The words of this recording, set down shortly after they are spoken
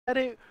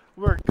it,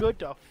 we're good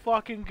to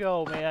fucking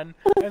go, man.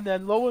 And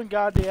then lo and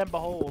goddamn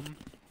behold,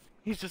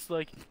 he's just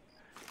like,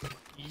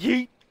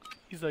 yeet.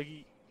 He's like,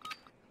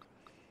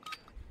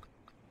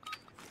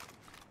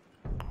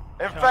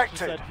 Infected.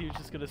 said he was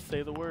just gonna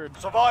say the word.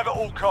 Survive at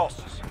all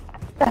costs.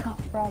 Back off,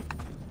 Rob.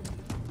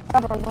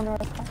 Rob, I was on the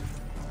right side.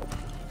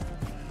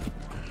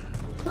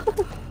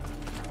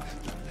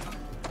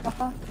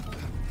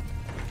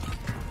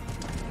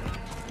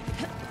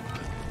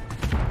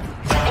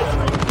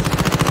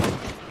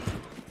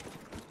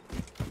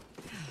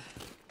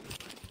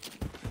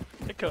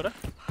 Hey, Coda.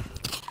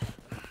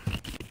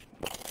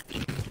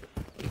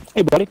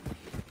 Hey, buddy.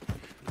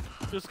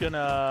 Just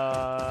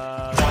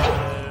gonna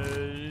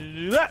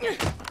do that.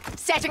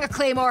 Setting a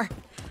claymore.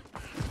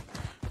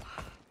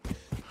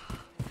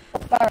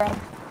 Bye, Rob.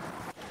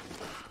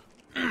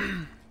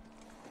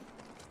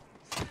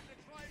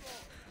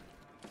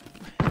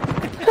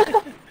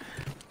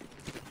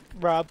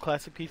 Rob,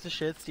 classic piece of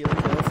shit, stealing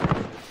kills.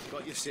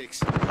 Got your 6.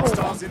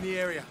 Stars in the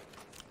area.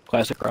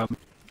 Classic Rob.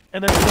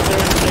 And then sit there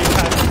at the same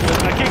time.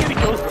 I can't get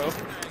any kills, bro.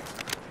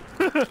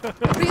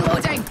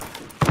 Reloading.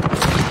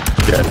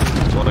 Yeah,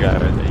 there's one guy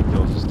that he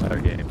kills this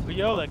entire game. But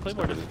yo, that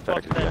Claymore just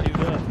fucked that dude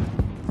up.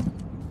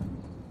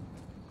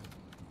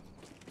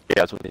 Yeah,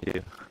 that's what they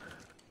do.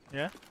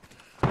 Yeah?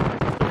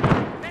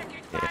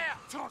 Fire.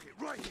 Target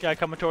right. Guy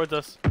coming towards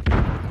us.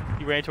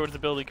 He ran towards the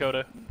building,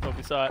 Coda. Hope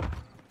you saw it.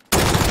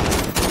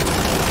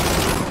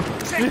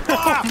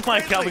 Oh my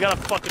god, we got a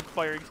fucking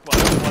firing squad.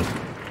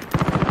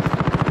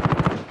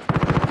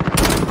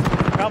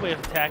 Probably an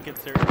attack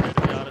insert, to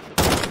be honest with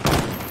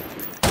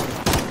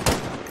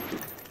you.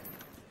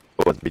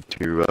 Wouldn't be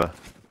too,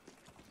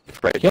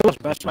 afraid. Kill us,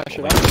 best smash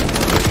it out.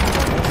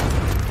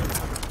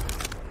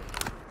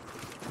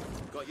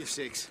 Got your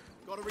 6.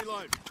 Gotta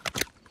reload.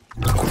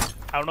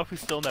 I don't know if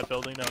he's still in that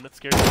building though, and it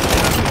scares me.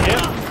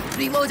 Yeah.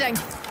 Reloading.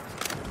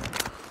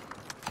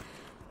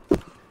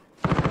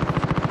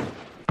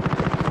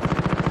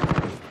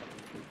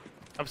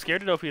 I'm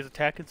scared to know if he has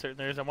attack insert in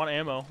there. I want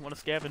ammo. I want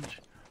to scavenge.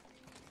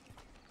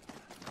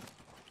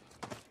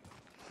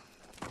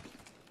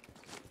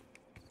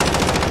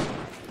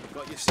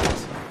 Got your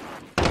 6.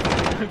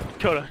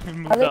 Coda,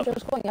 move I think up. they're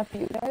just going after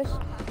you guys.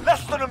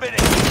 Less than a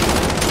minute.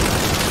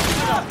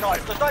 Enough,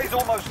 guys. The day's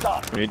almost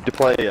done. We need to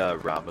play,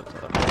 Rambit,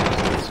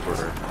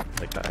 for,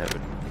 like, I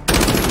haven't.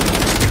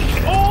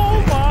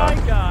 Oh my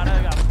god,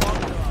 I got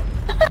fucked up.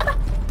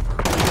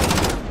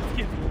 This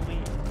kid's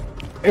elite.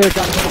 Here,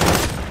 got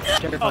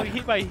Oh,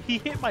 he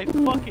hit my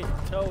fucking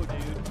toe,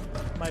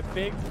 dude. My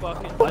big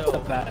fucking What's the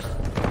toe. best?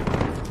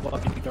 Well,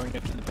 if you're going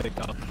into the big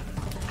toe.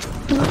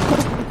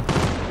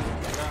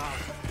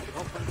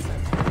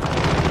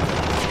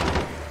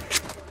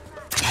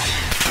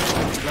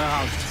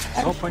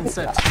 Open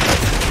set.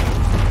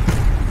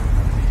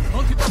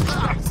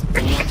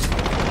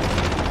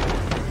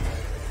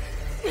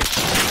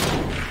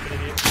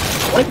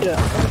 Like that.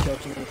 I'm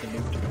joking with a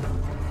nuke.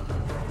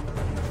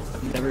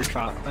 I've never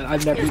shot.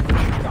 I've never even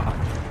shot.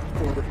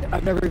 Or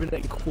I've never even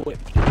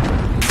equipped.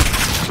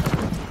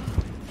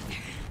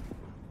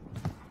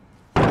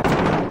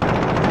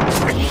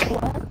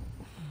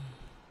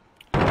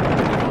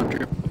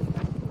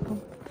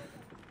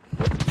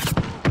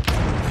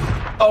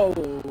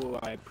 Oh,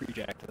 I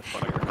pre-jacked the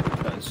fire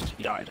because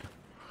he died.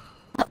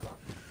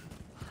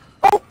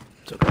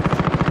 It's okay.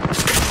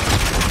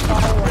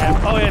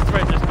 Yeah. Oh yeah, that's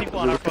right. There's people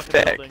on our fucking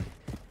Back. building.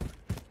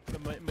 The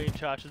main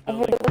Chach's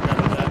building. Forgot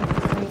about that.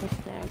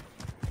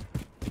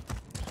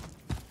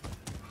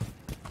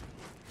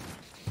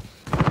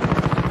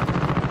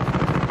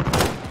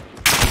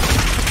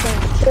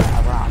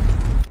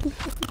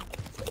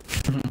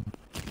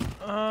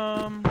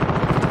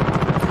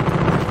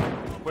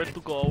 Where to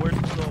go? Where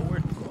to go? Where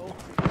to go?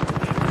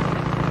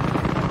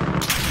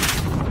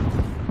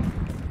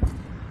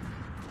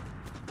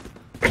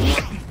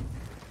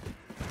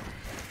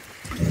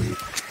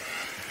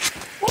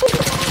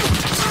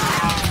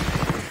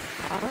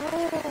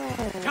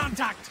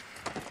 Contact.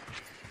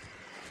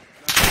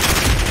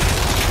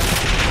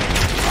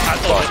 I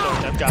thought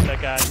I've got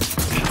that guy.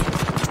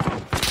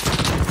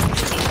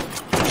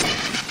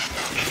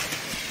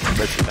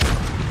 Let's see that.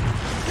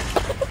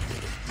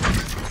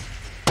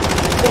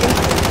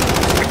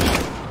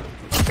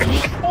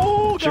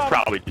 Oh, Should God.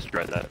 probably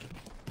destroy that.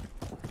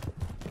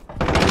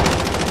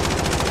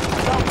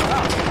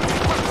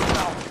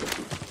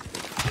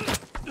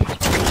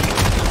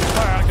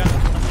 Alright, I got it.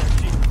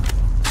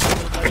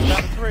 I'm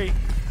down to 3.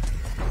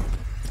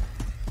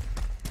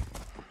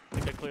 I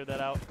think I cleared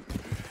that out.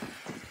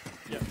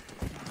 Yep.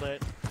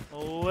 Lit.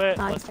 Lit.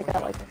 Nice, Let's I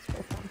got like this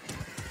first one.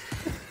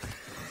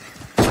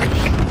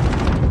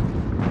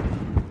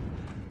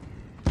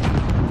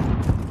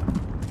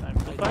 time to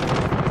fight.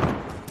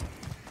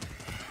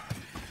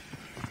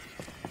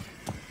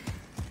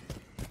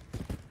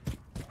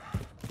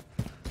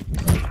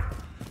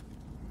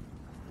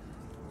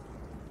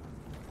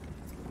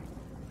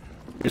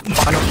 Here's the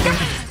final thing.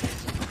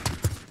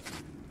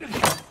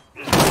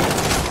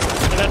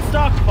 And that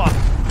stock fuck.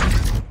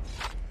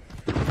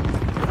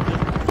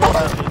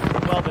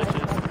 Well,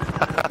 bitches.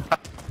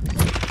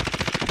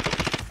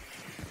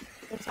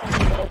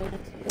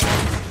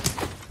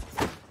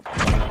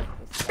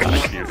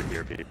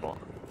 hear people.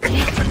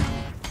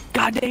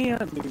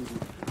 Goddamn, dude.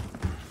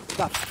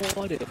 Got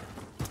flooded.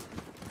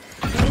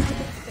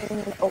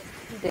 Oh,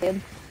 he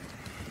did.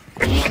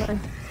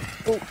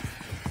 Oh.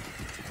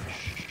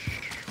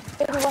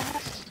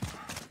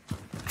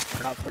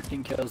 I got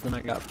 13 kills, then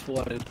I got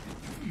flooded.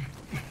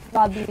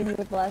 Rob, you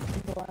with less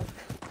and less.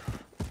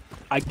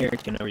 I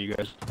guarantee over you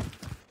guys.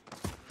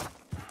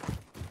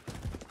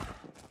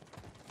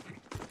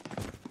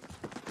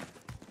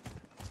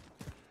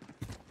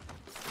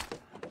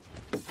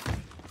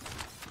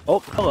 Oh,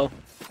 hello.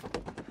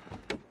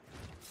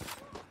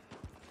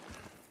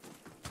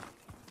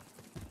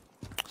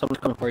 Someone's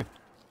coming for you.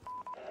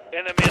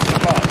 Enemy at the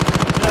top.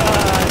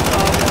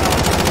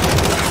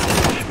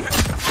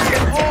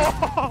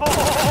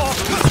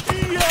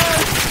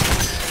 Yes!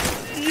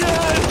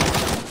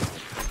 Yes!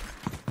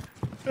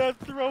 That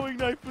throwing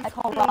knife was I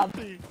call Rob.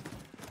 filthy.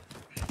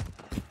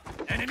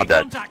 Enemy I'm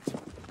dead. contact.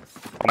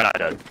 I'm not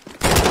dead.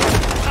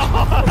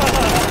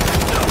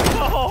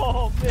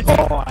 Oh, man.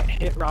 Oh, I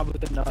hit Rob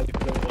with a knife,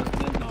 but it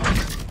wasn't enough.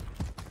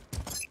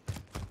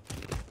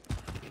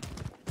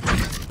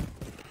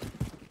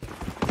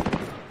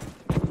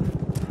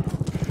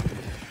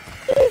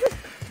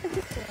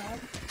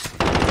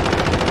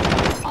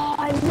 Oh,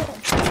 I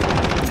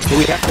missed. Do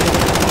we have to?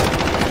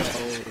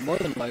 So, more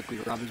than likely,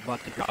 Rob is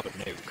about to drop a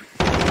nuke.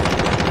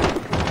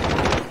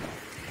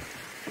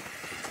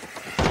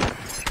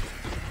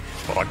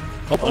 Fuck.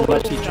 Oh,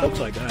 unless he chokes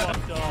like that.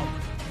 Fucked up.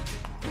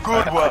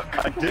 Good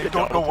work. I did You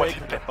don't know what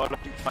you I did. thought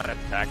you find an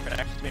attack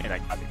next to me and I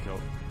got the kill.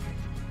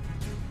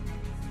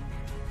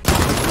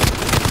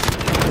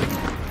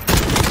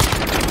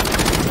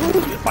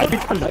 Why did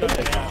you knife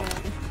it?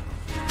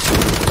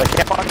 I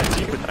can't fucking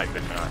see with night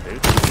vision on,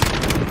 dude.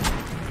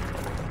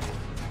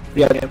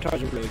 Yeah, the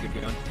Avatar's a really good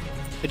gun.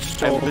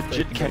 It's I so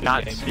legit freaking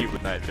cannot good game. see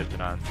with night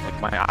vision on. Like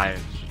my eyes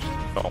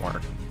just don't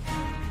work.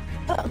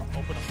 Open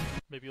them.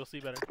 Maybe you'll see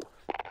better.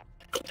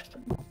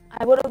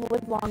 I would have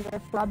lived longer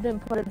if Rob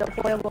didn't put a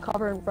deployable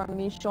cover in front of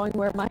me showing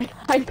where my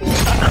hide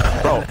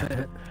is. Bro,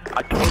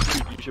 I told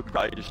you you should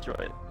probably destroy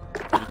it.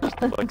 You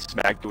just like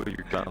smacked it with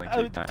your gun like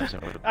 2 times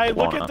and it would've I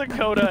look blown at up.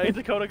 Dakota, and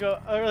Dakota go,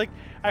 or like,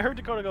 I heard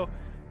Dakota go,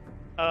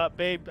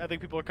 babe, I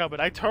think people are coming.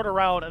 I turn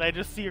around and I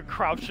just see her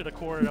crouched in a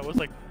corner, and I was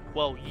like,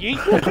 well, yeet.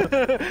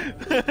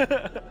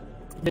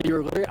 Yeah, you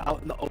were literally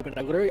out in the open.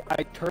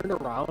 I turned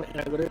around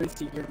and I literally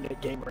see your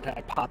gamer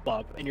tag pop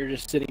up, and you're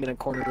just sitting in a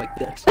corner like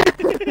this.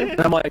 And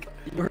I'm like,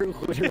 you're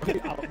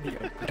literally out in the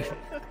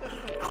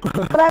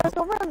open. But I was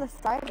over on the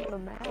side of the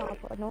map,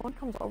 but no one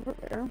comes over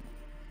there.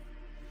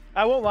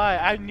 I won't lie,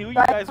 I knew you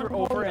Right guys were from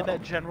over in Julio.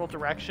 that general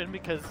direction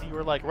because you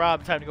were like,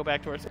 Rob, time to go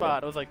back to our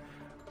spot. I was like,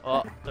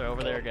 oh, they're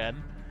over there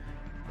again.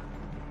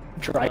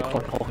 Dry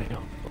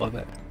cornholio. Love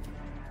it.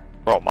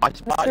 Bro, my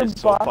spot Mr. is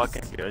so Bust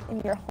fucking good.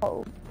 in your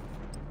hole.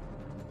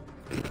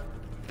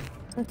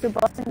 Mr.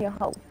 Bust in your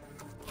hole.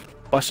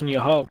 Busting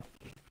your hoe.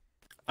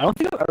 I don't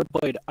think I've ever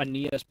played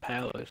Aeneas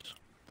Palace.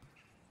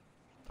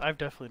 I've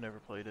definitely never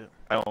played it.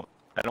 I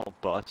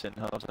don't bust in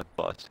house, I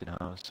bust in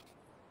house.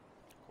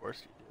 Of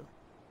course you do.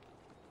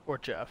 Or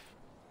Jeff.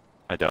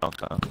 I don't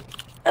though.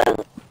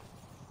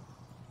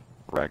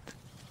 Correct.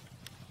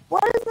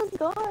 What is this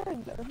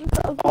gun? This is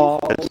ugly. Oh,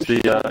 It's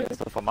the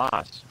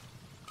FAMAS.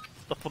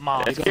 The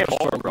FAMAS. It's game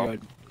over, bro. This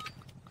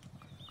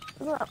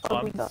is an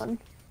ugly gun.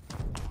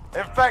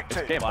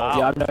 Infected. Game Wow. over.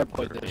 Yeah, I've never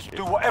played this.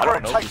 Do whatever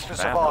it takes to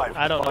survive.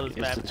 I don't know Fuck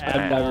this map is this at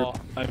map? all.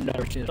 I've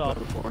never seen this The map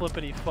before.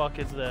 flippity fuck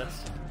is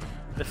this?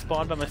 I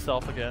spawned by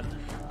myself again.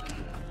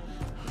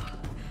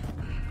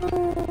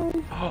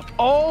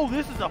 Oh,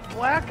 this is a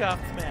Black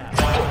Ops map,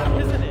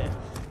 isn't it?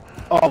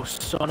 Oh,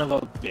 son of a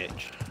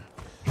bitch.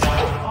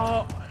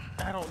 Oh,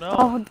 I don't know.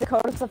 Oh,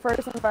 Dakota's the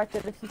first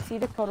infected. If you see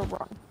Dakota,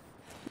 run.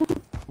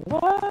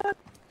 What?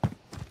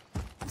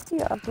 See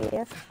you up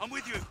here. I'm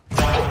with you.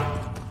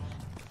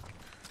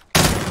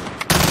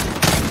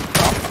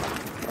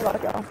 I gotta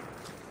go.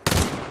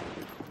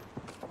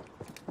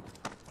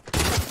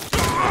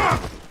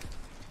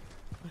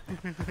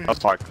 I was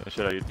talking the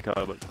shit out of you,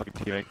 Dakota, but fucking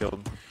teammate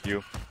killed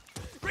you.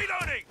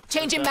 Reloading.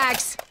 Changing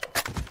mags.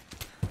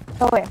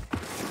 Go away.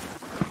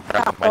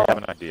 I might have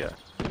an idea.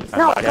 I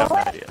No, might have go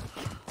an away. idea.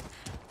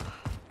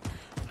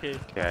 Okay.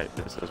 Okay,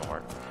 this doesn't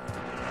work.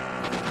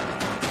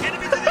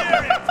 Enemies in the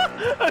area.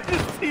 I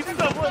just see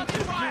someone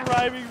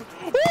driving.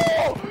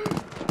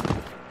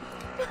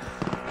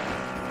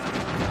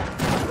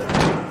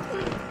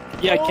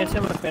 Yeah, I can't say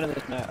I'm a fan of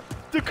this map.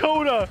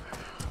 Dakota,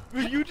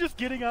 were you just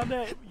getting on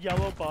that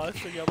yellow bus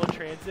or yellow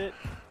transit?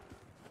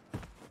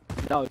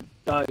 No,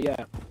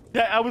 yeah.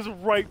 That I was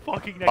right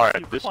fucking next to you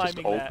Alright, this is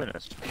climbing open that.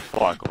 as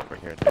fuck over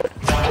here, dude.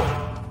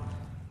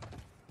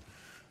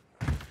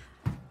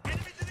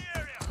 Enemies in the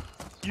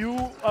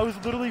area. I was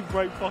literally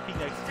right fucking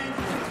next to you.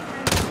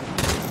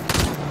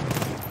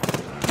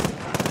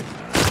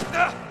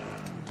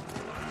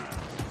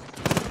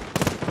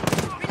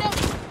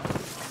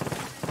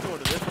 Go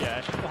to this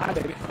guy. Oh, hi,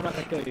 baby. I'm not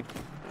gonna kill you.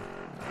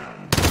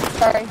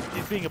 Sorry,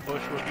 He's being a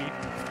bush rookie.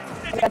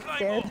 I got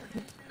scared.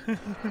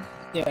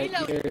 Yeah,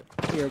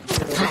 you're a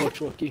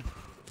bush rookie.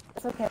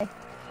 It's okay.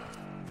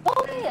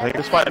 Okay, I think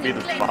this might be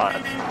the spot.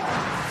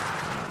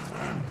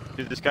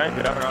 Dude, this guy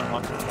get out around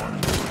hunting more.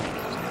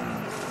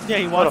 Yeah,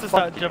 he wants us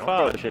to jump Throw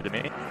out. this shit to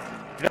me. You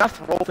don't have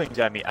to roll things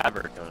at me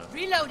ever, Coda.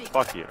 Reloading.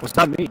 Fuck you. Well, it's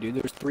not me, dude.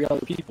 There's 3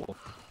 other people.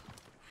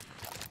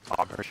 Oh,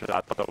 I'm pretty sure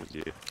I thought that was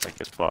you. Like,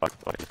 it's fuck,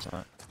 but it's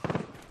not.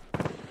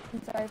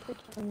 I'm sorry for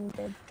killing you,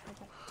 babe.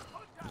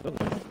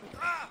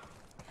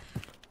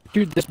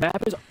 Dude, this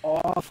map is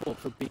awful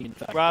for being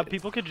infected. Rob,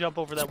 people can jump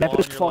over that This wall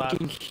map on is your left.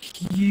 fucking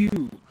huge.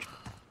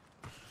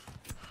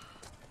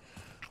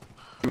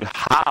 Dude,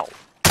 how?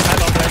 I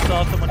know, but I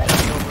saw someone jump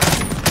over.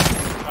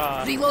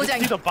 You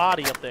Reloading. see the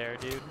body up there,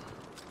 dude.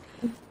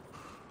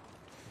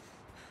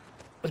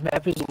 This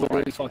map is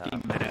literally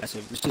fucking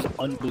massive. This is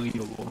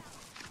unbelievable.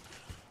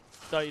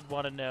 Thought you'd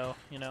want to know,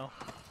 you know.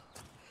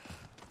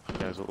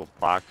 There's a little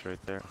box right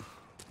there.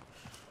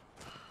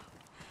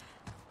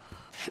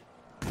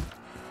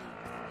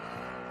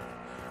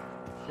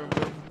 Boom,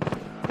 boom.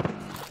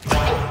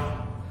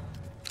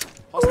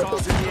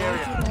 Hostiles in the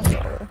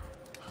area.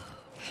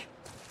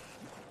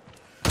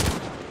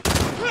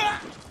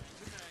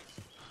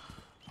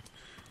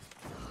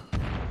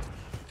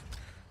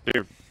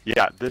 Dude,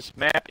 yeah, this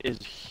map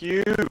is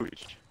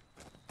huge.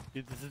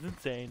 Dude, this is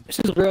insane. This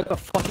is literally like a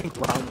fucking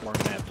ground war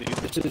map, dude.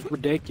 This is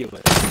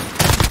ridiculous.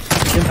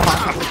 It's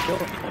impossible to kill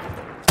anything.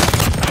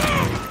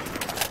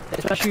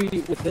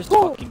 Especially with this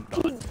fucking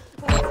gun.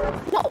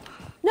 No!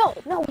 No!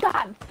 No,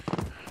 God!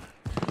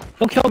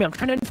 Don't kill me, I'm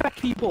trying to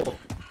infect people.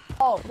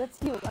 Oh, that's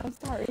you. I'm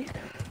sorry.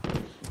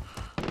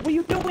 What are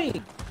you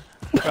doing?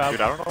 Rob,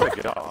 Dude, I don't know where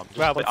to go. I'm just,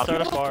 Rob, like, let's I'm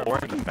start a just farm.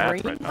 exploring the map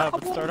right now. Rob,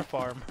 let's start a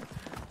farm.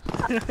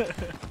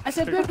 I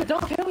said, babe, but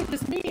don't kill me,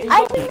 it's me.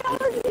 I think that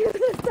was you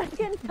the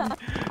second time.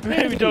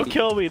 Baby, don't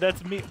kill me.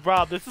 That's me.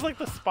 Rob, this is like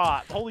the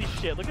spot. Holy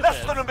shit, look at Less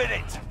this. than a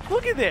minute.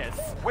 Look at this.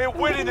 We're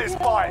winning this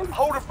fight.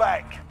 Hold it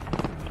back.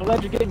 I'm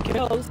glad you're getting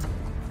kills.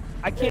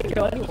 I can't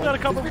kill anyone. We've got to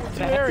cover 2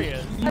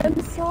 areas. I'm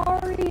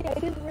sorry. I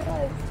didn't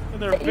realize.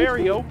 And they're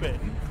very open.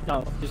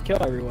 No, just kill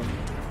everyone.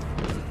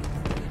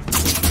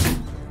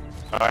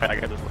 Alright, I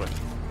got this one.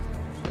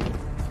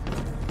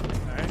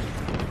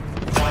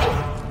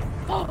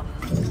 Alright.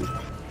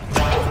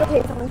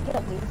 Okay, someone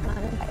killed me. It's not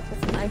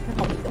infected, and I can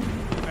help you.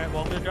 Alright,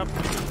 well, I'm gonna drop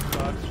some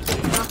box.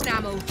 Enough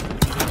ammo.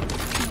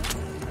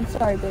 I'm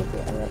sorry, baby.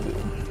 I love you.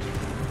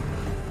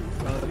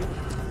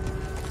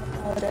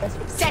 Oh, it is.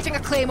 Setting a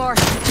claymore. I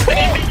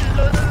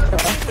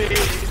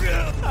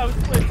was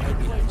playing.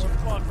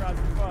 Fuck, Rob,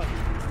 fuck.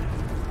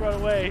 Run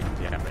away.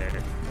 Yeah,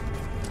 man.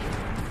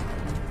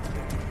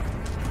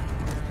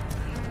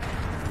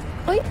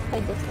 Oh, you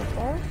played this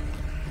before.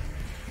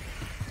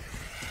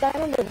 I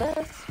remember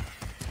this.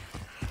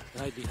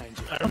 Right behind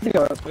you. I don't think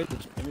I've ever played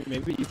this.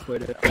 Maybe you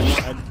played it.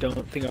 I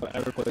don't think I've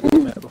ever played this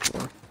map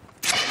before.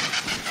 I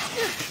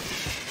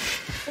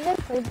think I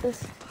played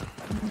this.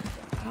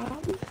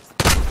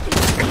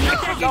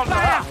 Down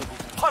there.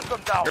 Hunt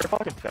them down. You're a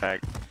fucking fag.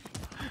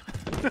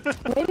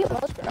 Maybe it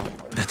was ground.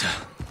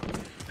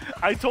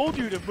 I told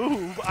you to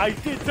move. I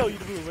did tell you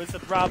to move. I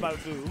said, Rob, I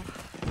would move.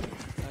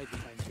 Right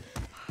behind you.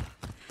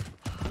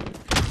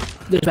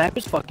 This map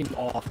is fucking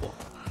awful.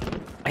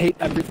 I hate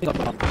everything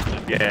about this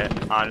map. Yeah,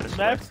 honestly.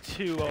 Map's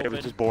too It was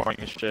open. just boring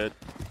as shit.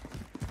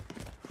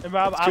 And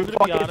Rob, It's I'm too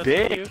gonna be fucking honest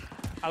big. with you.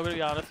 I'm gonna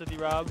be honest with you,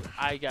 Rob.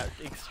 I got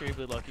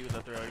extremely lucky with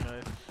that throwing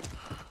knife.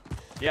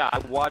 Yeah, I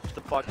watched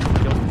the fucking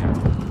kill cam.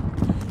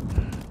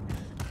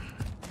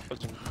 I was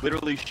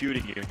literally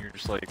shooting you and you're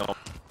just like, oh.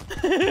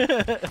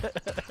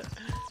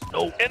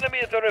 No. Enemy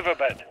at the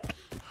riverbed.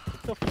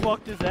 What the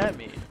fuck does that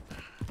mean?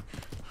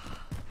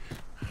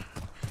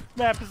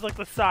 Map is like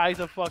the size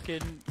of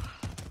fucking.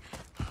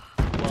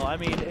 Well, I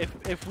mean,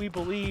 if we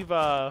believe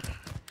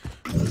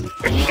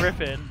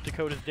Griffin,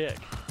 Dakota's dick,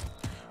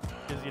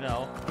 because you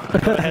know,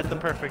 Dakota has the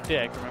perfect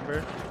dick.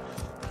 Remember?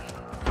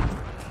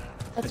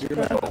 That's Your true.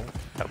 map.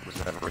 That was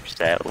never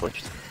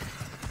established.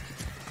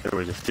 There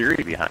was a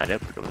theory behind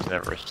it, but it was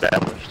never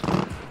established.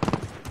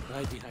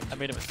 Right behind I you.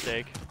 made a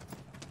mistake.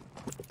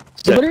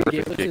 They Said literally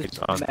gave perfect us dick this is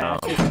unknown.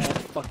 massive ass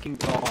fucking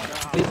dog.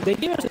 They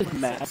gave us this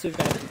massive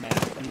ass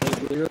map, and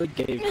they literally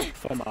gave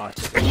from us.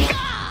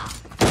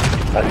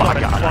 Oh my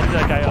god. Fucked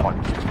that guy up.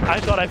 I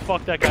thought I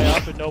fucked that guy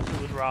up, and nope,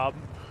 it was Rob.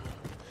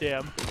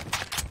 Damn.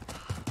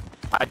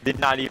 I did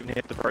not even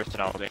hit the person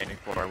I was aiming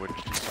for, which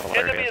is just Enemy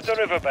hilarious. at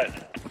the riverbed.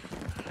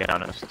 To be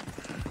honest.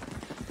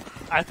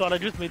 I thought I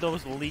just made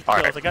those elite kills.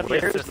 Alright, I got the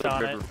where's assist the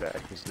on it.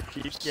 riverbed? Because it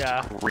keeps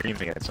Yeah.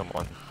 screaming at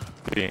someone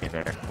being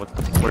there.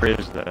 Where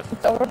is that?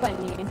 It's over by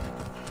me.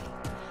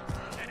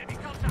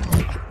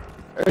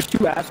 There's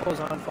 2 assholes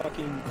on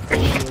fucking.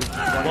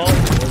 Well,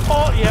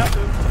 oh yeah,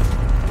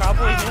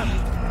 probably him.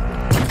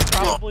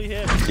 Probably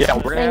him. Yeah,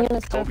 we're Staying gonna in have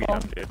the to Kobe circle.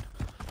 him, dude.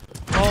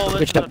 Oh, that's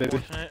Good job, baby.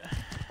 unfortunate.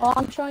 Well,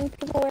 I'm showing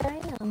people where I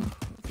am.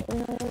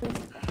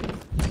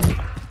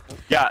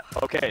 Yeah,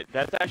 okay,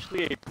 that's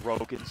actually a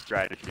broken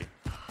strategy.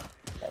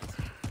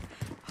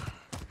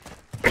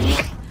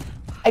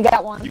 I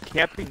got one. You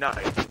can't be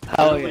nice.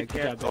 Hell You yeah, literally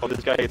good can't. job, Oh, baby.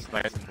 this guy is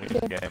nice and leaves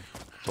the game.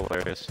 It's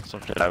hilarious.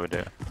 Some shit I would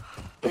do.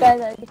 The guy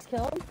that I just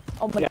killed?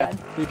 Oh my Yeah, god.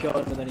 we killed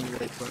him and then he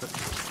raped her.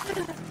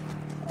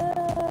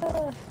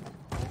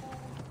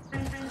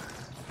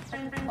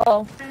 Oh.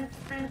 Oh,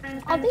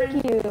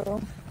 thank you.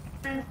 Oh,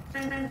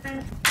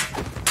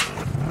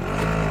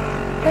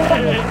 what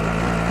about it?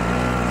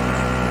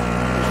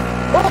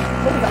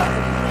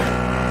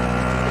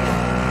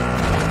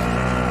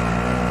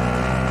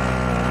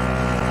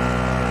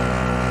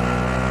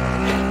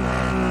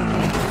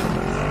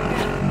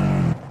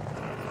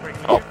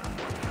 Oh.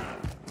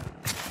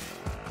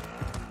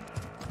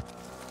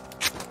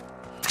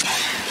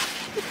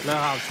 No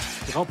house.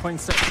 The whole point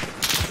six.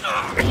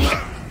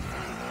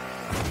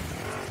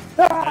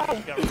 I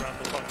just got around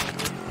the fucking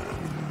room.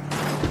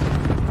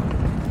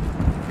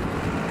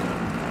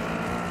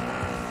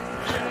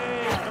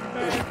 Hey, come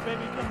back,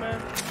 baby, come back.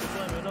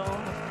 Blame it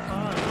all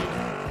on you.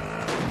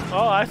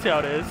 Oh, I see how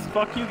it is.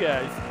 Fuck you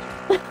guys.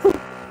 You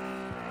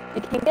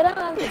can't get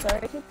on,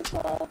 sorry, keep the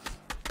call.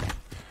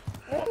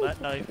 Oh, that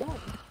knife.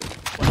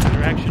 What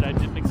direction I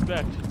didn't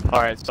expect.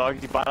 Alright,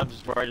 Soggy Bottoms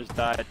is where I just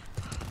died.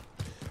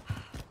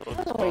 I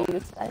don't know where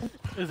you said.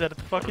 Is that at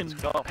the fucking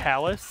Let's go.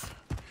 palace?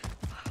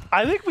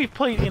 I think we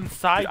played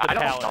inside the I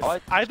don't know.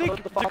 palace. I I just go think,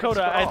 to the fucking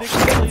Dakota, I skull.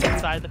 think we played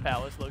inside the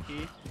palace,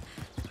 Loki.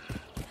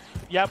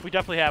 Yep, we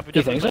definitely have. We You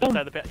definitely think played so?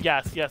 inside the palace.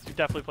 Yes, yes, we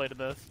definitely played in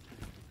this.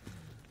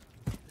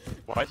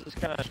 Why is this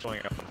kind of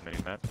showing up on the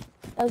mini map?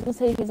 I was gonna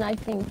say because I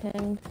think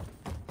pinned.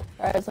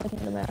 Or I was looking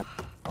at the map.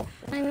 Oh,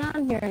 I'm not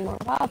on here anymore.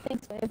 Wow,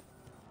 thanks, babe.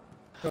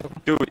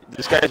 Dude,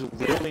 this guy's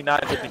literally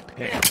not hitting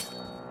ping.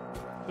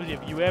 What do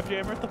you have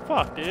jammer? What the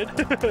fuck, dude?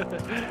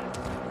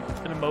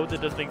 In a mode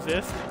that doesn't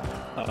exist?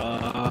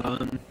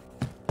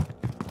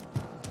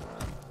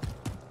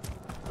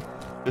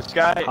 This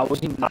guy, How was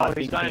he not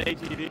he's not an being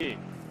ATV.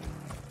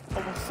 Oh,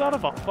 well, son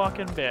of a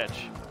fucking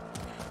bitch.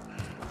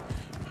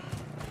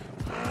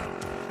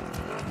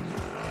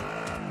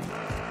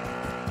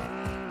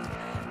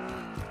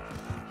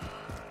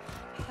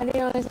 How do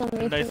you know he's on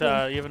me? Nice,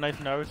 you have a nice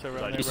Naruto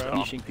around Like, there, just bro.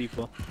 unleashing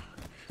people?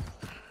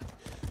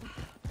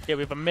 Yeah,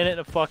 we have a minute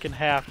and a fucking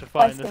half to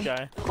find this Busted.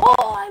 guy.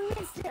 Oh, I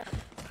missed him!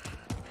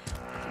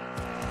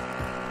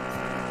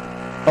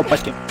 Oh,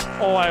 bless you.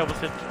 Oh, I almost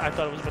hit. I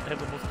thought it was about to hit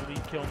the most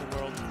elite kill in the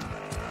world.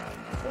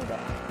 There you go.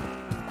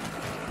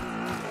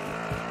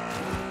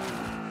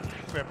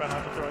 Crap, I don't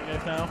have to throw it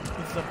guys now.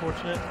 This is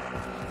unfortunate.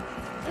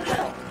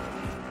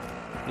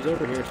 He's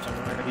over here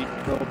somewhere. He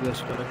drove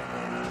this way.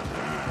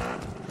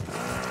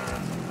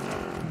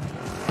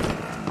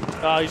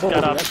 Oh, he's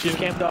got up. He's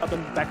camped up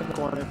in back in the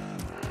corner.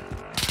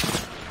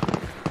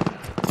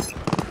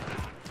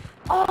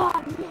 Oh,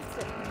 I missed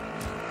it!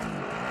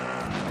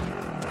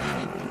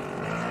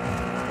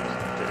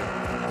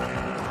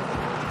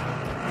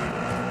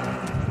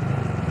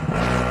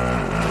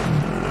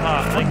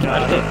 Ah, thank I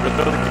God. hit with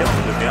those kills,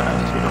 to be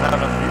honest. We don't have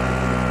enough people to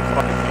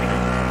fucking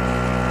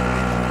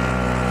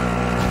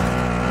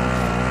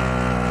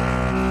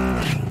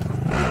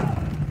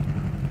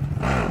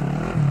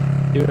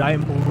Dude, I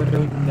am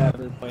literally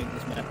never playing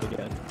this map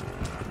again.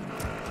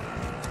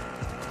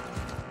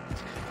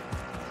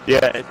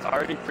 Yeah, it's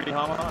already pretty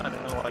hung on, and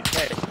they're like,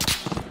 hey,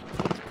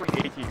 let's bring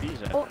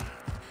ATVs in. Oh.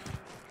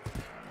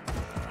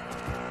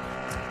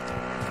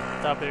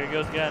 Stop, there he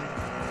goes again.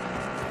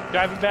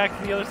 Driving back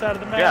to the other side of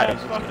the map. Yeah,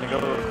 he's just Fuck gonna go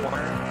to you. the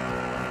corner,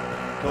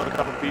 kill a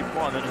couple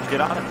people, and then just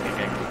get on him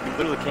again, because we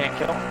literally can't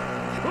kill him.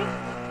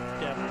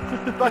 Yeah.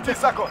 30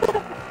 seconds.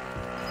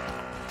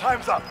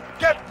 Time's up.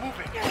 Get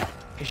moving.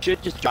 He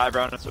should just drive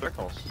around in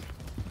circles.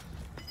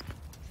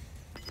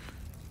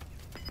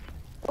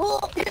 Oh!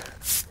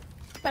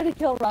 Trying to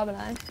kill Rob and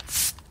I.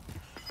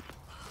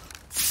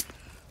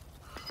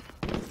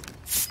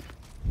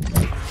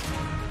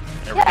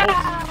 There we go.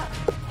 Yeah!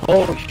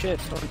 Holy shit,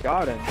 someone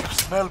got him.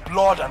 Smell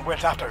blood and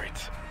went after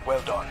it.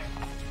 Well done.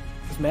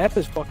 This map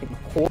is fucking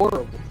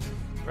horrible.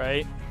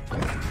 Right?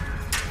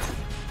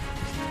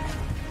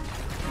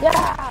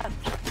 Yeah!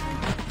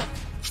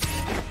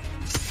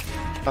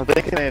 I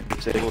think I have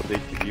disabled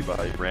ATV, but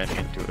I ran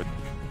into it.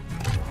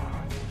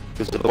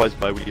 Because otherwise,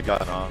 I would have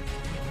gotten off.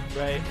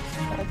 Right.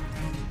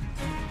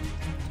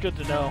 It's good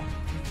to know,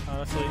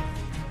 honestly.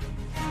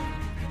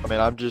 I mean,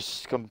 I'm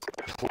just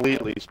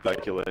completely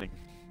speculating.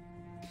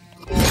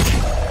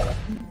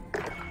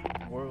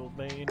 World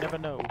may never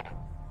know.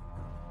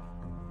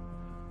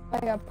 I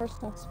got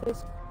personal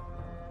space.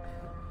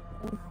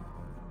 What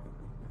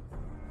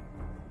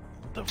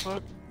the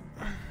fuck?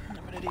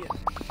 I'm an idiot.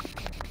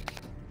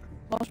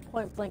 Most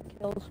point blank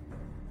kills.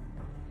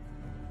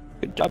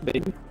 Good job,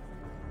 baby.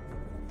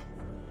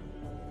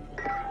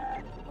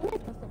 How many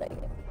kills did I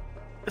get?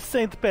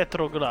 Saint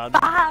Petrograd.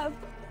 5!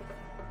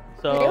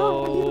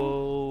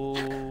 So.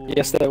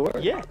 Yes, they were.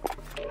 Yeah.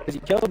 Because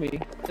you killed me,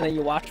 and then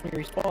you watched me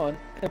respawn,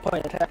 and play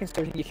an attacking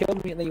stage, and you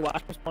killed me, and then you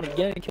watched me spawn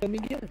again, and killed me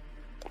again.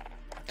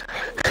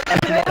 I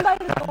ran by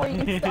before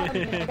you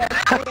started me.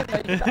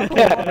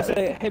 Yeah, I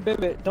say, hey,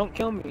 baby, don't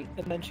kill me.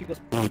 And then she goes,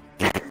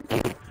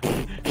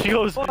 She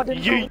goes, oh, I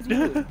didn't know it was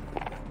yeet. you.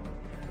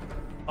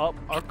 Up,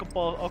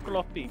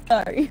 Arkalov Peak.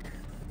 Sorry.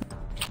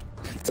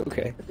 It's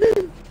okay.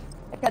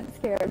 I got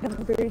scared. I'm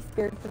a very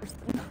scared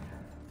person.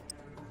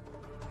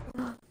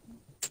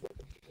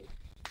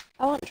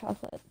 I want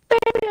chocolate.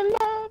 Baby, I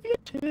love your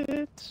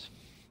tits.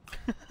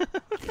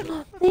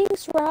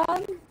 Thanks,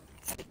 Rob.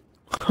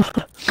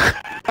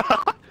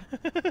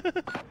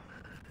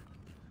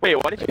 Wait,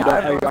 why did you I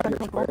die? don't got know.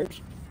 your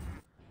squares?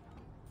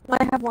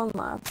 I have one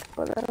left,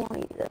 but I don't want to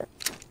eat it.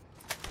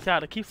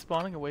 God, it keeps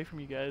spawning away from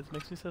you guys.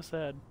 Makes me so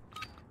sad.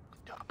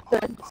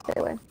 Good, stay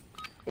away.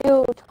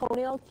 Ew,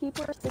 toenail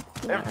keeper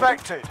 69.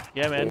 Infected.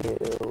 Yeah, man. Ew.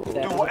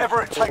 Do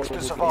whatever it takes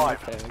to survive.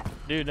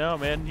 Dude, no,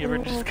 man. You ever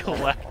just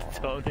collect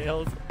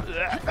toenails?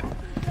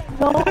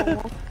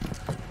 No.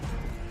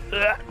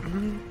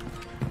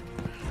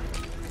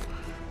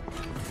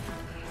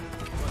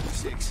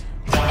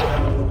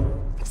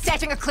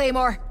 Setting a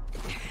claymore.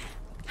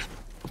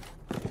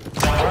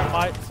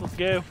 Alright, mates, let's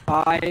go.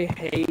 I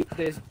hate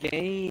this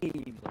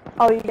game.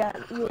 Oh, you got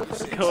you.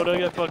 Kodo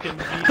got fucking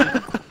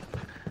beaten.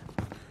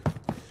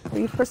 Were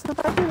you first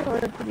infected or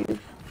did you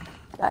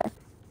die?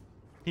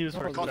 He was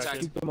first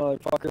infected. Stupid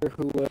motherfucker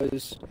who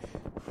was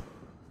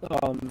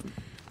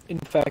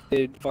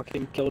infected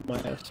fucking killed my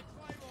ass.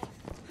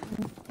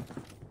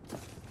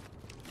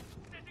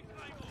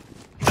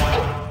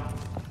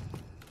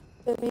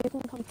 Maybe you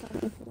can come to me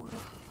if you want.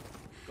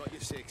 Got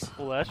your 6.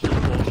 Well, that's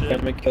just bullshit.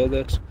 Let me kill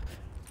this.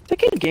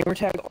 Take a gamer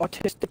tag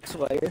Autistic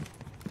Slayer.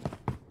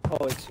 Oh,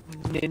 it's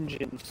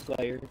Ninja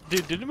Slayer.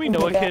 Dude, didn't we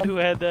know a kid who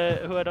had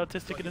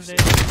autistic in his name?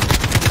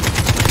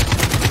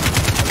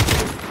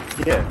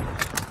 Yeah.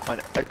 On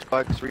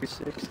Xbox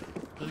 360.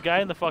 There's a guy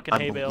in the fucking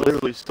hay I'm bales.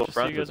 literally still Just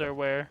so you friends guys with are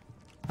aware.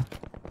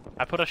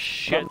 I put a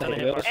shit ton of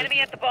hit markers. Enemy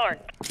at the barn.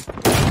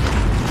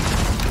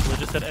 We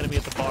just said enemy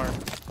at the barn,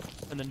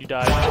 and then you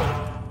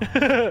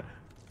died.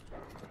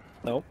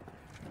 Nope.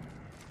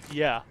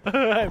 Yeah,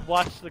 I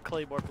watched the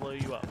claymore blow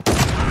you up.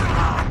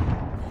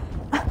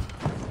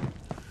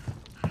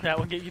 That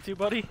one get you too,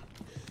 buddy?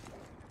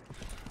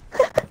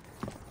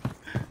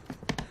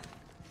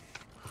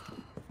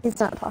 He's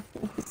not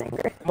talking, he's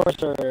angry.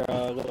 Morse are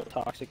a little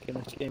toxic in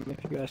this game,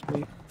 if you ask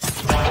me.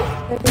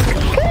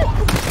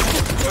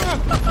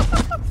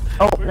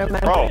 Oh, never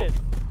mind. Bro.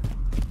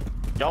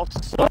 Y'all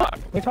suck. What are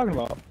you talking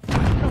about?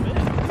 Come in.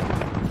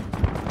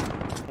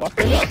 What?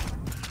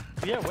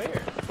 Yeah,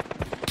 where?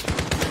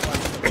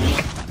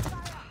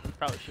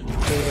 Probably shouldn't.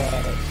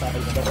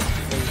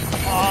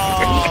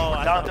 Oh,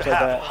 I Down thought to it was half.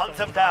 someone Hunt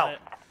them on down. it.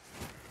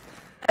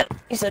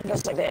 He said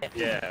just like that.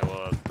 Yeah,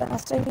 well,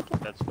 Fast as you can.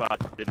 that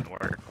spot didn't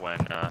work when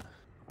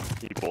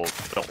people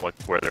don't look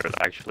where they're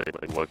actually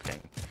looking.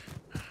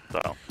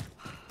 So.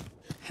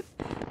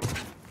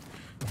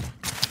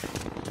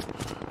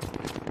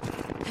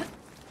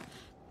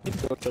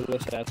 Go kill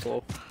this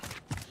asshole.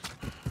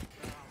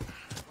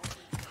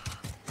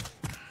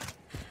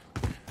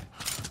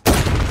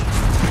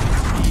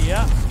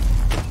 Yeah.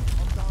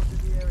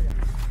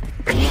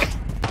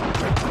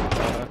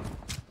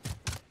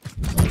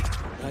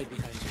 Right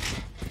behind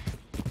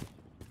you.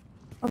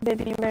 Oh,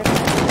 baby, you may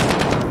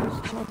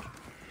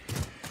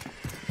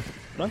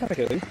I'm not gonna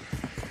kill you.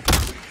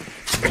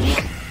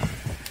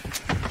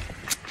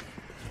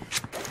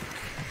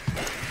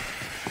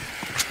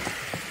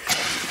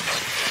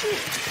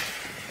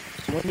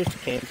 Someone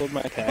just canceled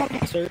my attack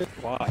insert?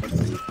 Why?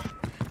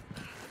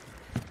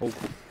 Oh.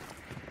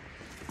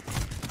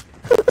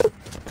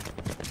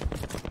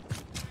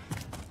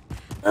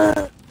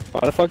 Why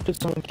the fuck did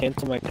someone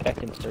cancel my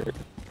attack insert?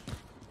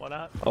 Why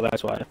not? Oh,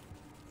 that's why.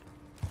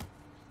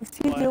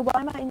 Excuse you,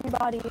 why am I in your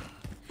body?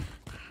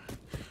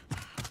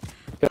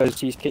 Because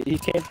he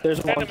can't. There's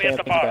one Enemy at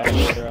the camping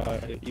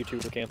back there.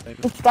 YouTuber camping.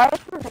 It's guys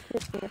from the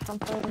kitchen or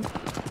something.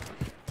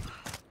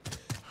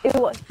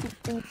 Ew, he's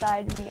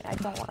inside me. I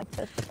don't like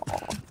this at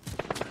all.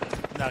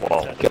 Not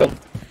Well, consensual. Good.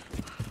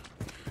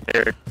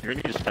 Here, you're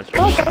gonna need to censor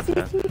Oh, this that's the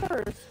content.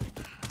 teethers.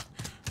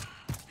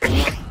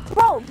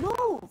 Bro,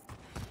 move!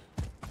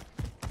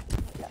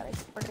 God, I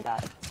swear to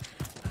God.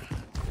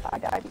 I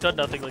died. Done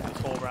nothing like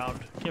this whole round.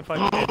 Can't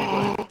find you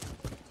anywhere.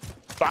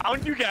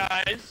 Found you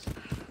guys!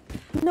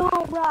 No,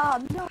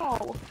 Rob,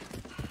 no!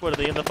 What, are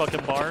they in the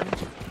fucking barn?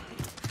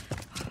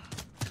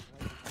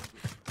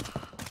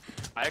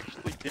 I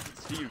actually didn't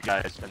see you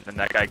guys, and then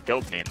that guy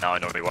killed me, and now I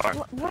know who you are.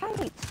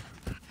 Right!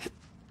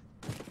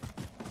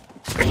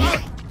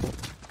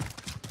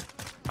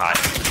 Hi.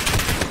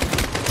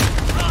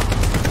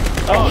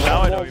 Oh,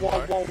 now I know you whoa,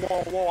 are. whoa,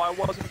 whoa, whoa, I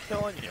wasn't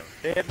killing you.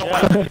 They had no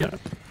Yeah. idea.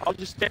 I was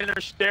just standing there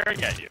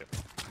staring at you.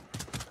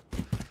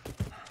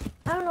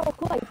 I don't know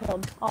who I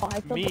killed. Oh,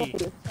 I killed Me. both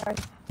of you. Sorry.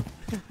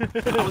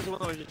 I was the one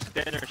that was just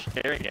standing there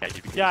staring at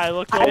you. Yeah, I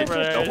looked I over just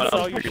and I don't saw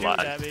know you if you shooting lied.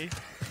 at me.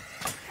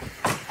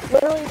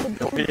 Literally, the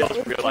Nobody dude else that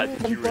was realized in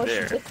that the you were bush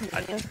there. with me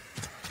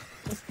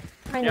was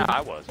trying Yeah, to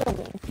I was. kill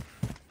me.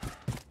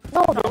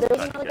 No, there was trying to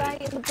another kill guy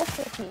you. in the bush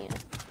with me.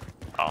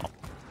 Oh.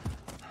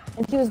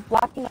 And he was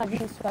blocking my view,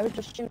 so I was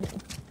just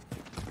shooting.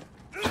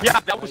 Yeah,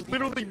 that was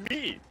literally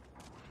me.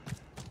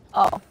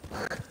 Oh.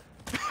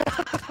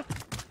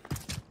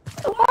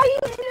 Why are you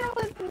in there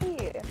with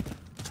me?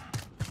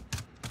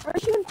 Are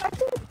you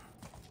infected?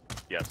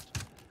 Yes.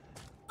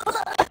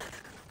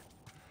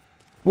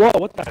 Whoa,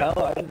 what the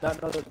hell? I did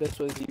not know that this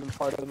was even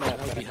part of the map.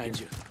 Right behind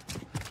you.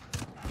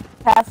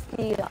 Past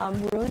the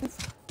ruins?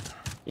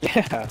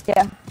 Yeah.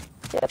 Yeah.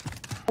 Yep.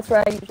 That's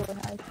where I usually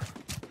hide.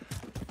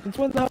 It's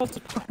when the hell's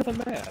part of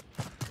the map.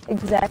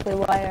 Exactly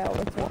why I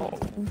always do.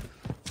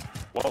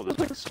 Whoa, there's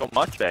like so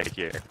much back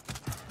here.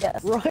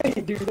 Yes.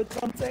 Right, dude, that's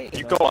what I'm saying.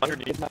 You go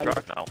underneath the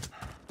truck now.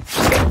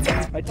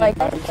 I did Like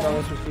not I even said.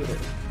 know this was here.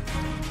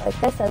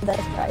 Like I said, that's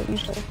where I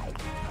usually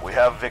hide. We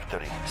have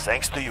victory,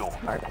 thanks to you.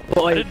 Well, I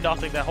like, did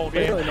nothing that whole I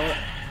don't game. really know.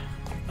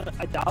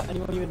 I doubt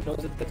anyone even knows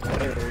that that's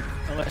there,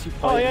 unless you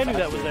Oh play. yeah, I the knew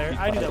that fact was there. you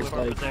I knew that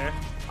probably was just, there.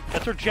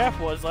 That's where Jeff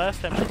was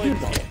last time I played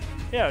this game.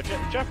 Yeah,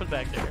 Jeff was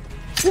back there.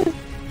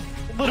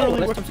 Literally,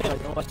 That's what I'm saying.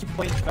 Like, unless you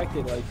play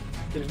infected, like,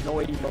 there's no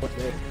way you know it's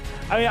there.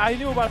 I mean, I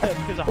knew about that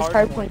because of This hard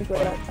hard point. point's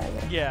right outside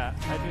there. Yeah,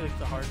 I knew like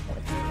the hard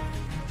point.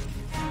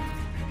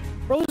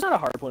 Bro, there's not a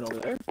hard point over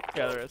there.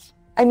 Yeah, there is.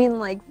 I mean,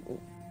 like,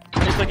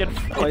 It's like in,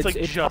 No, it's like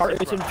it's just hard,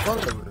 in it's in front. front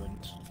of the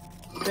ruins.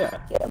 Yeah,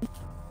 yeah.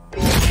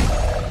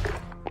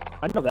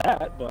 I know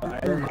that, but I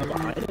don't know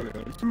behind the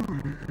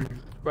ruins.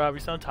 Rob, you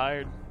sound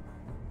tired.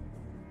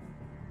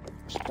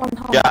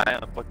 Yeah, I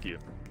am. Fuck you.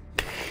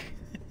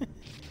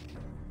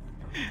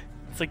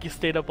 It's like you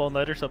stayed up all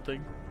night or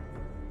something.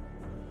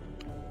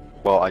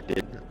 Well, I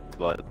did,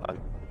 but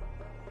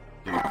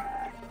dude,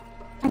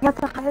 I got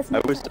the highest.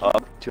 I was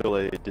up till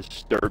a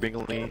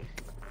disturbingly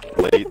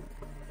late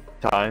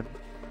time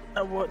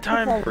At what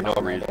time? for no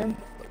reason.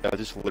 I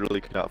just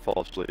literally could not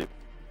fall asleep.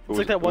 It's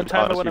like that one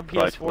time I went on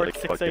honestly PS4 at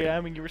like 6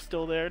 a.m. and you were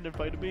still there and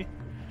invited me.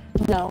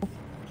 No.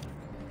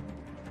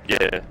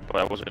 Yeah, but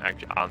I wasn't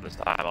actually on this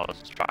time. I was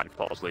just trying to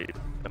fall asleep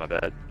in my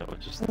bed. It was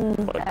just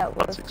like that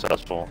works.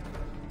 unsuccessful.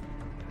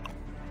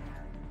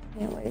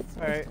 Anyways.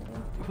 All right,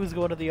 who's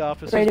going to the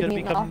office? Ready Who's to gonna meet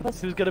in the become?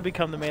 office? Who's gonna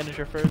become the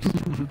manager first?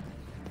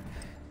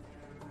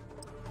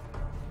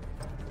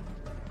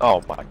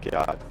 Oh my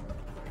god.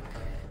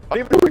 I don't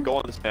even know where to go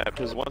on this map,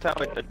 because one time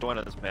I joined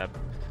on this map,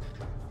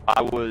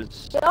 I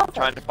was Get off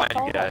trying it. to find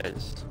you Off it.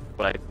 guys,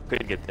 but I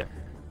couldn't get there.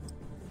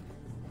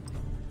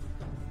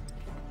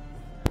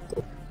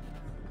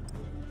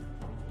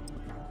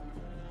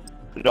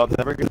 You know, I'm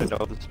never gonna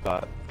know the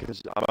spot,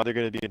 because I'm either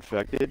gonna be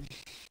infected,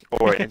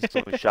 or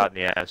instantly shot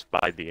in the ass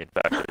by the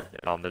infected,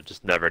 and I'll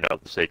just never know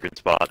the sacred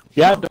spot.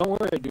 Yeah, don't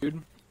worry,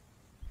 dude.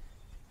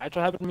 That's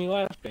what happened to me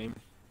last game.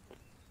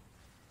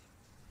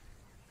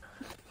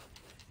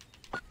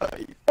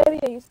 Baby,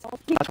 are you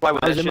salty? That's why when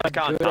I that was in shit's my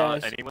gone good down,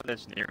 ass- anyone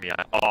that's near me,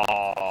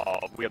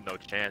 we have no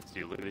chance,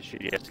 dude. Look at this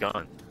shitty ass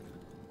gun.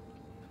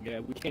 Yeah,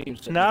 we can't even.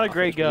 It's not a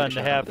great gun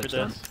to have for this.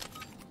 this.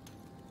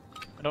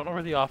 I don't know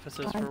where the office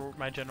is for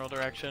my general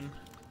direction.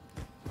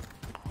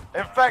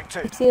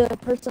 Infected, See a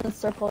person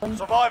circling.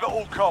 survive at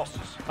all costs.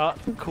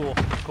 Cool.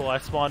 Cool. I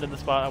spawned in the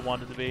spot I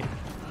wanted to be.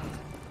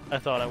 I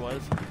thought I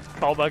was.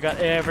 Oh my god,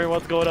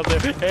 everyone's going up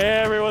there.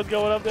 Everyone's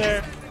going up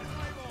there.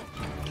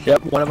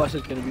 Yep, one of us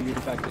is gonna be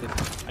infected.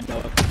 I know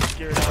it.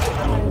 Scared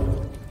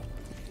out.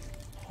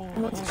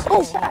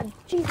 Oh god,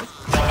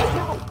 Jesus.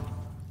 No.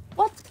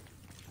 What?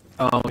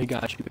 Oh, he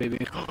got you,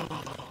 baby.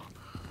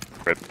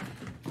 Rip.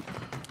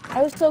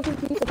 I was so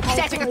confused. With how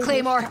Setting a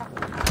somebody claymore. was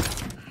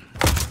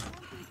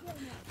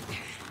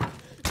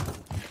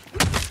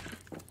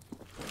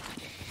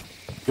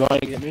You wanna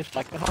get me so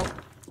I can help?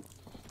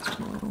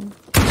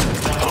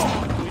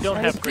 We don't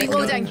have great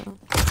Reloading. guns.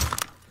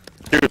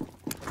 Dude.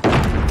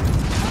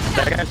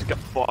 That guy's just got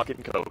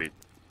fucking Kobe.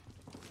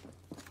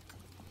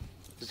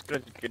 This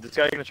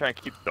guy gonna try and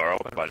keep the door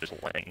open by just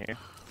laying here.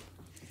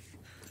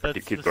 That's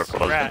You keep the door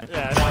closed. strat.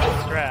 Yeah, that's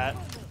the strat.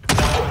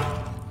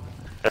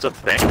 That's a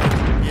thing.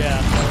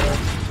 Yeah.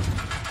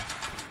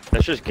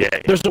 That's just gay.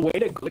 There's a way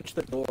to glitch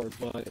the door,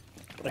 but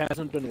it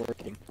hasn't been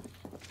working.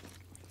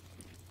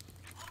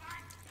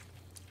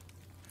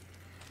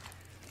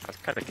 That's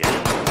kind of gay.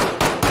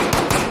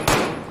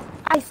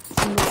 I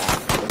see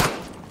that.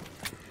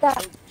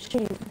 That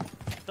shame.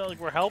 It's not like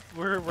we're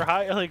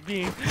high, like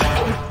being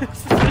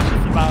suspicious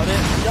about it.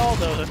 Y'all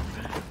know that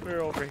we're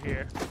over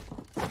here.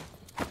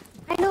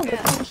 I know, but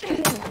I'm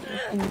shooting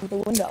at me in the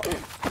window.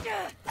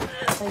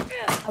 Like,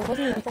 I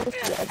wasn't even supposed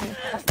to. I was gonna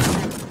pass them.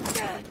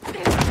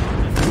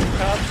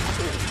 Oh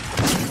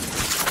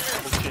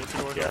shit, the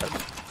door Yeah.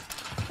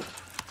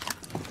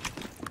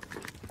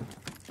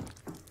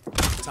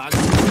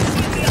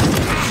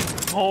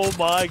 Oh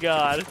my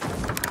god.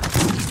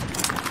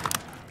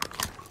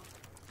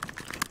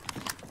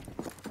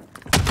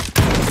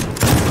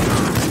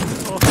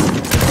 Oh.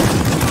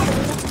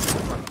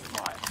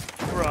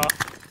 Bruh.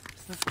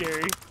 This is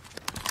scary.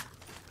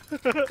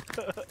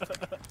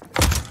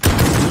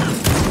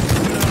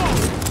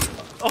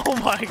 Oh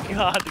my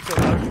god, the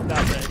code is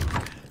not ready.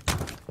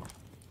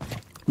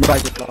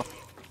 Right, good stuff.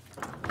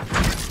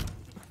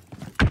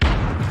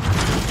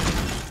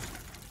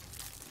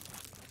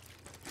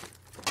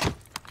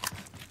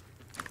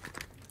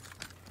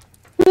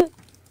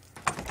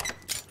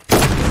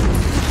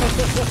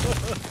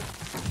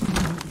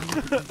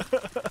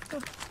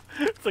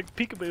 It's like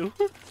peekaboo.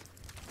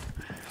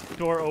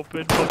 Door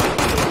open.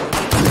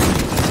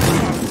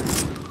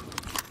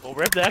 We'll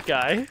rip that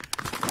guy.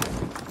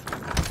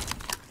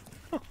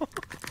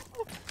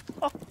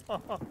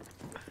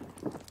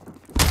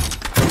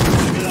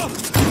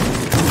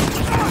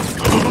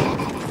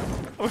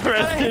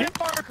 Resting. hit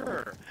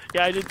marker.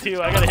 Yeah, I did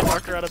too. I got a hit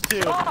marker on him too.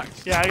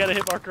 Yeah, I got a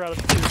hit marker on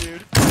him too,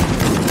 dude.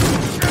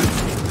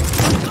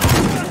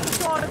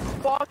 This one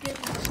fucking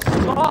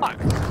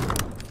sucks.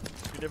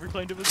 Dude, every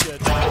plane was good.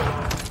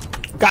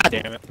 God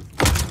damn it.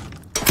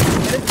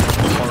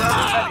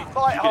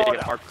 Fight You get harder.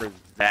 a marker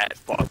that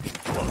fucking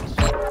close.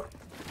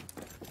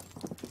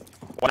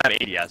 When I'm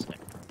ADS,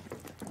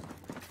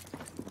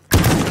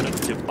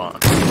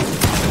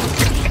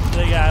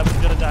 So yeah, I was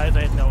gonna die as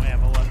I had no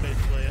ammo left,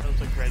 basically. I was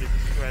like ready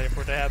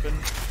for it to happen.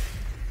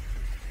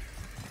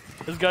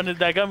 That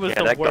gun was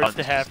the worst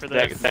to have for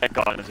this. That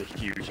gun is a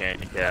huge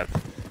handicap.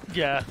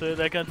 Yeah, so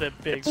that gun's a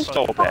big It's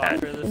so fucking bad.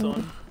 for this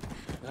one.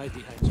 Right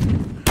behind you.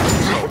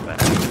 So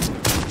bad.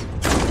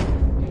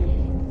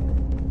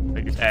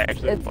 Like, it's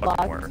actually It's fucking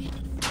locked. worse.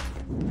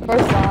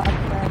 First lock,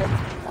 right?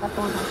 That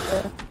one up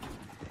there.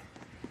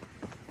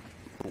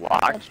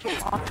 Locked? That's the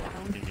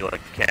lockdown. You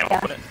like can't Yeah.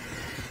 open it.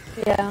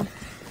 Yeah.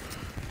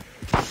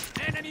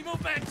 Enemy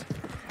movement!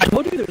 I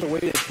told you there's a way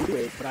to do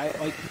it, but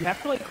you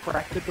have to like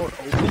crack the door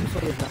open so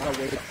there's not a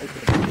way to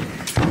open it.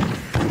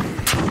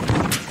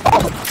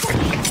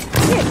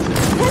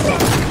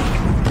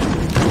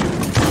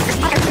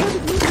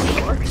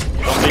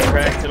 Somebody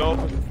cracked it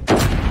open.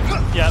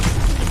 Yep,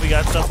 we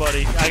got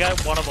somebody. I got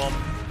one of them.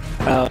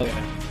 Oh, okay.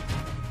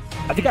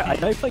 I think I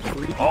knifed like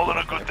 3 people. All in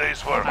a good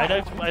day's work. I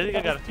think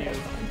I got a few.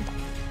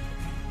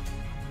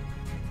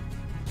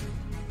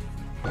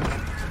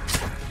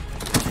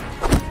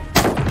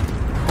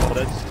 Oh,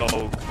 that's so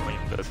clean.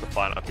 That's the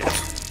final kill.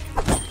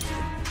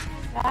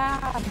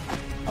 Ah!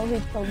 Oh, he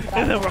killed that.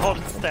 And then we're all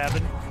just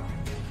stabbing.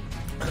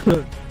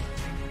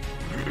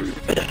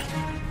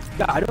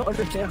 Yeah, I don't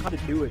understand how to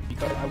do it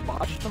because I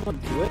watched someone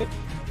do it,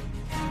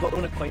 but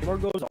when a claymore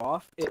goes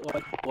off, it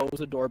like blows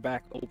the door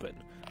back open.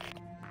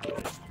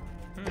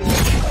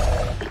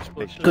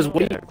 Because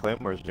we have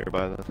claymores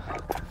nearby then.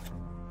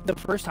 The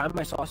first time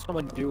I saw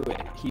someone do it,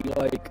 he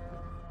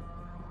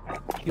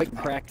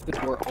cracked the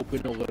door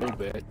open a little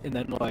bit and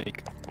then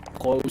like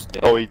closed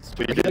it. Oh, so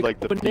you He, did like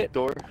the opened peak it.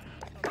 door?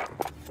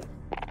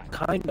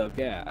 Kind of,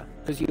 yeah.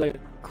 Because he like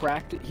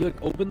cracked it, he like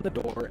opened the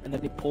door and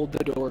then he pulled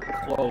the door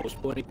closed.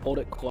 But when he pulled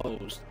it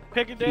closed,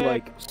 Pick a he day.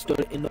 like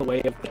stood in the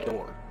way of the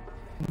door.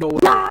 No way.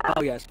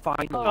 Oh yes,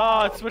 finally.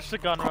 Oh, it switched to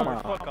gun Come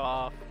runner. on. Fuck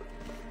off.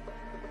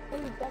 Hey,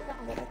 back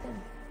down, go back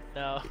in.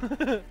 No.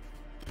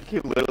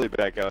 You can literally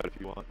back out if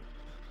you want.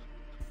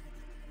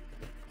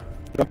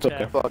 That's okay.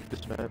 Yeah. Fuck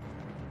this map.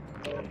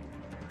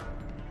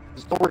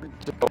 There's nowhere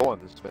to go on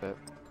this map.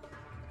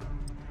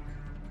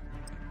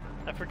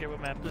 I forget what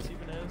map this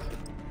even is.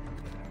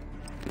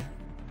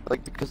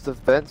 Like, because the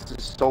fence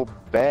is so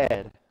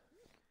bad.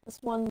 This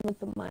one with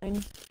the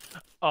mine.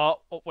 Oh,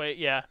 wait,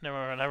 yeah, never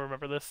mind. I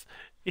remember this.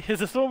 Is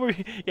this the one where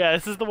yeah,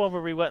 this is the one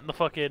where we went in the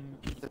fucking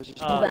There's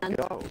just nowhere to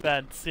go.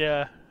 vents,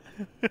 yeah.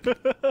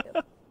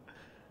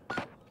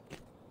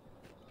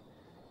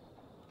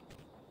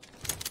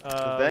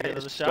 The vent yeah, the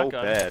is so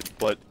shotgun. bad,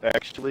 but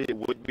actually it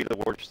wouldn't be the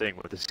worst thing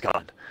with this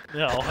gun.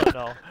 No,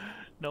 no.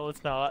 No,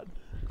 it's not.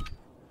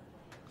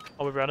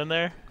 Are we running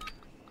there?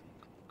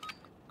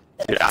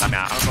 Dude, I mean,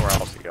 I don't know where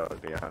else to go, to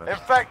be honest.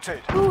 Infected.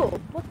 Ooh,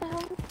 what the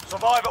hell?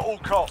 Survive at all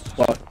costs.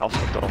 I also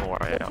don't know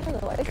where I Turn am.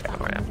 the lights Okay,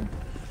 where I am. on.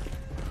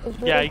 It's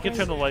Yeah, really you can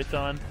turn the crazy. lights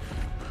on.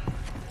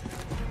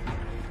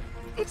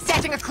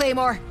 Setting a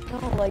claymore.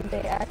 No, like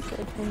they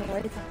actually turn the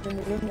lights on in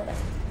the window.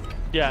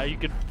 Yeah, you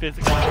could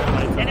physically turn the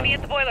lights on. Enemy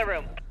at the boiler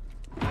room.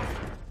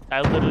 I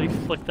literally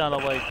flicked on a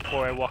light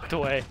before I walked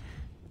away.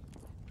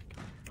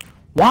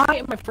 Why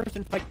am I first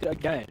infected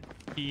again?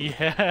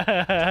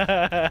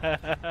 Yeah.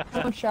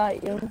 Someone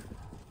shot you.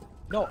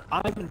 No,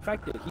 I'm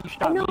infected. He I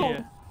shot know.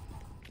 me.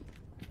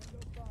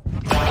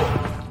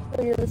 Yeah.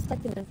 So you're the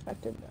second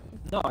infected then.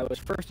 No, I was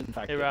first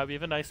infected. Hey Rob, you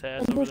have a nice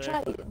ass And over who there.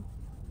 shot you?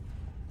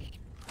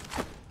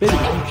 Billy, he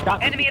shot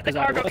me Enemy at the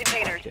because I cargo was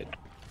containers. infected.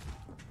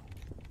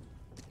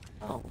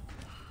 Oh.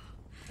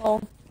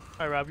 Well,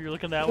 Alright Rob, you're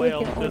looking that way,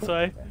 I'll look this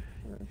way.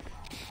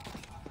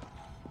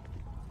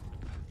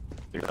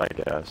 Dude, I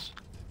guess.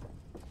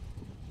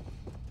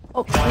 Oh,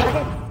 okay.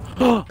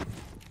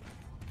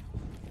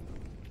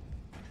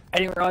 I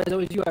didn't realize it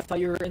was you. I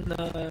thought you were in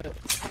the.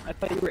 I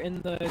thought you were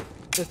in the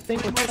thing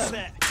with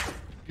them.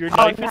 Your Oh,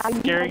 knife yeah, is you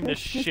scaring have the this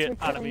shit secret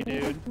out of me,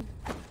 thing. dude.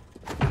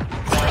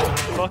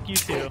 Fuck you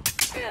too.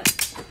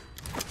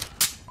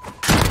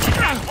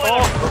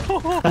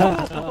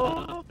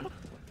 Oh!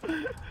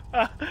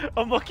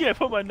 I'm lucky I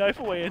put my knife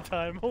away in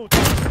time. Holy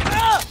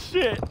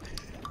shit!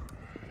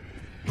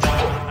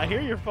 I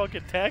hear your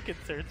fucking tack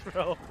inserts,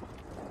 bro.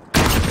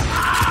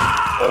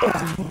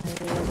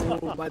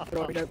 Oh, my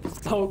throwing up is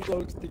so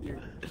close to you.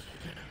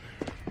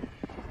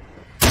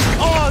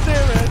 Oh,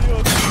 damn it! I knew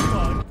it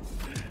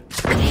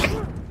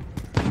was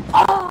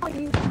Oh,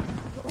 you.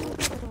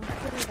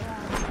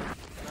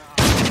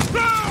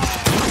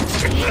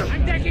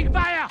 I'm taking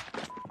fire.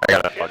 I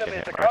got a fucking Enemy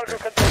at the hit cargo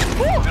marker.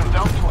 containers. They're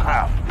down to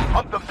half.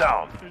 Hunt them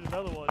down. There's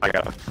another one. I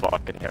got a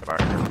fucking hit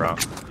marker, bro.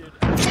 Dude.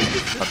 I'm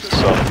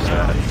so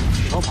sad.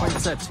 All point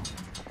set.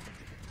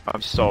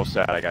 I'm so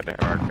sad I got the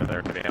hit marker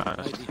there, to be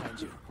honest. Right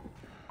behind you.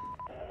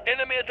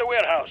 Enemy at the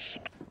warehouse.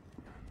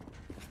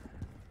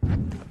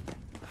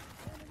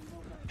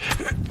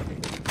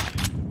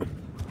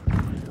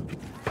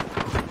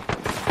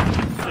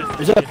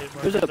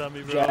 There's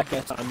a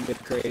jackass on mid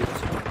craze.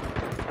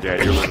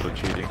 Yeah, you're literally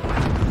cheating.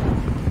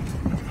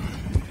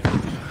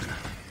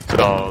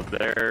 So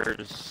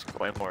there's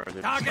Claymore.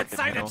 Target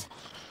sighted.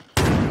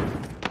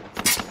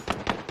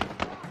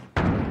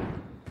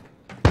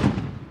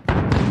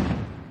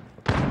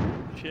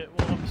 Shit,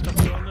 well, I'm stuck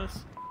doing this.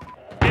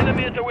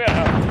 Enemy at the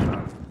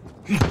warehouse.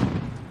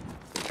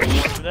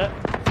 Do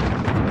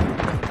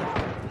that.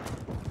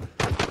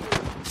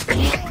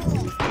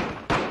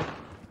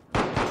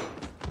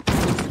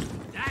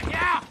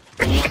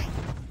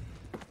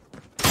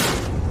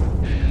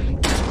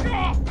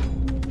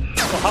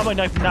 Well, how my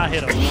knife not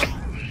hit him?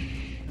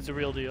 It's a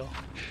real deal.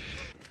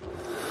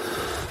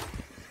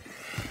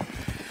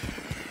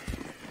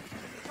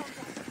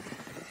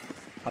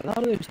 I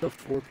thought there was still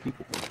 4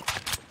 people.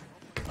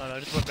 I don't know, I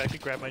just went back to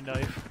grab my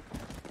knife.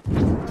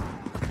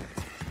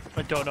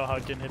 I don't know how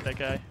it didn't hit that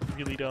guy. I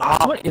really don't.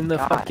 I'm in the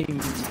fucking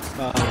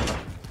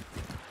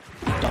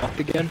dock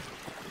again.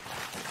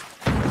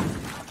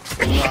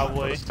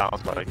 Probably.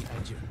 Sounds like.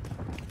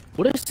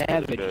 What a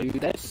savage,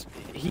 dude.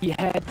 He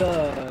had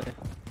the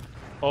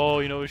Oh,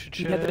 you know we should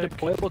he check. had the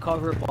deployable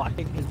cover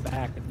blocking his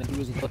back, and then he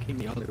was looking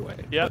the other way.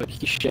 Yep. But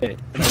he shit.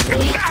 And I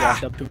really just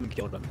walked up to him and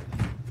killed him.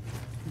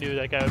 Knew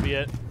that guy would be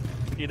it.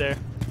 He there.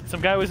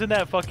 Some guy was in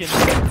that fucking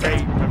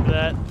crate. Remember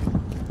that?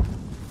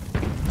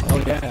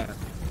 Oh yeah.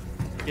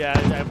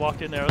 Yeah, I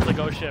walked in there. I was like,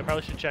 oh shit, I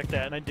probably should check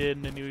that, and I did,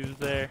 and I knew he was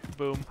there.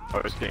 Boom.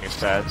 I was getting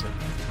stats and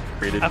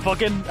created. I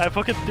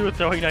fucking threw a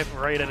throwing knife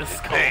right at his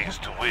skull. Pays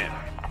to win.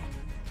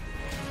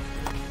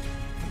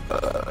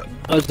 That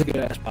was a good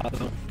ass spot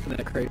though, in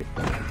that crate.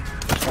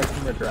 Sorry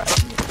for the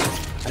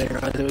drive. I didn't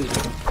realize it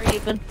was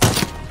Raven.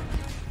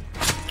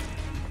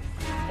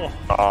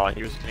 Oh,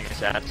 he was getting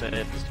assassin.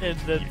 And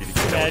then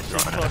snatched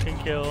his fucking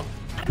kill.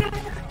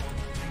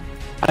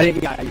 I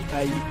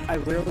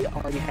literally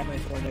already had my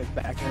throwing knife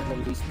back and I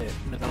released it,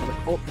 and then I was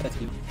like, oh,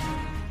 that's you.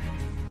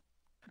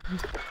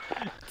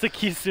 It's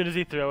like as soon as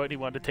he threw it, he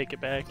wanted to take it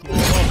back. He's like,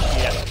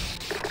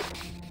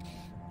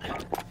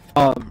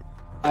 oh yeah.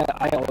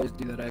 I always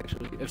do that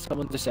actually. If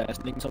someone's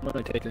assassinating someone,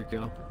 I take their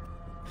kill.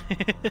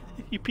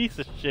 You piece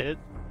of shit.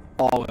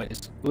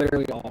 Always.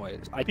 Literally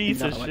always. I Piece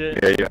do of not like shit.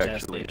 Yeah, you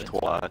assassinating. actually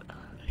twat.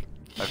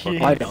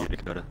 Yeah. I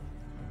don't.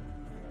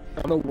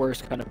 I'm the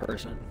worst kind of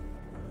person.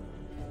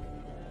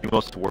 The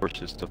most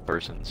worstest of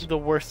persons. The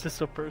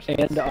worstest of persons.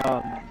 And,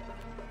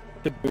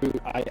 to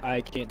boot,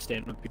 I can't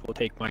stand when people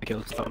take my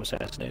kills if I'm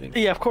assassinating.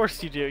 Yeah, of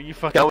course you do. You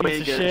fucking Can we piece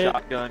of get a shit.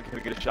 shotgun? Can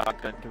we get a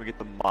shotgun? Can we get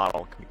the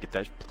model? Can we get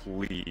that,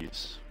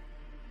 please?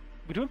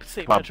 We doing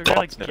St. My Patrick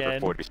butt's again. number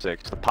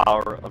 46. The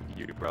power of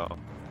you, bro.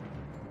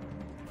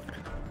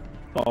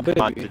 Oh, Come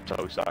on, baby. the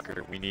toe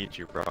sucker. We need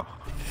you, bro.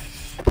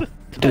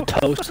 The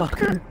toe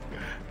sucker?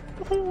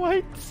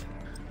 What?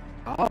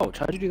 Oh,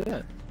 how'd you do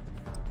that?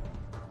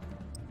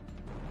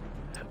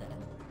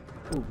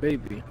 Oh,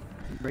 baby.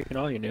 You're breaking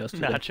all your nails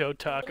today. Nacho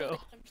taco.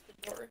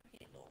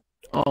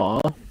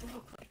 Aw.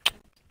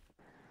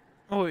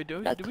 Oh wait, do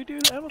we do?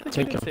 I don't think we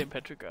Take did him. St.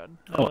 Patrick God.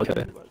 Oh,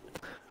 okay.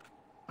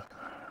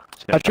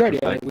 That's right,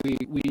 yeah.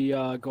 We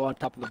go on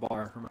top of the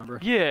bar, remember?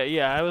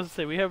 Yeah, I was gonna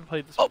say we haven't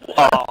played this Oh, before.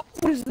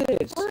 What is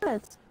this? What?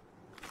 I'm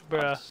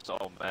Bruh.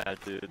 so mad,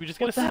 dude. We just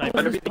got a What the hell sniper.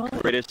 Better is be the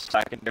this? greatest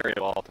secondary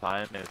of all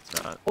time, and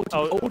it's not. Oh, it's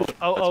Oh,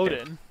 Odin.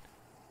 Odin.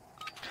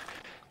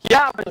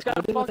 Yeah, but it's got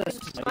a Odin with a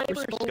fucking sniper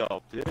scope?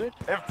 scope, dude.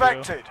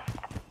 Infected.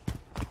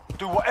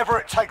 Do whatever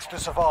it takes to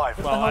survive.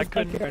 Well, I Back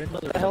couldn't. here. I didn't know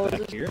there was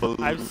back here.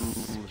 I've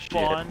Bullshit.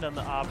 spawned on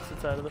the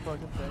opposite side of the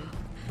fucking thing.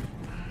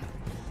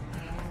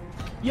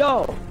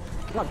 Yo!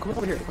 Come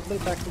over here. Let's play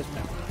back to this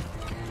map.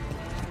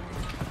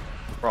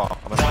 Bro,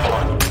 I'm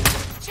gonna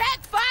Check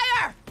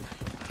fire!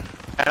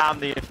 and I'm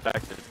the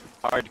infected.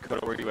 Alright,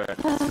 Dakota, where you at?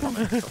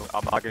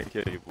 I'm not gonna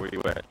kill you. Where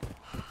you at?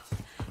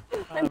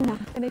 I'm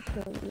not gonna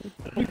kill you.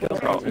 You go,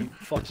 Bro, you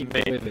fucking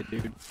mate. live it,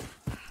 dude.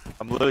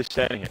 I'm literally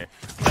standing here.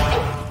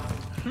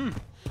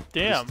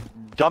 Damn.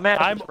 Dumbass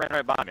I'm- just ran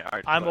right by me.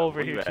 Alright, I'm Dakota, over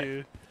where you here at?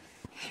 too.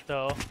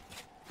 So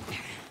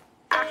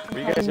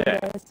Where you guys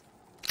at?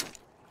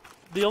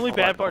 the only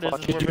bad part is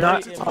Fuck, we're do very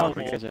not immobile.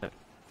 where you guys at?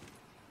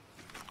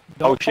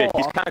 Don't Oh shit, fall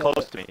he's off kinda the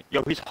close to me.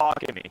 Yo, he's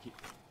hawking me.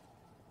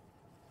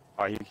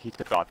 Alright, he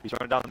took off. He's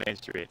running down the main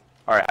street.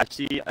 Alright, I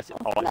see, oh, I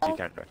see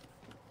Kendra.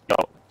 Yo,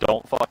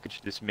 don't fucking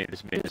shoot. This is me.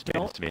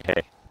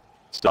 Hey,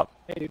 stop.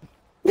 Hey,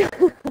 dude.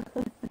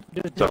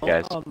 Just What's up,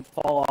 guys? don't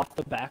fall off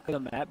the back of the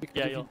map, because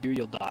Yeah, if you do,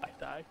 you'll die.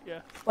 Die. Yeah,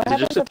 What Is it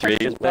happens just the if three I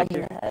of us shoot back Rob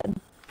in the head?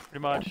 pretty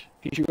much.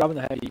 If you shoot Rob in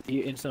the head, he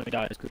instantly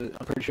dies, because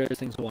I'm pretty sure this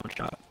thing's a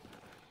one-shot.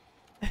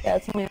 Yeah,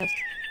 it's only us.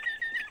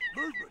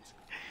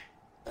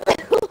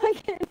 I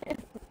can't.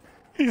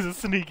 He's a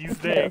sneaky I'm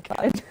snake.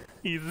 terrified.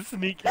 He's a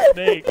sneaky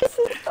snake. This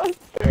is so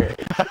scary.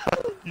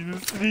 He's a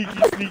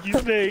sneaky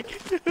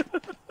snake.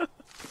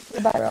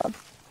 Goodbye, Rob.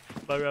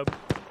 Bye, Rob.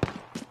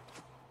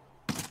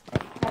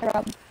 Bye,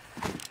 Rob.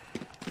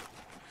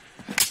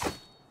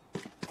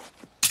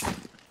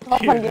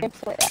 Not fun games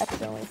where I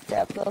accidentally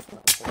stab those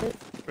monsters.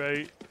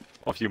 Right.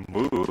 Well, if you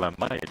move, I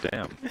might.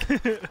 Damn.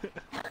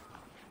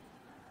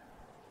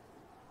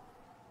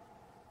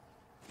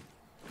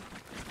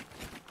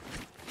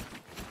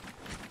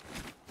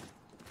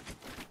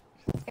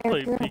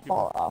 Eric's gonna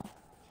fall off.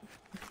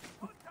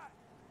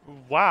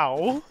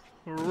 Wow.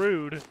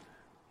 Rude.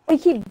 We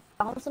keep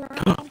bouncing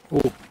around.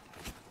 Oh,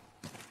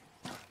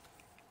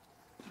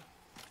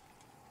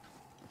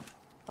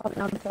 Oh,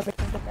 now the cover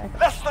can get back.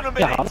 Less than a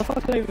yeah, how minute. the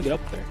fuck did I even get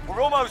up there?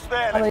 We're almost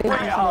there. Oh, Let's you're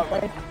bring it gonna home.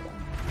 play.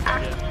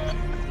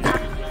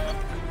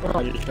 Oh,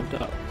 I just jumped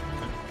up.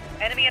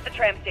 Enemy at the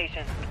tram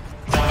station.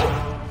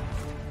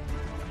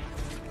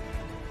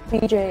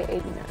 BJ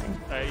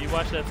 89. Alright, you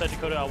watch that side,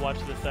 Dakota. I'll watch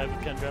this side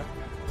with Kendra.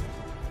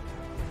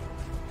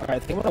 Alright, I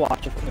think I'm gonna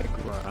watch it from the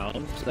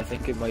ground, so I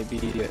think it might be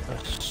a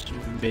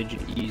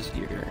smidge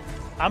easier.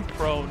 I'm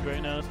prone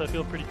right now, so I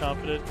feel pretty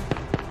confident.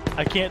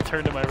 I can't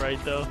turn to my right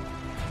though.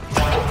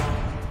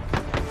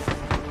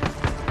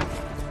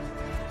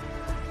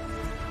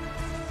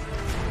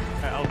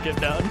 Alright, I'll get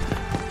down.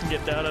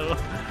 Get down.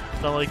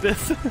 Not like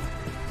this.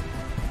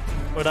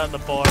 We're not in the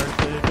bar, so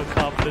I have no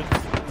confidence.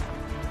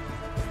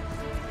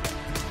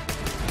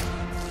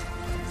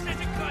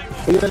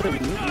 Are you guys are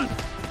moving?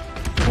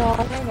 No,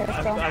 I'm right here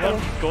still.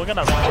 I'm going on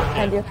a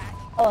Behind you.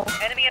 Hello.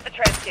 Enemy at the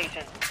tram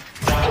station.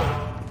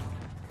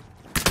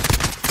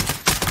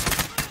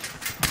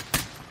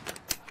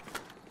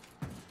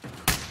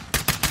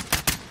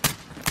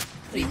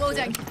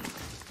 Reloading.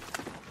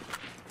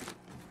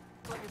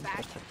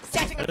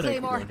 Setting a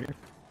claymore.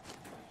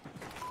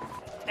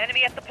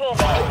 Enemy at the pool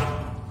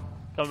hall.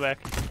 Come back.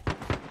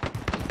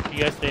 You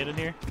guys staying in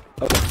here?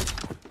 Okay.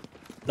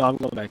 No, I'm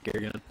going back here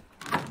again.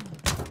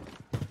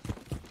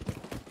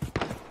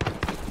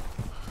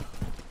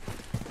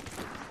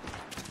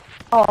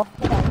 Oh,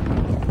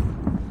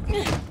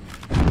 yeah.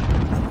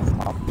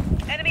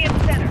 Enemy at the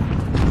center.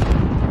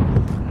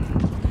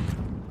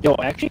 Yo,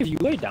 actually, if you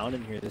lay down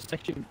in here, this is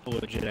actually a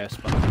legit ass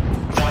spot.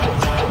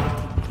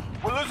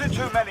 We're losing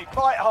too many.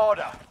 Fight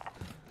harder.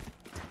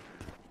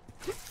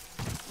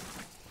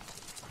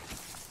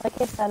 Like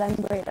I said, I'm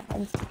great at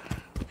hunts.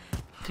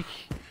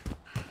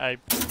 I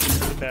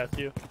passed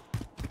you.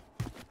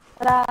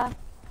 Ta-da!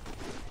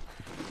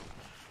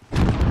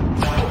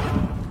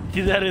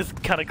 Dude, that is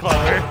kind of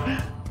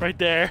clever. Right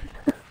there.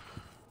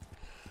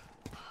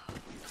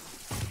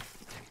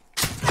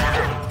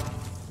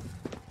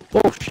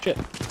 Oh shit.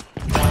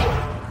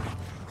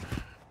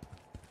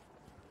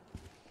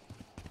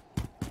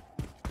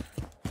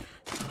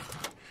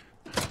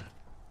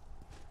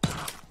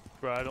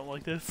 Bro, I don't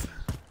like this.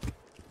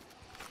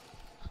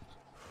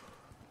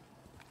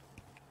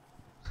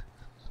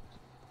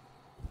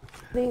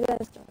 What are you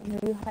guys doing?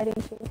 Are you hiding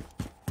too?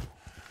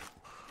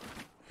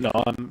 No,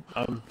 I'm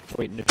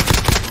waiting to.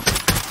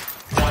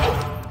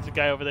 There's a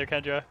guy over there,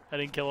 Kendra. I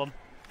didn't kill him.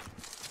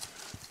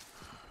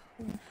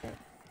 Okay.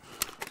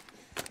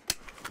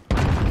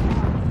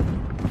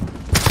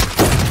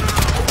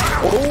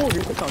 Oh,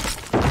 here they come.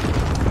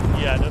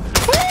 Yeah, no.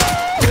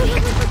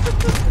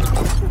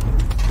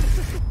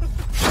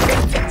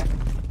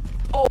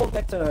 Oh,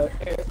 that's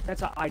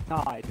a I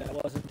died. That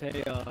wasn't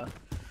a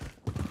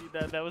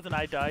That was an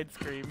I died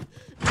scream.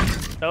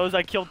 That was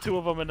I killed 2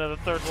 of them and then the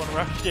 3rd one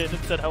rushed in and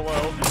said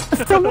hello.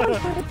 Someone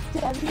put a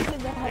stab me in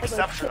the head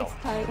Exceptional.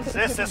 like 6 times.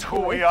 This is who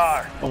we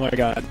are. Oh my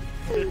god.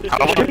 I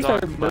don't want to They talk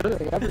started about it.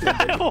 murdering everybody.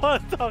 I don't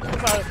want to talk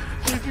about it.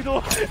 These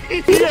people.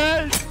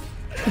 Yes!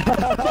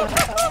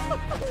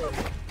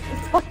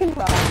 It's fucking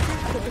wrong.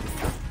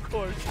 Of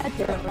course. God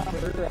damn it, Rob.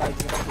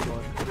 Murderizing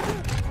everyone.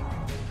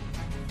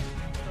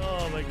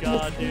 Oh my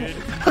god, dude.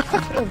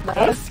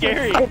 That That was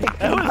scary.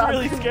 That was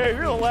really scary.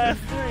 You're the last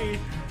 3.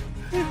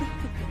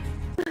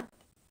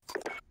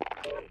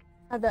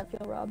 How'd that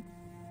feel, Rob?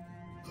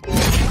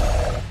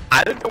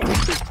 I didn't know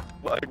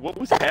what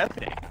was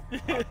happening.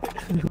 You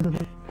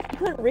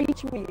couldn't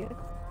reach me.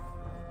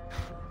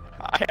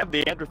 I have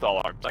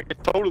Neanderthal arms. I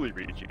could totally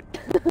reach you.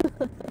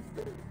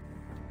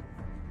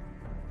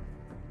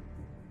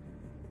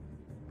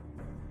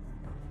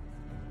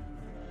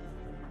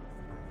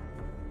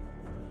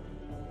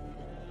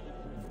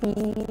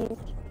 Beach.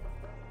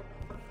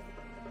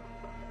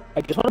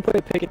 I just want to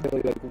play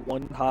Piccadilly like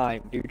one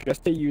time, dude,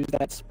 just to use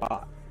that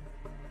spot.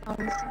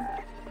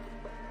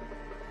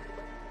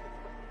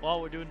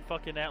 While we're doing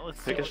fucking Atlas.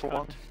 Take us for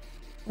one.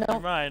 No, Never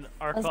mind.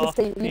 Our I was gonna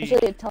say, coffee.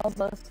 usually it tells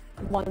us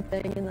one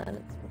thing and then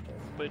it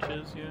switches.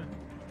 Bitches, yeah.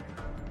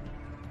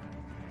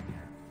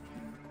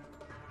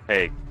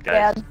 Hey,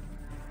 guys. Dad.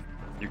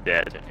 Your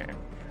dad's in here.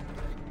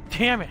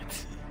 Damn it!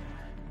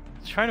 I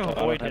was trying to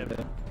avoid him.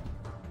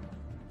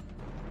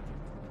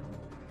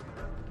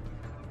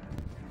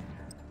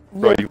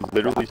 Bro, you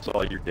literally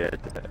saw your dad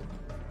today.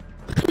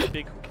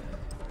 Big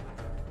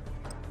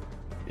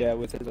Yeah,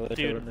 with his other dude,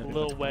 children a and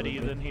little his wetty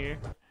movie. than here.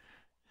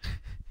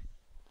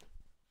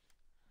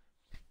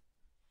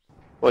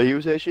 Well, he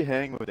was actually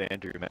hanging with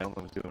Andrew.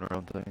 Madeline was doing her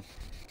own thing.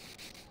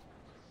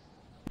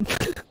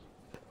 That's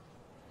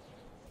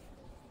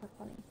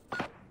funny.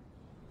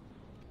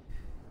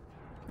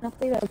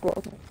 Hopefully that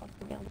girl's gonna fuck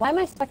together. Why am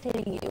I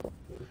spectating you?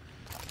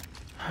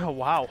 Oh,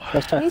 wow.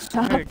 Please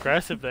stop. Very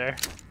aggressive there.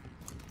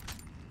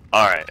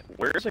 Alright,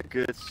 where's a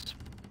good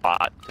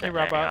spot to Hey, hang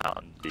Robot.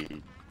 out and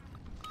be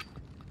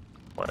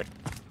like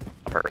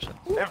a person?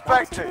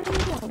 Infected.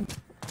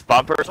 If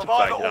I'm person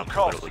Survive at infected, all I'm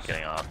costs. literally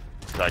getting off.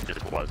 Because I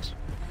just was.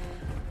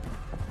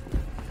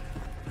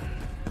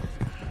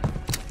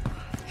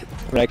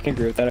 But I can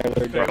agree with that. I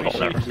learned Very I'll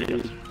never shoot. see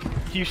it.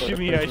 You shoot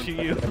me, I shoot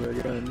you. Ever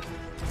again.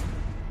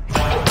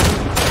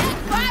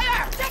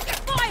 Fire! Take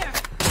fire!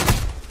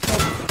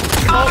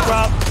 Oh,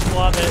 Rob,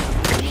 love it.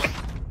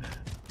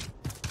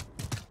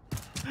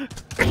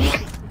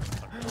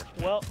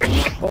 Well,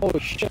 Oh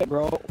shit,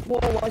 bro. Whoa,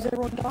 why is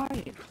everyone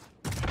dying?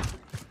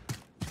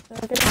 yeah.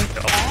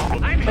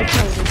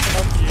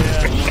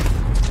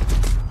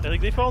 I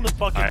think they found the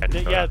fucking. Alright,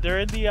 Yeah, they're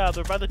in the.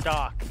 They're by the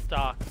docks.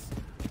 Docks.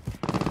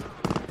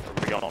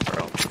 Where we going,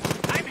 bro?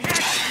 I'm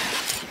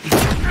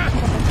hit!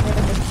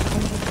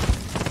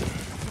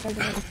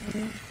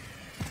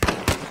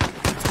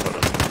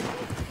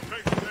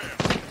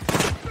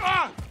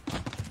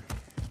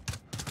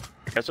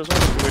 I guess there's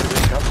only two ways to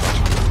wake up.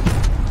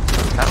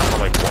 Kind of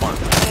like one.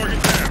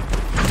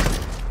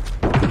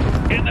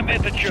 In the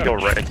mid the Just church. go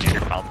right into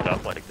your mouth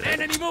up like this.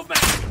 Enemy movement!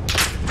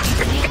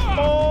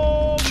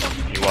 Oh.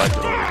 You watch it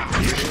over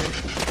here.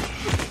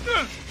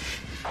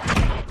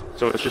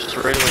 So it's just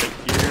right like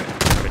here.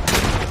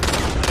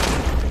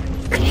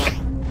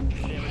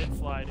 Damn it, it's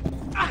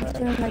sliding. I got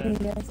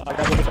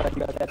this side, you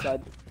got that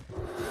side.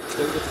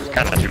 There's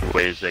kind of two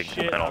ways they can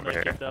Shit come in on over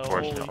that here, kid, though.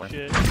 unfortunately. Holy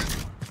shit.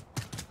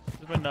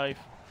 Where's my knife?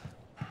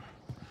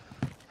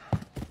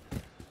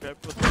 Grab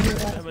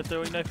my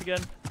throwing knife again.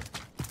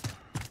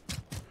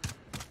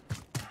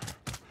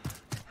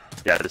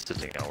 Yeah, this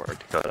isn't gonna work,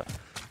 Dakota.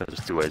 There's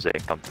two ways they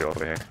can come through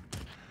over here.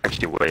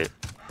 Actually, wait.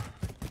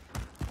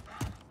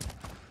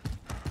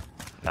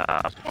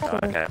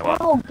 Okay, well,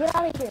 Oh, get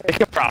out of here. it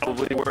could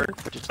probably work,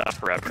 but just not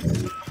forever.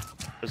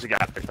 There's a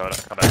guy,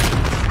 Dakota. Come back.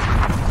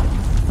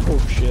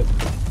 Oh shit.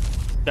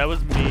 That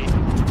was me.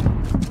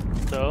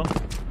 So,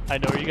 I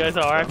know where you guys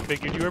are. I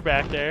figured you were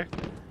back there.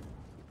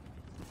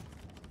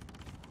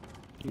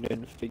 You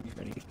didn't figure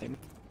anything.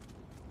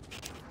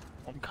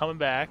 I'm coming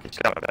back. He's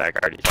coming back. I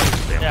already fucking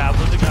see him. Yeah, I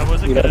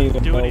wasn't You don't gonna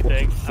even do know what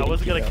anything. you I wasn't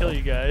think, gonna you kill know.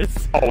 you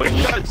guys. Oh,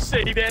 you gotta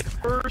say that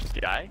first,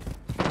 guy.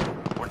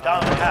 We're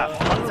down to half. I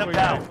don't Hunt know them where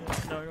down. you're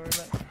at. No, you're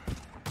at.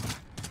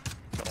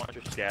 Don't want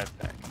your scab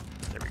back.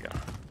 There we go.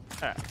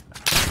 Alright.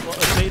 Well,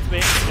 it's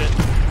me. Shit.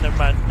 Never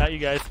mind. Not you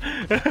guys.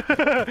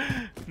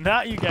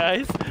 Not you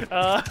guys.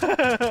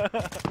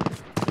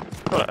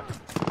 What?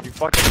 You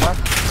fucking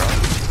left, bro.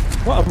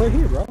 Well, I'm right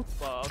here, bro.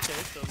 Well, okay,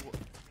 so this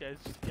guy's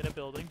just in a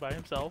building by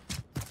himself.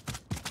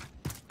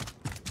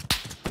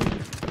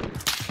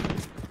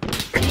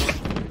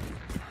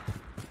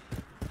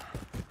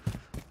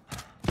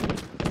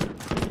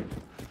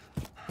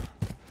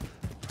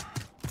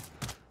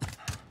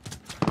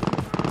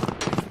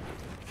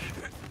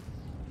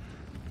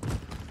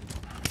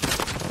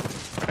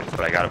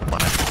 But I got a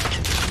plan.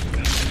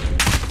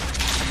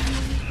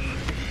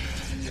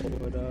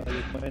 What would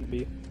your plan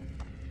be?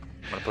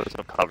 I'm gonna put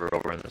some cover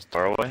over in this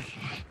doorway.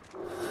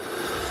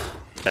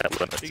 That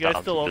limits You guys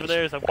down still to over just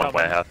there? As I'm one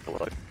way I coming. have to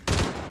look.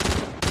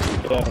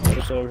 Yeah, I'm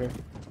just over here.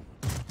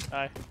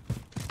 Hi.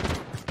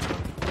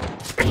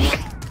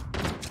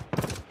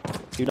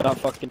 Do not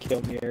fucking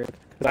kill me, Eric.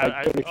 'Cause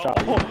I could have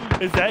shot you. Oh,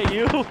 is that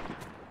you?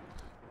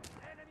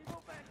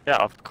 Yeah,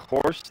 of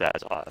course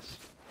that's us.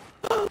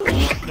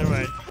 Never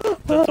mind.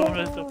 That's what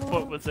Mr.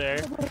 Foot was there.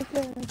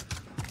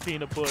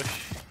 Being a bush.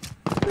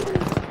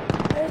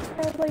 I just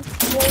had like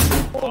four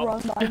people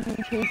run by me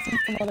chasing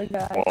some other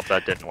guy. Well,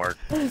 that didn't work.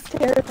 It was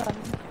terrifying.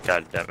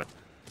 God damn it.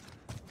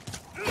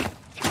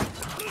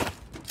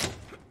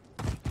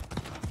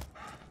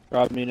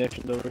 Rob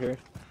munitions over here.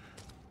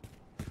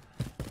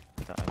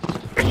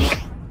 Nice.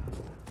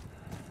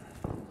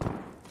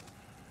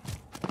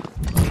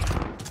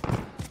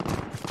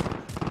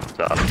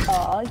 Stop.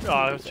 Oh, Oh,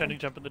 I was trying to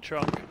jump in the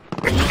trunk.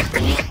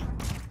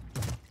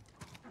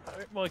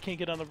 Alright, well, I can't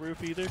get on the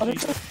roof either. Oh, this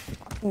Jesus. is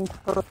fucking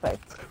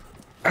perfect.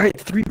 Alright,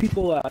 3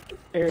 people left.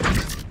 Eric.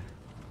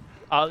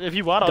 If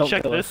you want, I'll Don't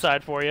check kill this us.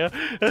 side for you.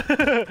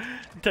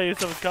 Tell you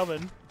someone's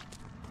coming.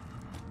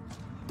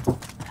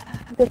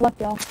 Good luck,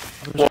 y'all.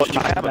 Well,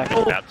 I have a back.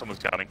 feeling that someone's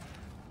coming.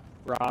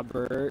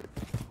 Robert.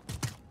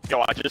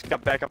 Yo, I just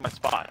got back on my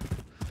spot.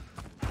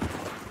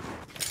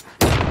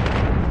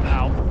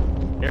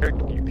 Ow. Eric,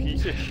 you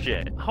piece of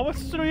shit. How much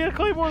do we get a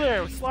claymore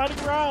there? Sliding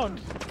around.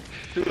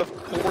 Dude, of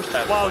course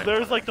that's Wow, fine.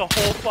 there's like the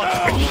whole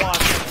fucking squad.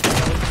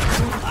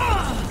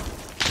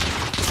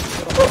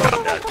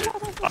 I'm dead, dude.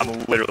 I'm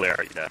literally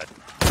already dead.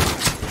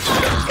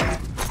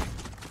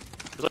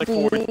 There's like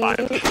 45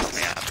 of them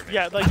coming after me.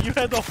 Yeah, like you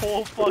had the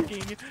whole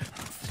fucking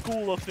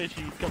school of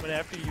fishies coming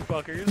after you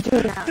fuckers.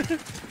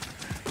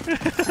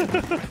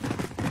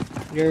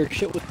 Your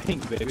shit was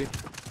pink, baby.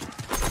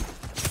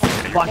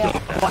 I'm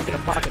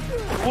blocking.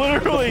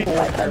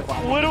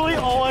 Literally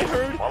all I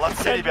heard. Well, let's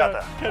see, Kendra,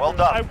 ребята. Kendra, Well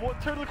done. I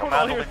turned the corner,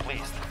 all I Commando hear. be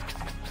pleased.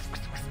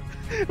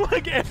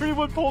 Like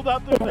everyone pulled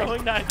out their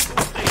throwing knives.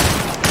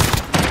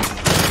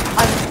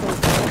 I'm so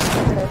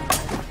sorry.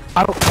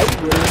 I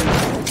really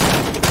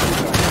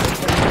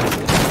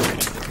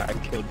this guy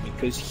killed me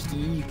because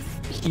he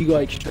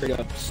like straight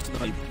up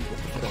sniped people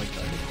for like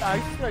that. I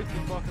sniped the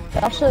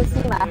fucking. Y'all should have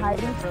seen my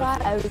hiding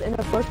spot. I was in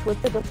a bush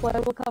with the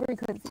deployable cover. You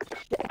couldn't see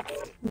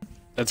shit.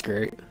 That's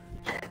great.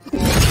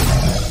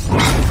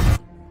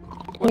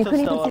 What's You up,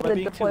 couldn't Stella? Am I even see the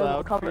being too deployable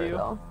loud for cover you?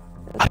 though.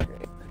 It was great.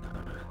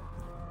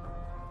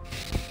 I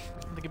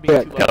think I'm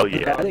being too Hell loud. yeah,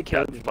 Yeah, they got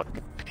killed me.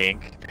 fucking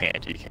pink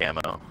pansy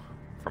camo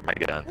for my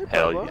gun. Hey,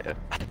 Hell Pablo. yeah.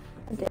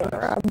 Damn,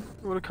 Rob.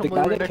 You wanna The come guy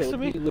lay right that next to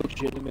killed me me?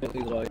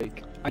 legitimately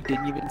like I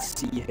didn't even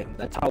see him.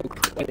 That's how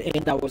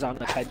and I was on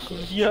the head.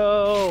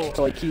 Yo!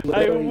 So like he I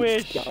literally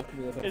wish stopped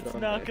me with a it's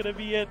throwing not knife. gonna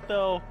be it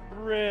though.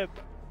 Rip.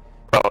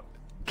 Bro,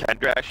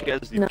 Kendra actually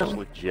has the No. most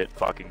legit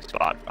fucking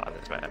spot on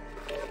this map.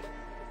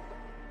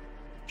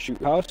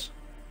 Shoot house.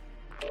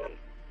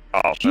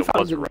 Oh, She it found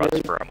was it Rust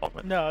really- for a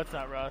moment. No, it's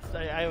not Rust.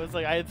 I was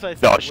like, I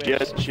said No, wish.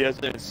 she has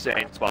an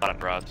insane spot on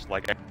Rust.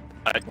 Like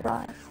I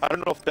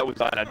don't know if that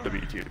was on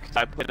NW2 because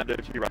I played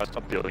NW2 Rust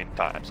a billion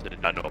times and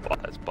did not know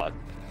about that spot.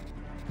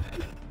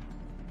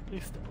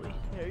 You silly.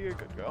 Yeah, you're a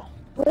good girl.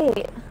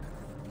 Wait.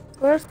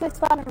 Where's my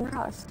spot on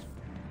Rust?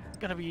 It's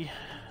gonna be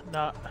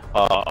not.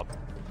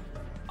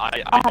 I I'll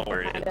know have to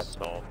where find it is, it.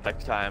 so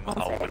next time I'll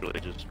I'll say. literally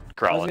just I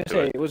crawl was gonna into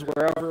say it. it was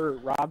wherever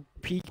Rob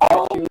peeked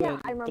Oh, at you yeah, I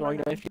and remember throwing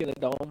now. knife you in the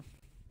dome.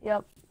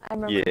 Yep, I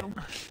remember Yeah. him.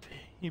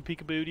 You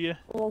peekaboo, do you?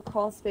 Little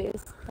crawl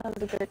space. That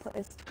was a great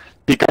place.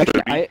 Actually,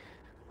 Peekaboo. I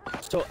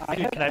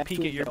Dude, have can I peek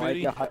at your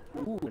absolutely no booty? idea how,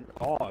 ooh, an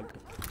og.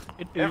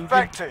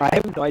 Infected. I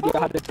have no idea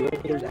how to do it,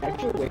 but there's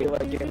actually a way to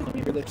like get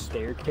under the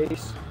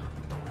staircase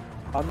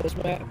on this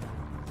map.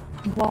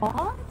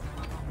 What?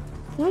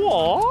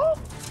 What?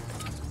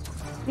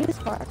 Use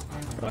part.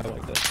 Oh, I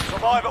like this.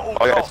 Survive at all All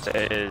I gotta costs.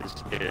 say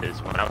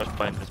is when I was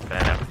playing this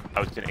map, I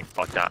was getting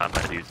fucked on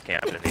by dudes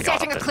camping in the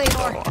Setting a office.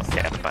 claymore. So I'm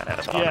camping my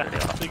ass off Yeah, in the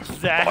that's office.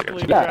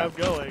 exactly Yeah. where I'm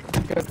going.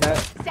 Because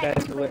that's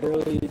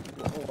literally,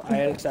 I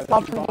had a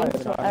 75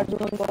 and So I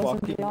everyone goes into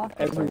fucking the office,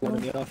 everyone in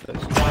right? the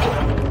office.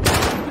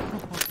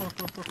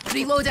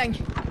 Reloading.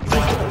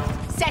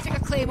 Setting a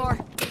claymore.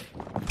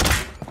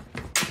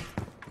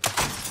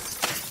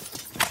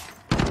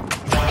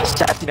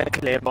 Setting a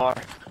claymore.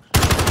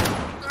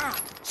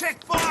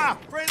 Check fire!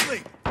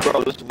 Friendly!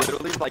 Bro, there's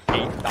literally like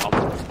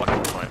 8,000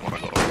 fucking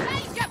claymores over here.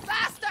 Hey, you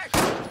bastard!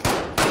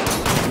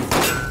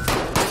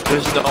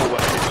 There's no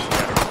way.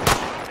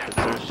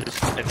 There's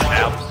just an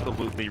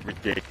absolutely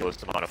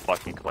ridiculous amount of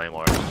fucking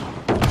claymores.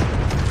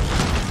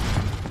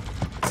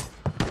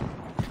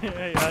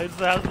 Hey guys,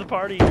 how's the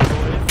party,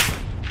 boys?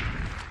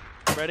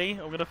 Ready?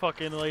 I'm gonna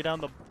fucking lay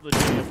down the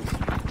jams.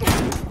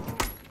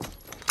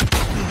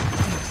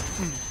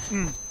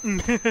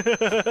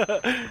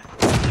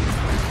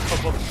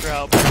 Pump up the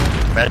crowd.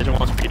 Imagine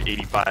once we get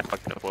 85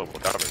 fucking global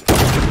covers.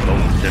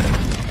 Oh shit.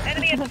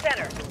 Enemy in the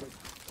center.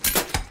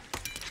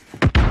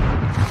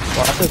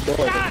 Well, that's a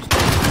door.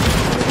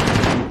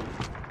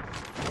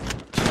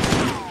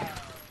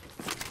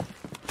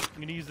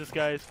 I'm gonna use this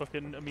guy's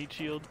fucking meat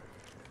shield.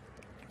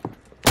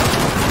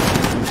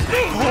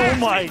 Oh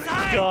my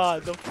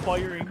god, the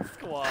firing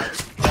squad.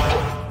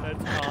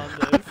 That's on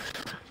this.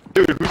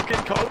 Dude, who's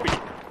getting Kobe?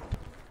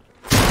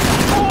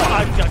 Oh,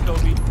 I've got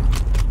Kobe.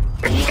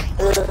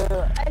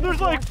 I There's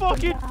just like watched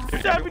fucking them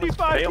die.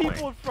 75 failing.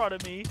 people in front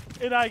of me,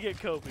 and I get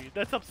Kobe.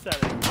 That's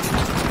upsetting.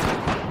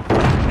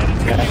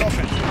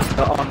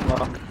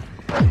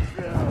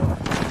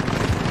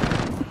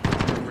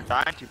 We're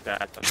dying too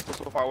fast. I'm still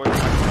so far away from my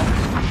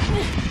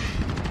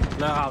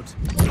Flare out.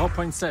 No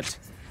point set.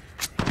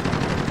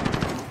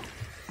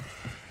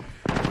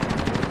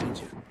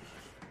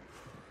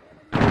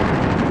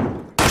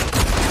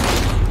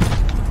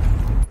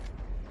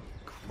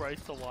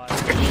 Christ alive.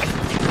 Down to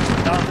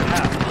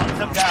half. Hunt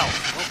them down.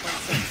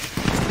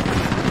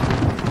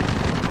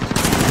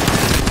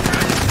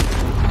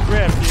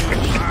 Rip, dude.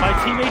 My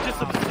teammate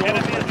just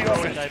absorbed the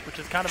throwing knife, which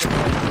is kind of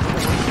annoying.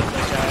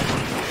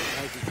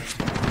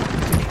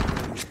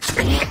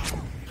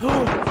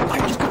 I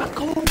just got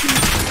Kobe!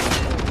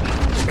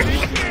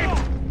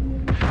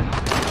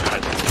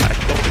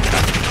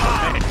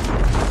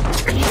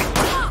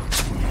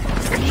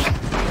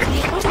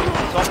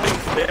 Something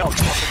failed.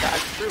 Something got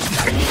through.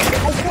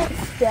 I can't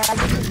stab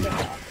him.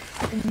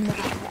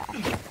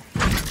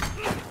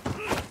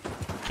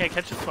 Can't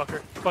catch this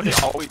fucker. Fuck He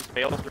it. always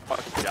fails their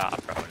fucking job,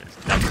 bro. And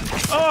it's never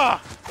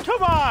Ah!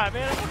 Come on,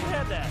 man! I fucking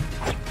had that.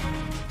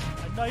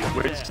 I knifed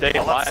We'd that. stay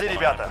Well, alive. that's it, on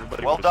Beata.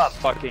 everybody Well was done.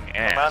 Fucking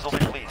Commands ass. will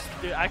be pleased.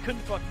 Dude, I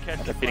couldn't fucking catch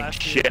Kept this getting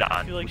last shit dude. I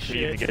on. feel like We couldn't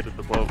even shit. get to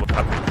the global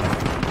coverage.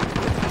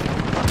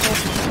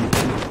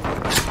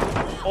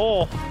 Oh!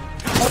 Oh,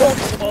 Oh,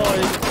 it's so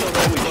Holy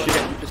bad.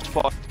 shit, you just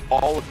fucked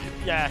all of you.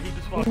 Yeah, he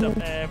just fucked up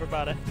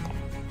everybody.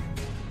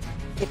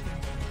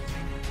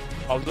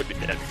 I was looking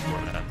dead before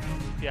that.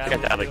 Yeah, I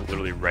got that like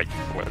literally right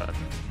before that.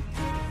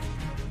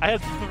 I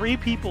had 3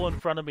 people in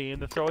front of me,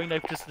 and the throwing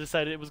knife just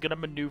decided it was gonna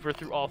maneuver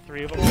through all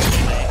 3 of them.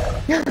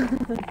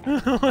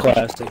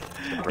 Classic.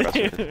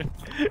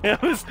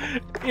 it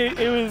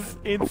was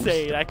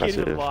insane. I can't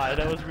even lie.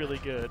 That was really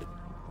good.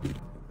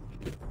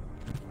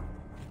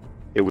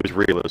 It was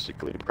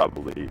realistically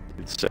probably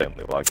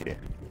insanely lucky.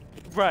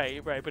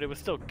 Right, but it was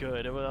still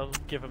good. I'll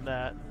give him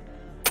that.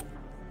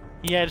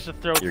 He managed to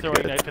throw You're throwing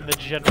good. knife in the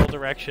general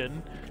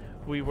direction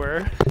we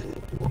were.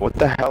 What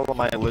the hell am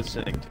I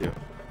listening to?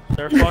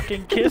 They're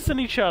fucking kissing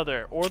each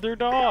other, or their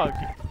dog.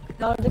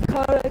 No,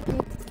 Dakota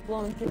keeps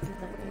blowing kisses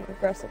at me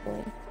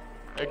aggressively.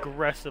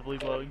 Aggressively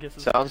blowing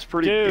kisses. Sounds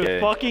pretty Dude,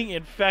 gay. fucking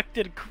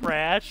infected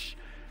crash.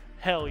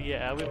 Hell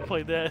yeah, we haven't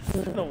played this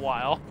in a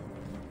while.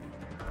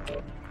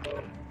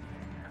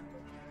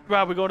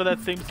 Rob, we go to that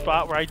same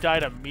spot where I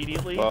died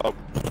immediately. Well,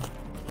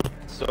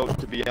 so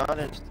to be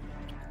honest,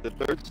 the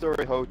 3rd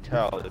story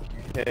hotel, if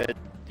you had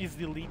He's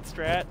the elite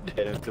strat.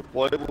 a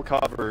deployable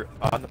cover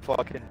on the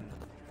fucking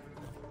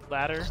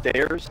Ladder.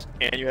 stairs,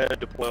 and you had a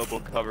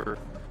deployable cover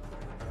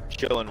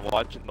chilling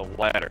watching the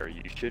ladder,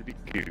 you should be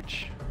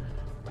gooch.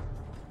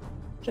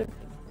 Should be.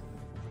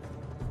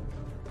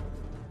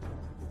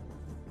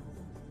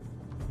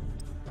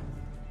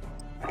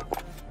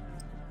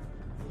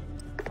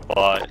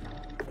 But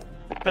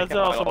Depends I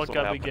on might also what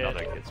gun have we get.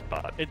 another good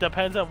spot. It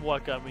depends on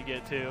what gun we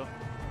get too.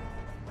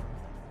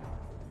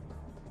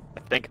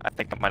 I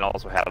think I might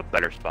also have a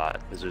better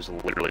spot, because there's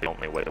literally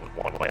only one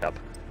way up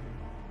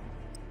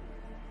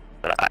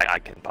that I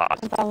can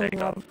possibly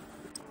think of.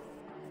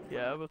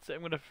 Yeah, let's say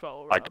I'm gonna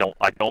follow Rob.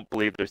 I don't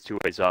believe there's 2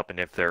 ways up, and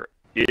if there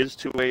is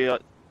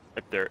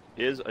if there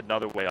is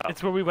another way up,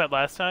 It's where we went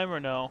last time, or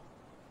no?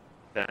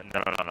 then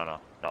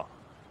no.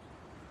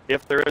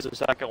 If there is a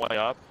second way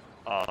up,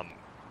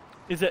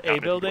 Is it how A many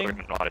people building? are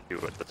gonna know how to do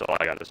it. That's all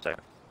I gotta say.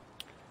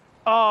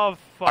 Oh I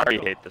fuck. already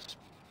hate this.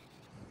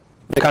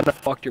 They kind of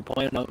fucked your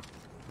plan up.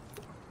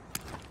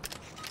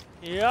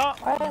 Yeah.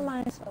 Why am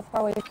I so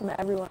far away from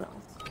everyone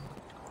else?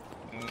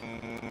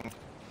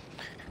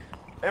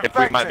 If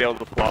we might be able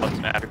to pull out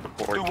some magic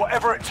before Do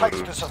whatever it takes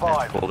to moves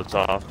survive. and pull this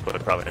off,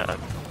 but probably not.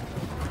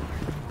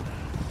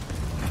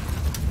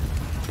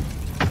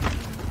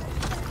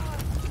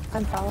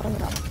 I'm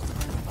following up.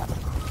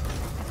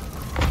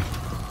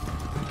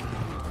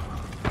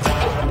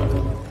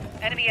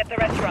 Enemy at the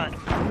restaurant.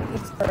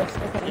 He's first.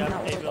 Okay, Yeah,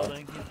 not A really.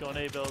 building. He's going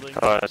A building.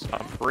 Cause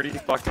I'm pretty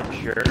fucking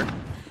sure,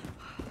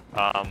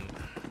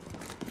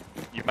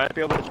 you might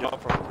be able to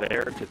jump from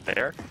there to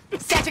there,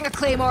 Setting a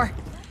claymore.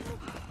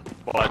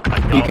 but I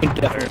You don't can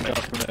definitely jump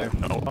from there.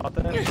 know about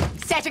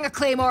that. Setting a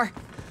claymore.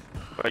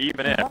 But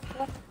even if,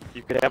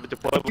 you could have a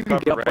deployable You can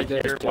get cover up right like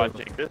this, here too.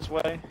 watching this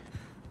way,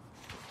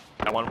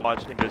 and one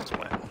watching this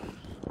way.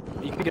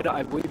 You can get.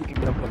 I believe you can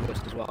get up on this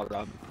as well,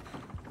 Rob.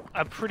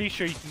 I'm pretty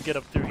sure you can get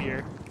up through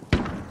here.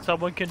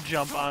 Someone can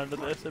jump onto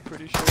this, I'm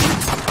pretty sure.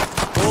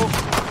 Oh.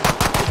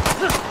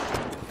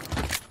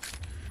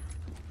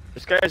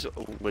 This guy's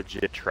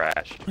legit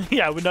trash.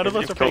 Yeah, but none of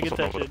us are paying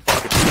attention. He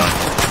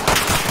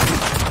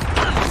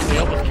He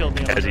almost killed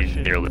me on As that he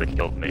shit. nearly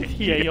killed me.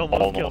 Yeah, he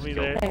almost killed me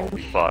there.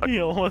 Holy fuck. He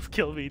almost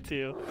killed me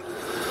too.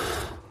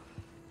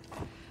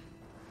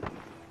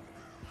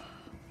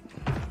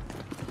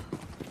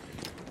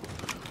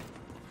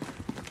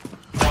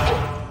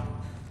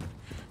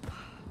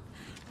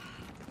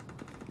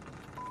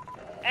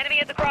 Enemy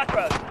at the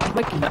crossroads. I'm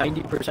like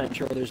 90%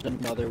 sure there's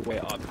another way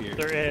up here.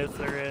 There is.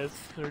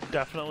 There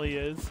definitely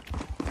is.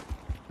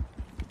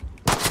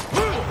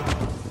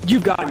 You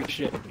got me,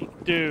 shit.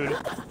 Dude.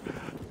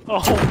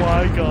 Oh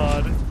my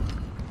god.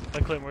 My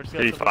Claymore just got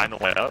Did he something. find the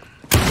way up?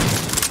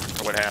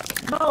 Or what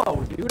happened?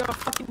 No, dude, I'm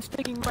fucking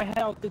sticking my head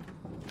out the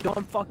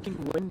dumb fucking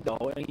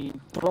window and he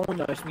throwing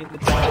knifes me in the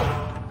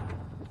back.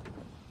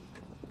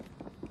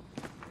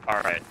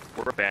 Alright,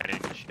 we're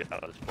abandoning the shit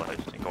out of this place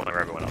and going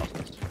where everyone else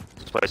is.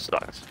 This place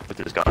sucks. With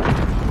this gun.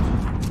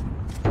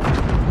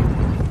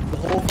 The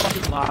whole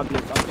fucking lobby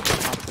is up at the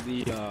top of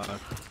the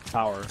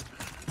tower.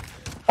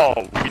 Oh,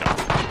 you know.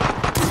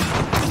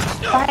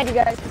 Behind you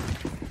guys.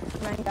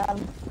 My god.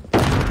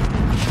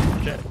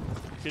 Shit.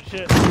 Good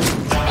shit.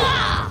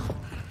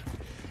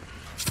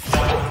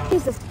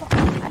 Jesus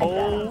fucking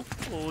God.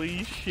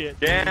 Holy shit.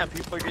 Damn,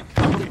 people are getting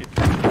killed.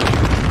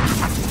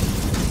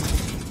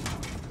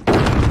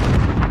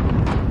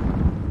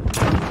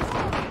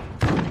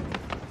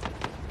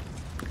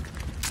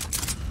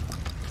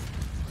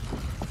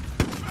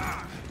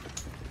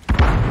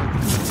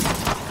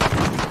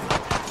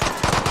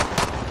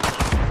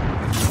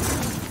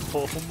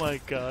 Oh my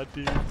god,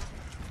 dude.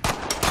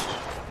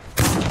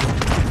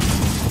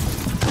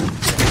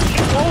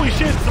 Holy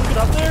shit, someone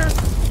up there?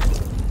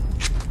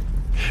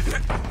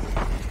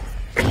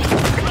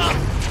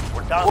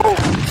 We're down.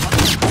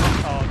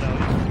 Oh no,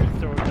 he's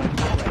throwing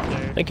that right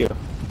there. Thank you.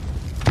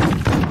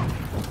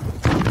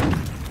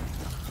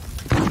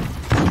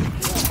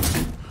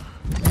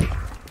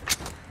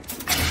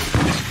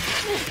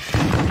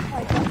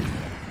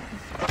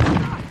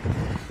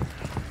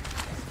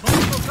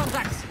 Multiple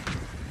contacts.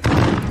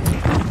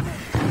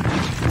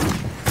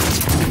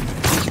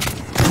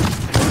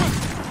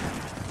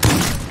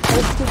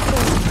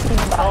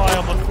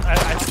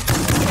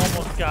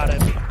 Got it.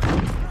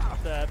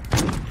 That.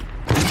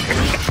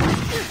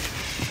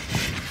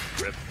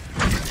 Rip.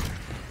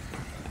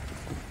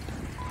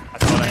 I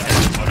thought I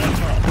had what I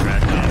thought.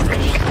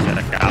 Red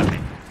that got me.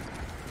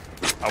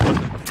 I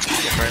wasn't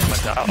very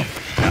much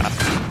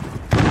out.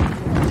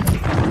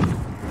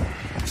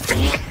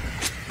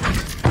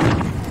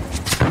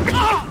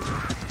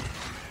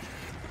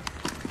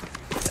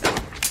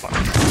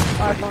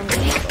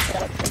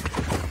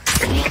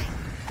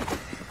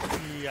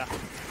 Yeah.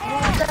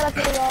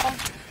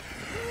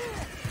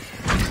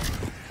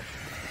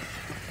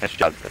 Nice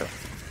job, though.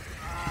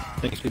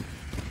 Thanks, dude.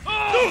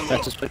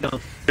 That's just put down.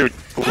 Dude,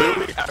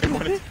 literally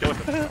everyone is killing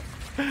themselves.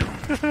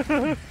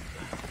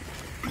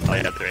 Oh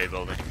yeah, they're A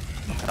building.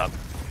 Up.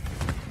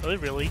 Are they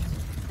really?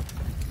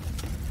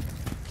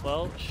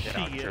 Well,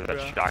 Yeah, I'm shit, sure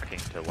that's bro. shocking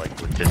to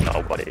like legit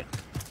nobody.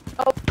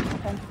 Oh,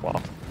 okay.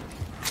 Wow.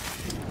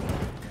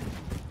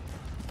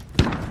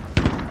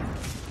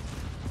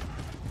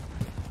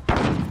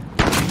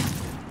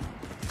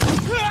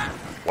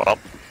 Well,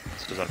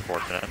 this is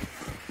unfortunate.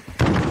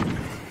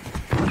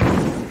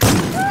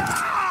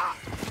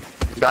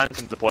 He's gotten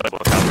some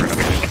deployable cover and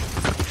everything.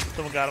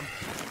 Someone got him.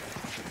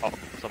 Oh,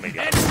 somebody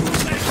got him.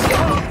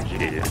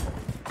 Gee.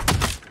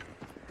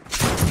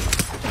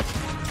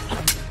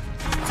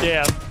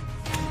 Damn.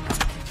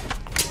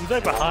 Who's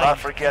that Will not behind?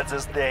 forget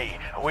this day.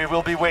 We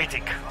will be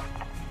waiting.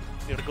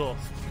 You're the ghost.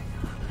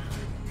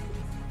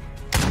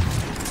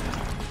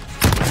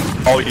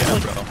 Oh yeah,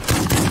 bro.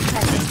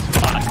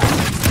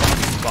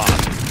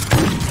 Spot.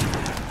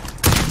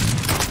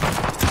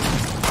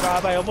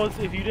 Rob, I almost,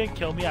 if you didn't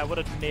kill me, I would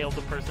have nailed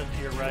the person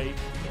to your right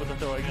with a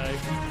throwing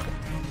knife.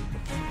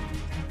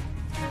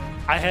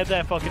 I had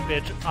that fucking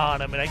bitch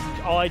on him, and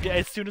all I did,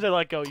 as soon as I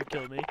let go, you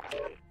killed me.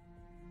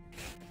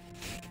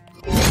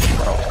 I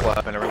was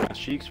slapping everyone's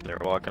cheeks when they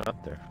were walking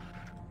up there.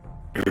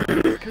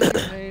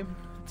 Name.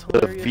 It's The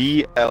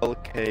hilarious.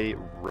 VLK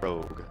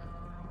Rogue.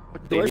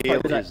 What The worst the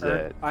hell part is is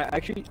that?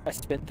 I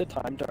spent the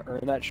time to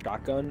earn that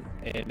shotgun,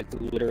 and it's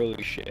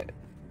literally shit.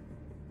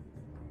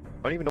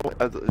 I don't even know.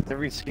 I've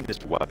never even seen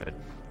this weapon.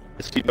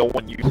 I see no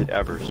one use it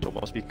ever, so it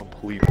must be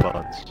complete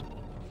buns.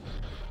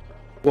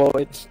 Well,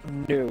 it's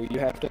new. You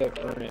have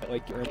to earn it.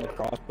 Like you earn the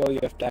crossbow, you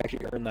have to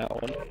actually earn that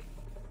one.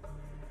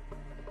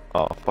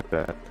 Oh, fuck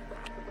that.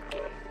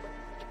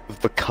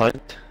 The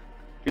cunt.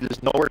 Dude,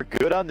 there's nowhere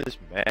good on this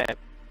map.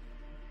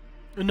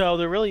 No,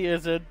 there really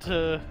isn't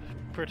to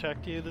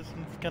protect you. This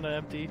one's kind of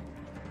empty.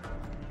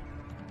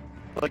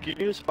 Like, you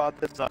need a spot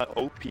that's not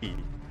OP,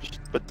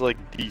 but like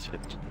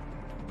decent.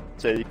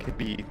 So it can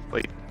be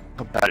like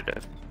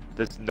competitive.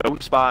 There's no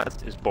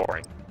spot is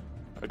boring.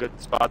 A good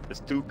spot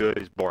that's too good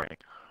is boring.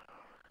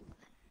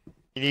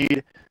 You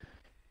need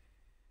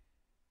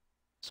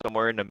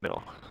somewhere in the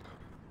middle.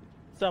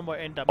 Somewhere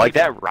in the Like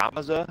middle. that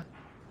Ramaza.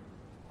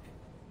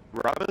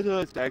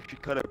 Ramaza is actually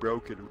kind of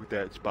broken with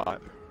that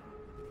spot.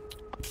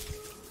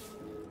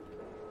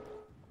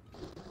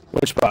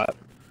 Which spot?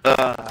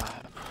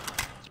 Spot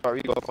where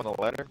you go up on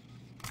the ladder.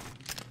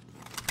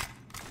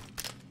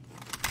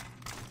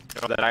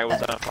 You know that I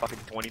was on a fucking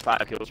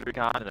 25 kill streak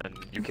on and then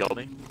you killed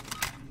me?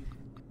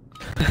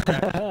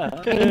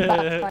 Getting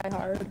back by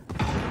hard.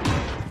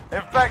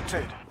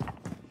 Infected.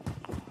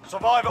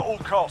 Survive at all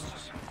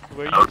costs.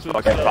 Where I you was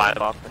fucking 5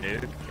 off the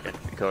nuke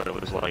and Dakota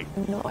was like,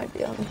 No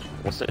idea.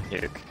 what's a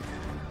nuke?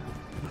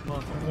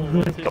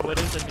 What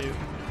is a nuke?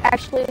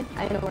 Actually,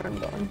 I know where I'm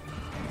going.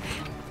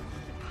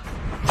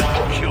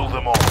 Kill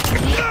them all.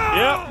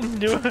 Yep,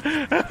 knew it.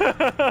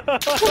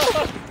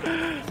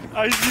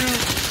 I knew.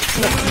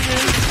 The thing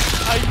is,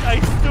 I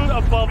stood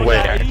above a Wait,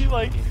 guy, and he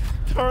like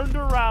turned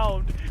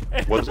around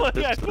and Was it like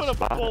this I put a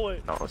spot?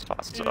 bullet No, this spot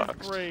in his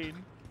sucks. brain.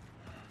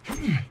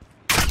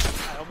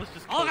 I almost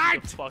just killed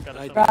the fuck out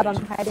of Rob, somebody.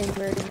 I'm hiding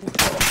where you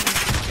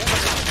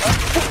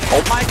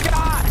Oh my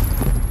god!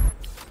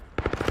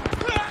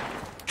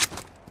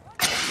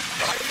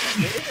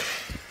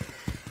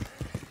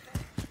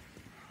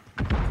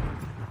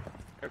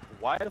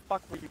 Why the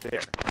fuck were you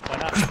there? Why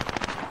not?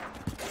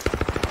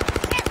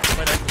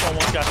 Wait, I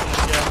almost got him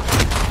again.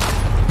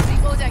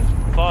 Reloading.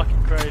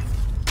 Fucking Christ.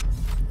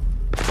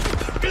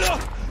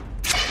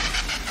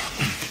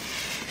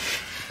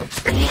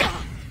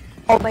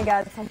 Oh my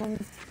god,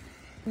 someone's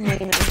name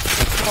is,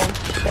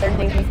 oh, their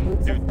name is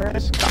Lucifer.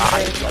 This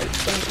guy, like,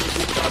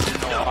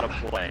 doesn't know how to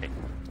play.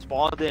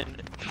 Spawned in,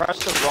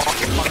 pressed the wrong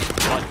fucking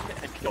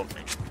button, and killed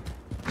me.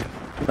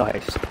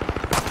 Nice.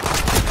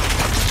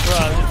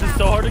 Bruh, this is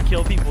so hard to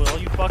kill people. All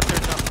you fuckers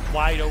are in a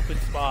wide open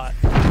spot.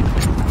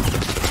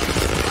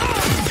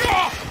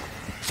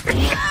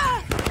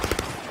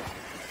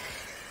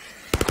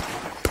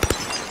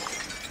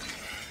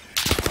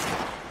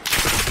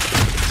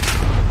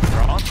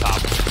 They're on top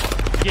of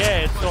the Yeah,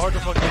 it's so hard to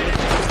fucking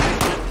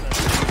hit.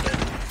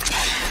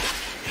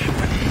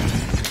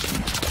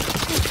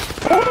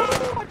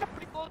 Oh, I got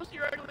pretty close to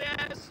your ugly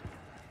ass.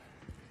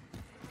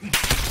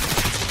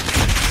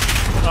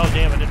 Oh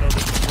damn, I didn't know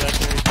this was that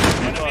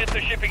Enemy at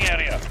the shipping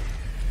area.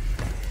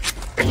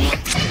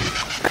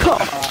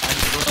 Come on,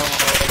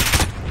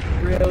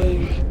 bro.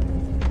 Really?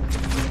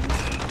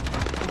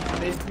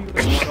 you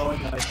with a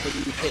throwing knife, but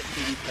you hit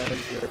me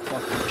because you're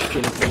fucking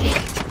shitting me.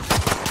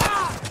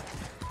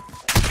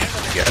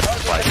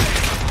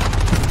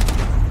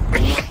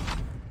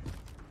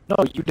 No,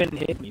 you didn't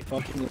hit me.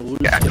 Fucking lose.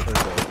 We're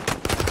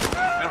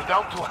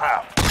down to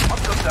half.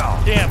 Hunt them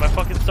down. Damn, I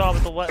fucking saw him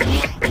with the left.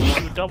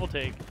 Do a double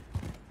take.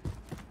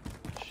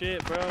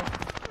 Shit, bro.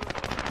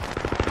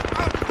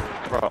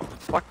 Bro,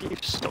 fuck you,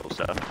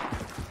 Sosa.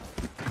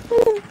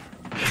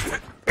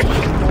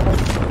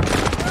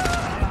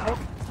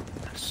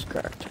 That's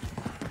correct.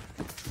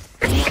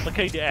 Look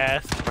how you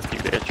ass. Fuck you,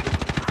 bitch.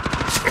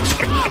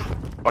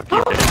 Fuck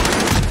you, bitch.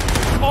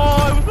 Oh,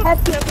 I was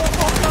a step up.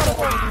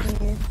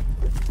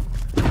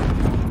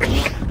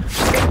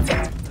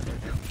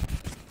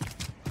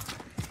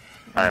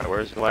 Alright,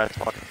 where's the last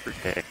fucking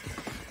fruitcake?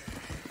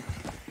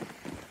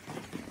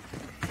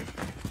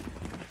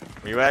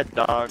 Where you at,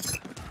 dog?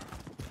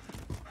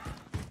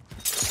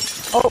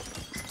 Oh!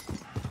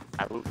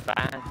 I will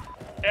find.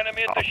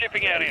 Enemy at the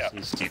shipping area.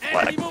 He's too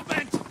flat.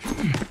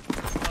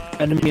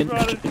 Enemy in He's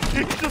running.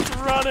 He's just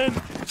running.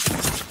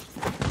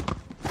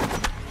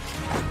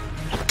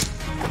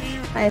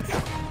 Nice.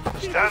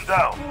 Stand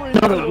down. No,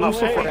 the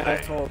Lucifer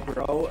asshole,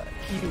 bro.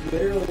 He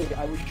literally,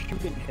 I was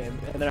shooting him,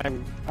 and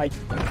then I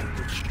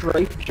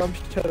strafe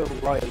jumped to the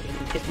right, and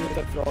he hit me with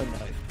a throwing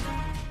knife.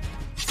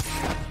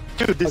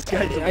 Dude, this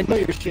Okay, guy's I know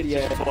you're shitty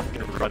ass.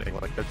 fucking running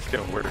like that's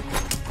gonna work.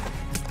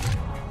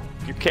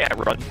 You can't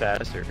run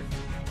faster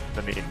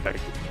than the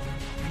infected.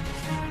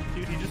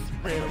 Dude, he just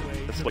ran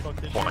away. That's He like fucked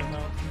the his point. shit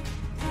out.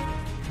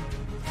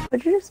 What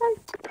did you just say?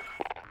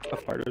 I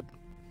farted.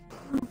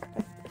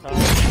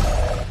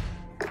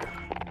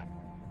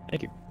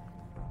 Thank you.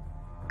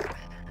 It's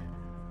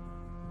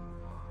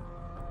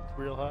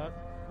real hot.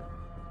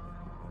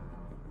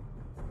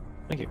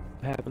 Thank you.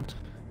 It happens.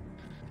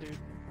 Dude.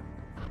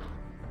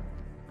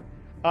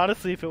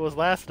 Honestly, if it was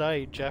last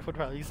night, Jeff would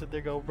probably sit there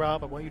and go,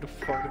 Rob, I want you to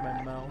fart in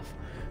my mouth.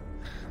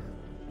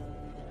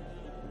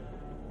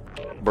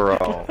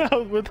 Bro.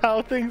 With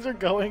how things are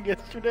going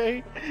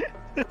yesterday.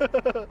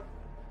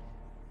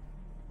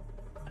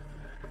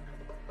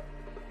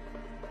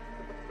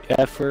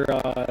 Yeah, for,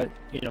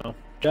 you know,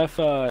 Jeff,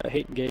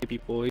 hating gay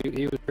people,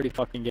 he was pretty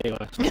fucking gay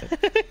last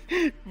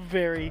night.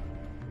 Very.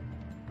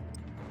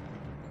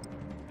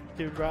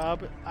 Dude,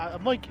 Rob,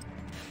 I'm like,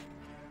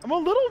 I'm a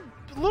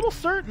little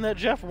certain that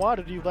Jeff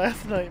wanted you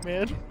last night,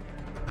 man.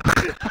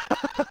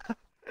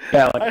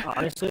 Yeah, like,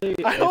 honestly,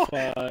 I don't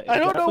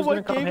if know was what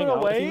gonna come gave hang it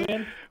out with away, you,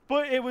 man,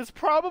 but it was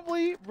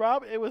probably,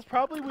 Rob, it was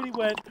probably when he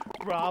went,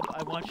 Rob,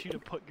 I want you to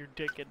put your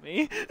dick in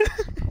me.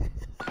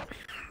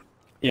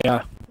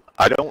 yeah.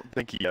 I don't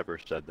think he ever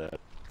said that.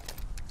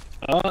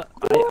 I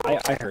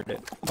heard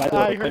it. By the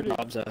way, I heard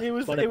Rob's, it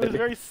was baby.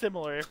 very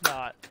similar, if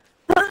not.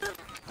 We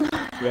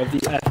have the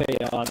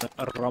FA on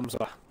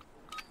Ramza.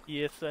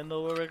 Yes, I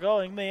know where we're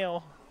going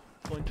now.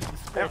 Going to the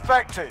spot.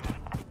 Infected.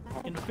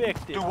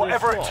 Infected. Do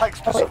whatever it takes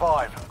to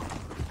survive.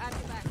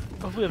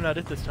 Hopefully I'm not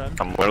it this time.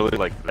 I'm literally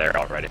like there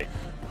already.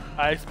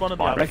 I spawned on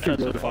the Spawn, opposite actually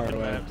side of the really far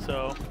fucking away. map,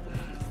 so...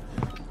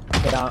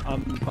 Yeah,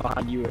 I'm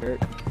behind you,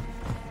 Eric.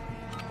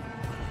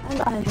 I'm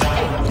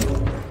behind you.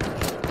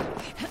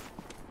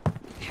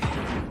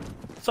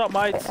 What's up,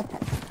 mates?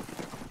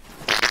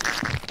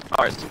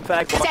 Alright, so in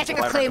fact, Setting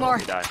a claymore.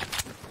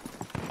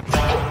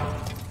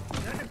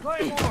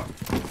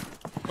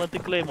 Plant the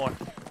claymore.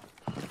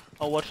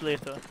 I'll watch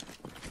later.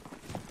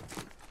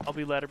 I'll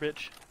be ladder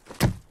bitch.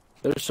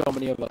 There's so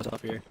many of us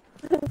up here.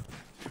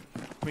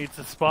 I mean, it's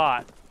a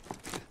spot.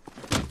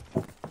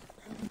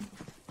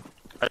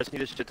 I just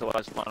need this shit to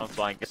last final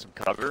so I can get some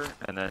cover,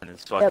 and then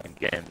it's fucking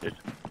game, dude.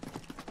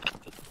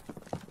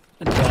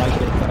 Until I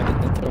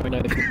get the throwing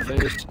knife in the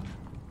face.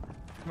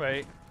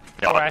 Right.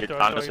 No, Or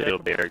after I honestly, throw it'll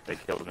be Eric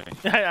that killed me.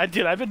 I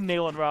did. I've been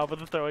nailing Rob with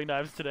the throwing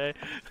knives today.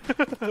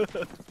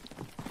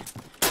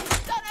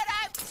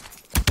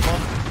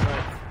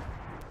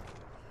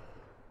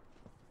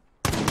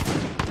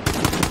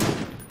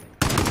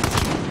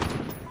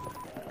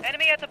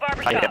 Enemy at the I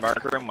barbershop. hit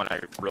marker him when I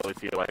really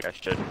feel like I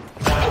should.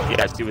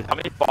 Yes, dude, with how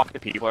many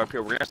fucking people are up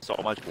here, we're gonna have so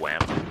much wham.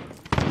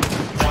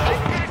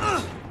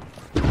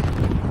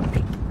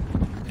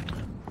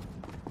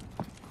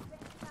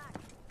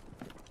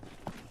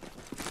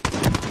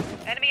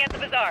 Enemy at the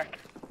bazaar.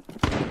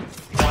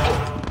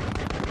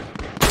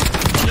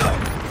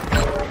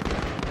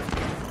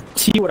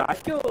 See, what I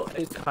feel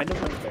is kind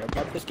of unfair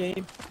about this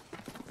game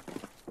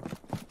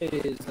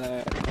is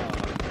that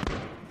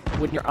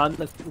when you're on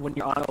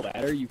a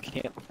ladder, you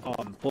can't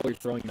pull your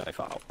throwing knife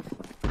out.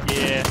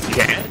 Yeah. You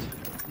can't?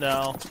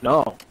 No.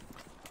 No.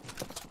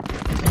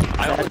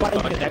 I That's why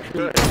you don't can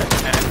actually.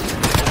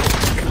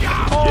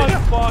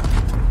 Oh,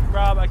 fuck.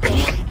 Rob, I killed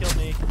him. He killed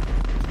me.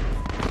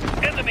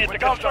 Enemy at We're the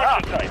down to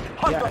construction half. site.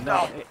 Hunt Yeah, them no.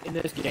 down. In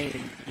this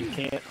game, you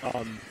can't.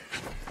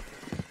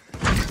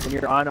 When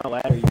you're on a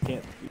ladder, you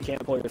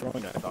can't pull your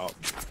throwing knife out.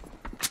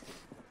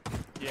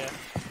 Yeah.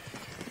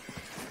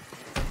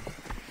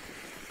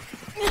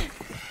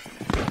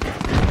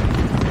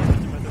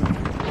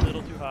 A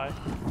little too high.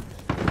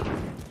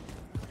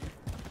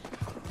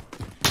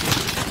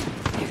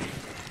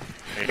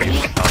 I'm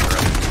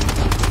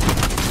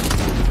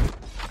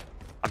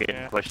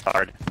getting pushed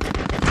hard.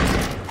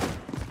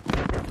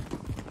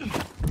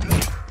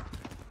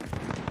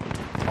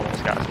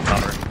 Almost got some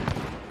cover.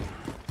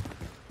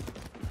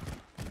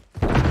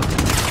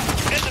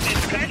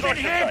 Enemies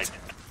construction site.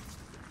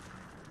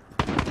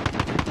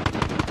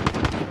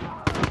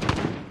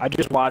 I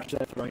just watched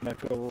that throwing that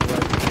go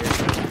right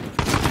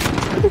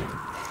here.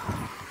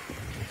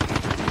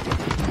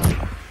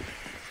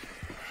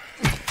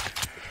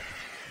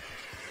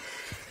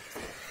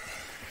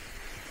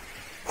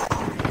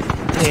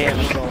 Damn,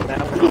 bro,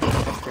 that one.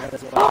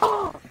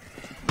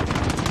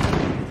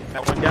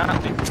 That one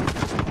got me.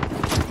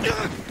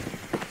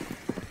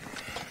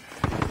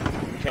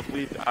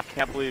 I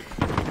can't believe,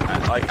 I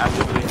literally have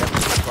to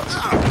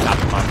got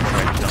my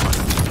right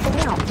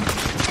now.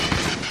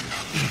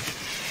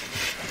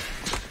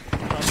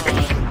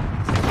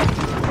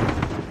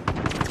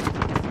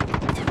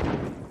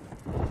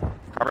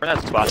 Cover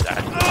that spot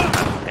that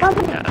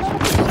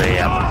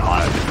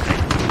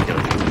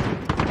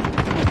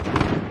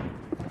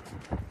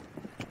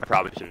I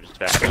probably should have just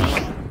backed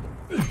up.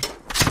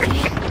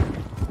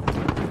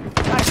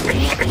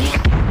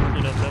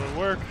 You know that would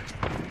work.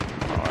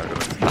 Oh, it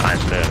was time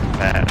to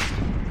pass.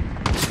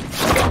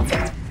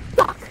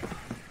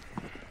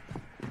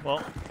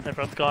 Well,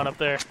 everyone's gone up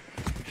there.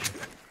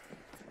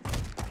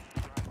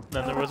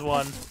 Then there was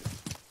one.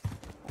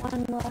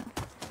 One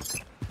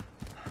left.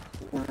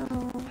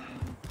 No.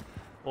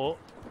 Oh.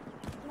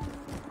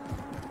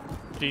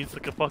 Jeez,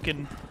 like a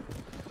fucking...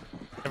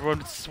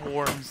 Everyone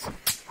swarms.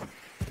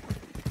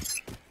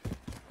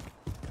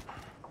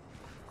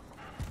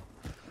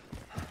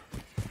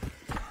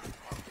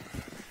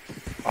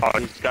 Oh,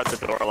 he's got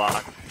the door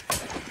locked.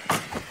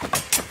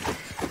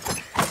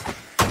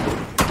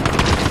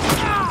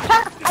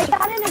 I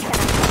got in again.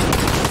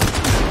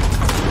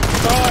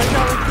 Oh, I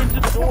got looked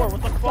into the door.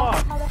 What the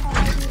fuck? How the hell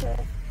did I do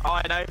this? Oh,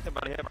 I knifed him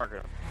on a hit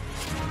marker.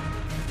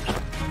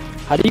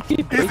 How do you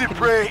keep Easy breaking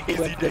prey, the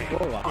easy day.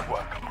 door lock? Good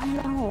work.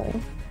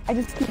 No. I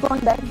just keep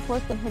going back and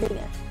forth and hitting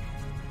it.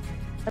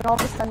 And all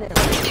of a sudden it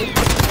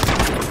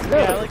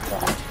Yeah, I like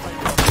that.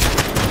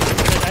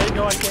 I didn't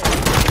know I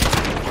can't.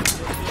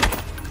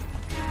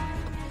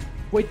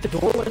 Wait, the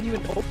door wasn't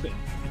even open.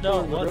 No,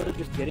 it We were wasn't.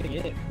 just getting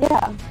in.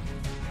 Yeah.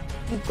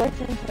 You glitch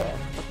into it.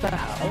 What the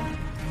hell?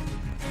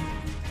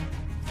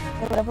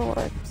 Whatever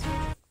works.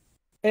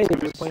 Hey, He we're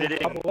was playing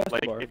sitting, Pablo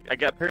like,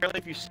 Escobar. apparently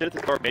if you sit at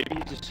the door, maybe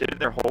he's just sitting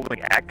there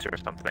holding axe or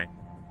something.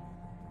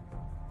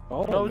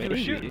 Oh, No, he was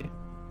maybe. shooting.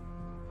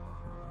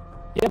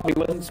 Yeah, but he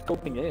wasn't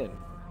scoping in.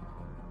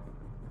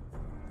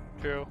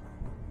 True.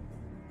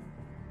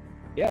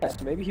 Yeah,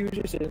 so maybe he was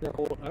just sitting there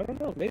holding. I don't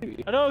know,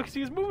 maybe. I know, because he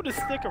was moving his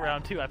stick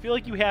around too. I feel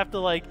like you have to,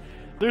 like,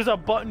 there's a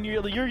button,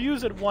 you're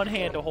using one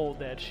hand to hold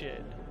that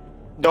shit.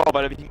 No,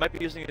 but I mean, he might be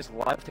using his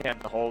left hand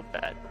to hold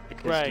that.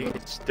 Because Right. he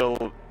could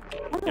still,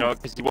 you know,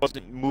 because he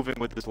wasn't moving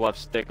with his left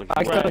stick. Like,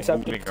 I he can't was accept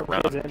moving it for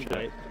around his and shit.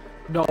 invite.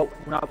 No,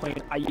 we're not playing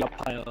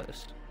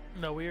Ayapayos.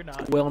 No, we're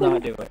not. Will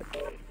not do it.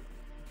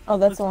 Oh,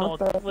 that's Let's all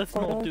not, for let's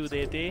not do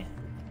that, eh?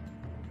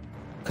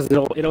 Because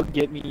it'll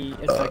get me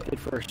infected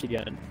first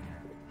again.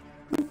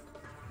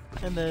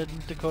 And then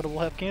Dakota will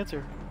have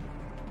cancer.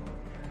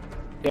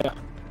 Yeah,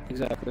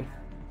 exactly.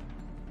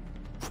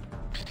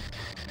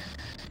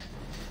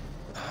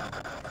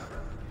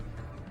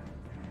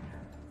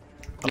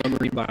 I'm a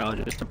marine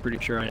biologist. I'm pretty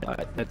sure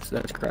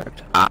that's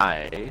correct.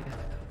 I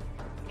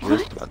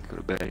just about to go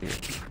to bed.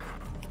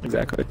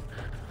 Exactly.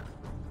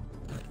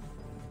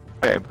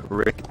 I am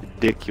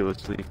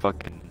ridiculously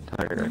fucking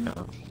tired right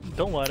now.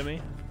 Don't lie to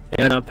me.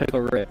 And I'm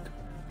Pickle Rick.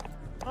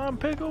 I'm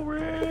Pickle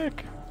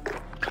Rick!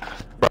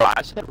 Bro,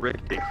 I said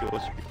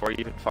ridiculous before you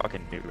even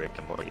fucking knew Rick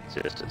and Morty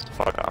existed. So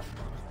fuck off.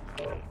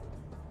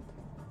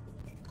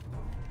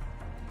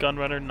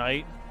 Gunrunner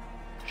Knight.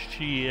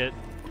 Shit.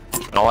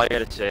 And all I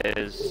gotta say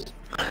is,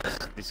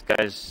 these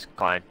guys'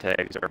 client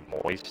tags are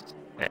moist,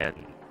 and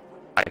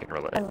I can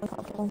relate.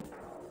 uncomfortable.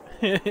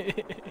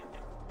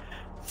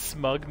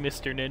 Smug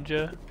Mr.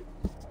 Ninja.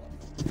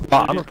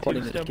 Wow, I'm Dude,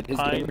 reporting this Tombstone kid. His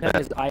Pine. game name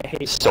is I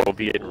hate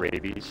Soviet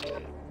rabies.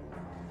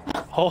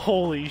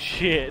 Holy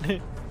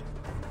shit.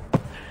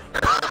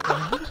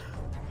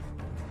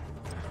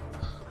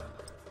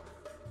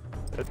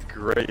 That's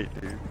great,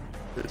 dude.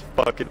 It's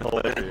fucking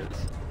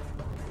hilarious.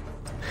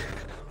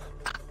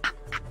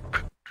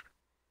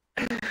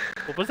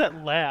 What was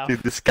that laugh? Dude,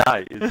 this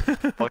guy is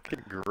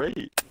fucking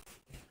great.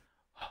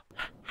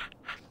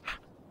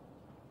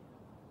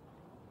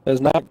 It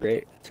was not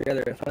great. It's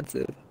rather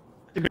offensive.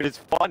 Dude, it's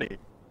funny.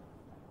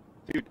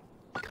 Dude,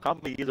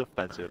 comedy is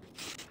offensive.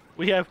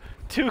 We have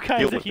two kinds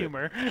Deal of with it.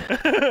 humor.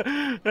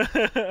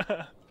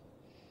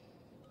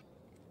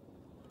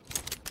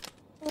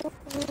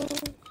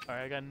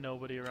 Alright, I got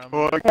nobody around me.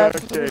 Oh, I Yeah, gotta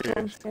it's really say,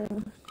 close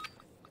to-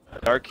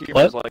 dark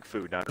humor is like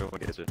food, not everyone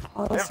gets it.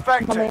 all those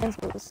Infected. commands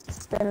was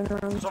standing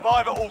around.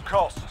 Survive at all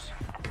costs.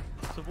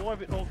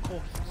 Survive at all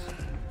costs.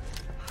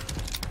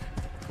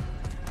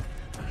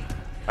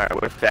 Alright,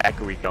 where the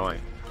fuck are we going?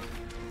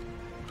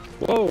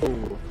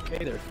 Whoa!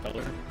 Hey there,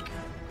 feller.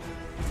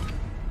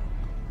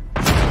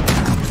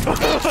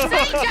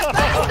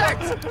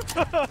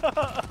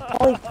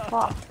 Holy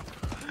fuck.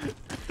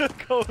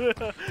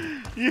 Dakota,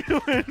 you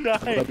and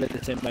I I bet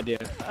the same idea.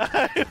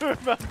 were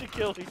about to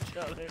kill each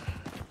other.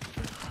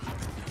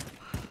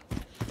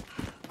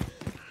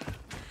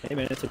 Hey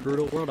man, it's a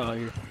brutal world out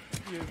here.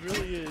 It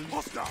really is.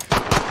 Hostile.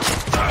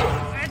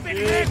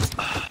 Yeah.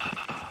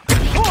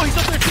 Oh, he's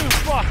up there too.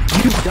 Fuck.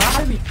 You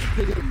gotta be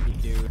kidding me,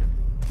 dude.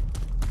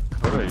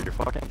 Bro, you're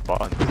fucking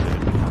fun, dude.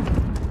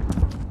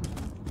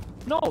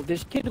 No,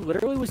 this kid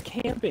literally was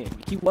camping.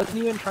 He wasn't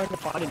even trying to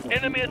find anyone.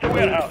 Enemy at the He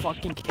literally warehouse.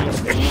 fucking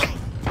camping.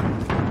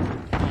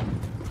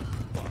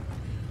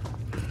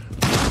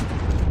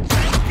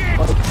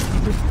 Like,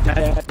 he was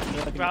dead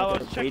camping Bro, I was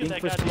there, checking waiting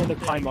that for someone to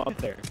goddamn climb thing. up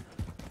there.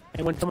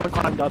 And when someone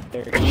climbed up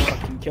there, he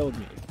fucking killed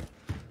me.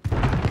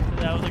 And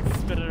I was like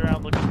spinning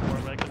around looking for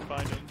him, but I couldn't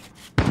find him.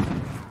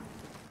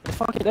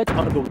 Fucking, that's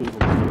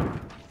unbelievable.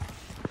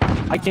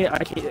 I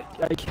cannot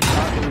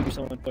believe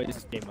someone plays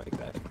this game like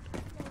that.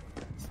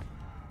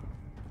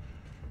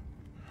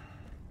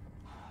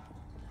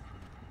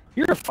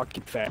 You're a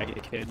fucking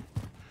faggot, kid.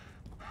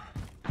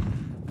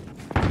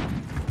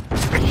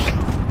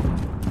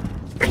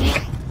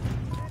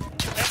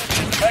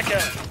 Back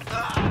at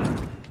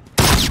it.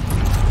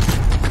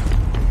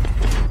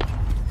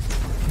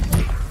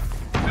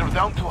 They're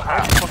down to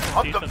half.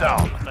 Hunt them Decent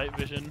down. night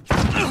vision.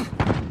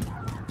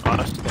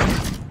 Honestly.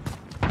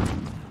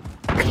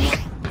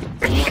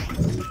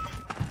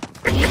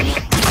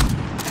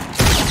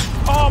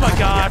 Oh my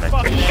god,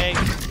 fucking A.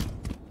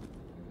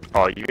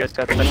 Oh, you guys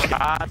got the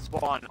god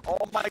spawn. Oh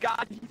my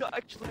god, you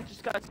actually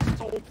just got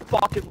so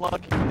fucking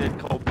lucky that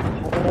Kobe.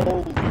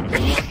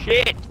 Holy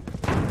shit!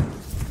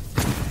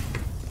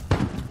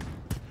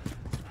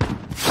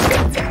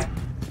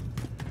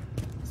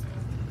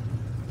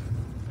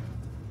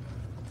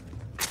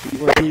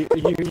 Were you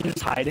just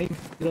hiding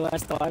the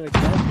last time? Like,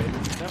 no, baby,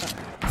 you're not.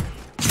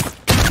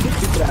 You're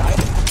good at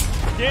hiding.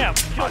 Damn,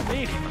 killed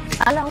me.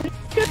 Hello.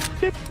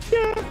 It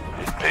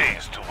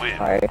pays to win.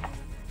 Sorry.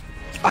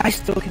 I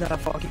still cannot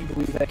fucking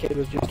believe that kid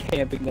was just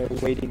camping there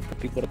waiting for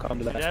people to come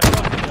to that. Yeah,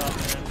 fucking up,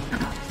 man.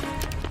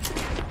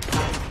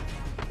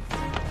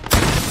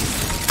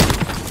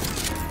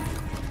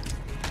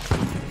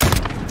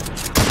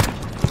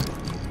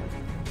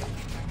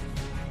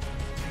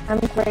 I'm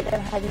great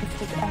at hide and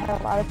seek. I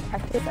have a lot of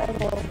practice as a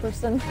little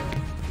person.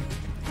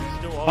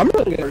 Still I'm up.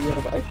 really good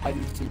at hide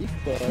and seek,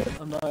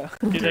 but I'm not.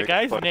 Dude, that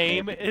guy's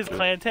name, his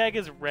clan tag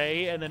is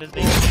Ray, and then his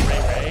name is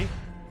Ray.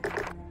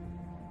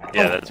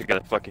 Yeah, that's a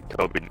good fucking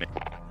Kobe name.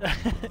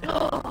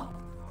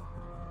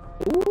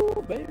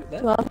 Ooh, baby,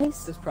 Well,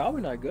 he's that's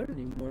probably not good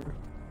anymore.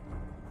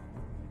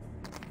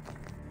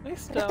 Hey,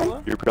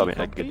 Stella. You're probably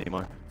not good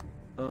anymore.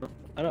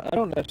 I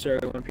don't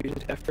necessarily want to use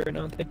this after right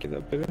now. Thank you,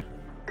 though, baby.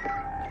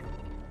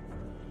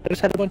 I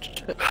just had a bunch of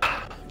shit.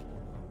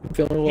 I'm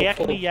feeling a little full.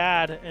 Hackney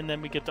Yard, and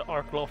then we get to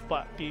Arklof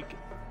Blackpeak.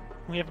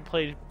 We haven't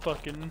played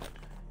fucking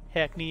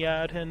Hackney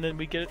Yard, and then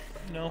we get,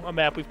 you know, a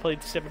map we've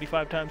played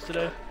 75 times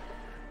today.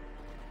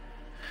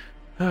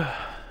 pee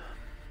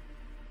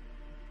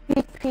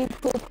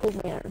poo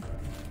poo man.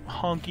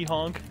 Honky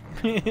honk.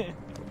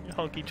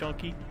 Honky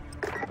chunky.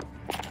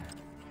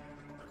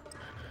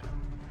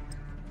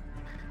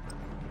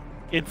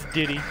 It's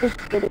Diddy. It's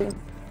pretty.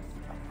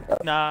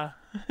 Nah.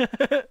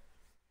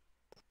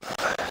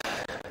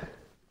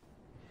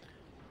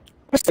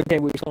 What's the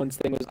game someone's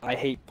thing was I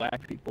hate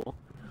black people.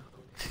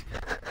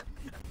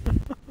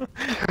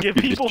 Give You're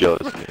people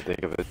just jealous when you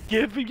think of it.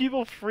 give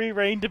people free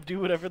reign to do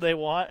whatever they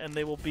want, and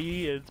they will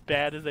be as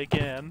bad as they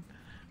can.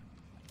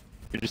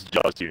 You're just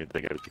jealous you didn't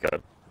think of it.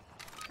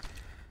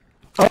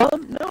 No,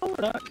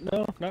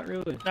 not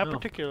really. Not no.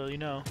 particularly,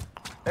 no.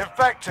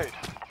 Infected.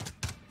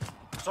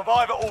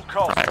 Survive at all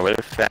costs. Alright, where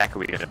the fuck are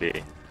we gonna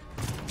be?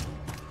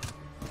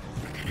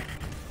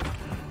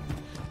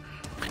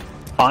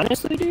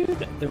 Honestly,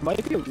 dude, there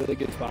might be a really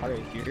good spot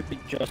right here,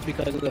 but just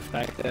because of the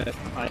fact that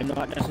I'm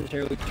not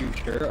necessarily too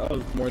sure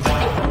of more than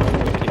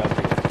one way to get up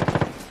here.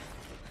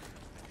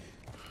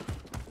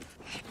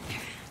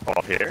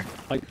 Up here?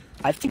 Like,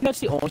 I think that's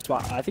the only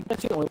spot. I think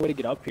that's the only way to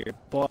get up here,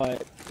 but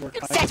we're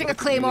kind Setting of a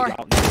claymore. really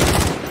out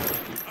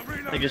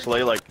now. They just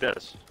lay like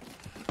this.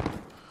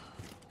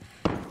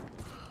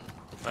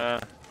 Fire!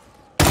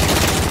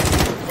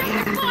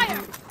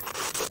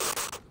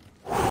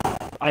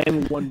 I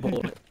am one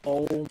bullet.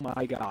 Oh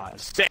my god.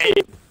 Save!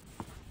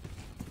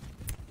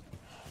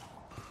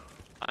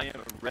 I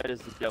am red as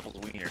the devil's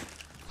wiener.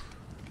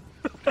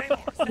 When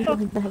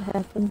that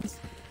happens.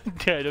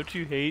 Yeah, don't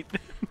you hate?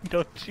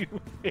 Don't you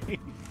hate?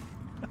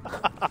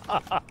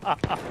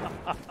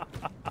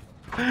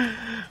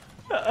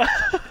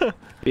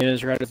 Being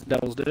as red as the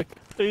devil's dick.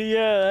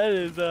 Yeah,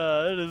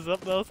 that is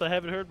something else I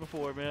haven't heard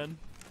before, man.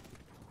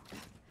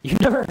 You've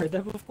never heard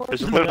that before?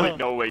 There's literally No.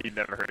 no way you've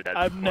never heard that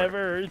I've before. never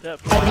heard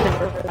that before.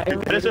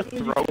 That is a literally used to say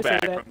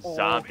throwback that from all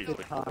zombies the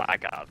with time.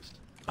 Black Ops.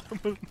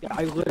 Yeah,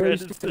 I literally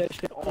used to say that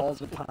shit all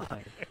the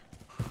time.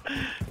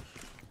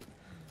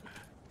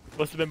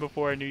 Must have been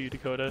before I knew you,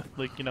 Dakota.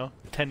 Like, you know,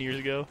 10 years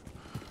ago.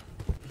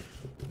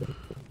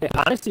 Hey,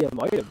 honestly, I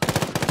might have.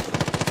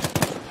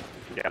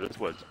 Yeah, this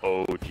was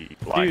OG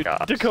Black Dude,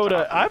 Ops. Dakota,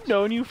 zombies. I've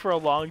known you for a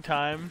long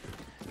time,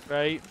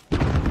 right?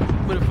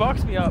 But it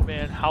fucks me up,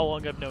 man, how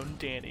long I've known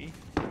Danny.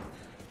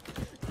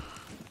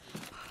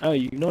 Oh,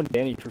 you've known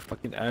Danny for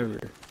fucking ever.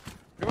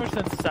 Pretty much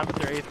since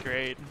 7th or 8th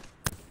grade.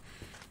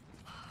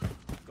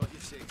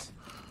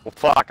 Well,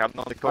 fuck, I've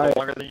known Dakota Alright.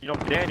 longer than you know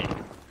Danny.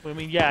 I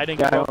mean, yeah, I didn't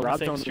Yeah, grow up no, on Rob's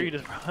the same known me- street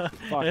as,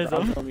 Fuck, as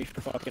Rob's him. known me for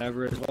fucking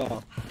ever as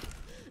well.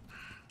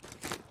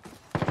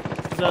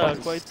 He's I was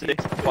in quite the...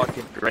 6th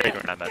fucking grade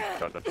when I met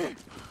Dakota.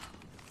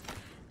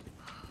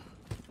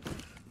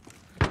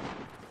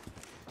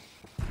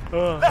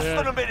 Oh, Less man.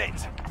 than a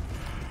minute.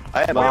 I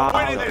had We're a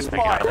winning this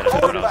fight. when I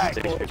Hold was back.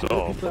 6 Well, years the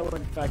old. people that were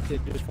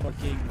infected just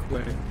fucking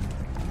quit.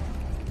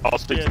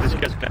 Also, Yeah, this so-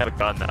 guy's gonna have a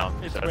gun now.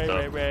 It's so Ray, so-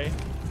 Ray, Ray.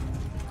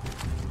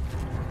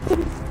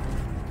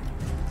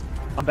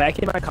 I'm back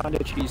in my condo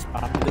cheese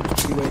spot.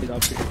 There's 2 ways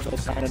up here, so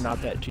it's kinda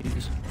not that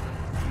cheese.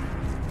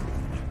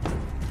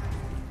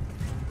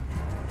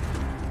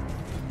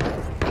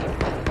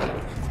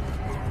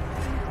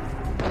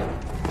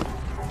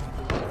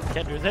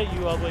 Kendra, is that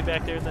you all the way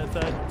back there on that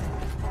side?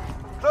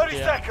 30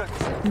 Yeah. seconds.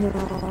 No.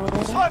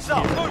 Time's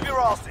up. Move your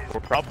asses. We're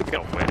probably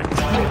gonna win.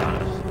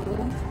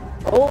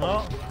 Oh,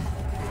 Oh.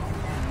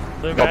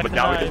 They're No, back but to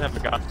now we 9. don't have the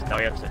guns. Now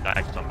we have to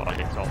knife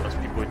somebody. So unless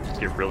people just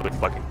get really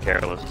fucking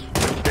careless,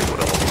 which they would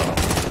also.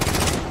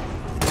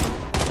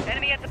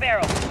 Enemy at the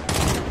barrel.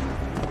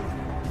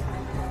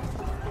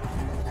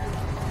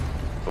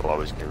 They'll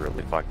always get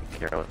really fucking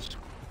careless.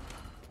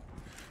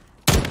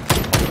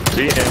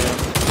 See ya.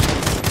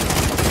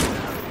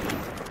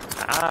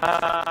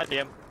 Ah,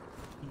 damn.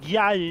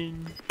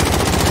 Yain.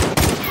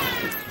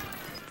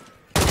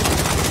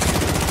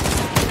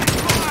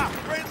 Ah,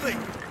 friendly.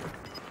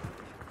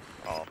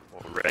 Oh,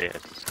 well, Ray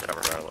has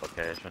discovered our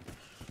location.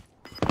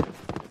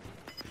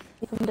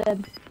 I'm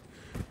dead.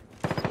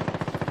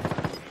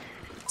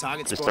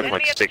 Just took Enemy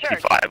like at the church.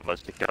 65 of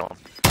us to kill him.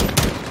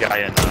 Guy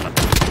in Fountain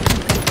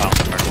Park.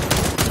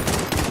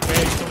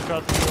 Ray, come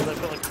across the field. I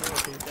put like 4.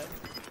 Okay, he's dead.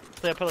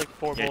 So I put like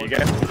 4 Yeah, you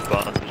bullets. guys were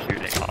fun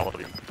shooting all of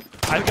you.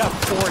 I've got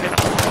 4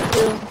 hits.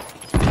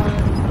 2,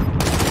 1.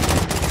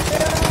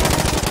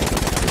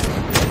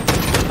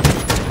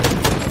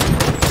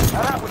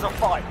 Now that was a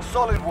fight.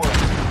 Solid work.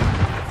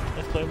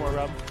 Let's play more,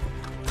 Rob.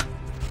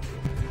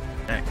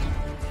 Thanks.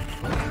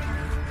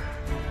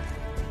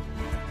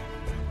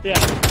 Yeah.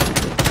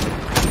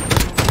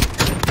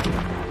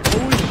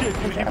 Holy shit,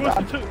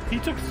 dude. He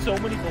took so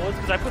many bullets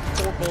because I put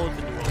 4 bullets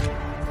into him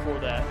for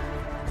that.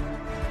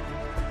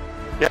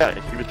 Yeah,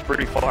 he was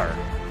pretty far.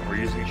 We're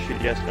using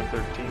shitty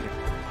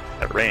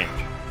SM-13 at range.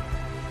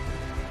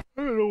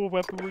 I don't know what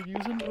weapon we're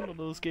using. I don't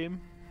know this game.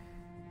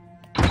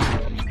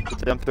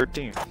 It's an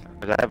M13.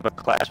 Because I have a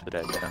class for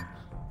that gun.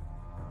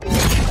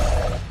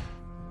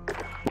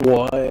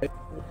 What?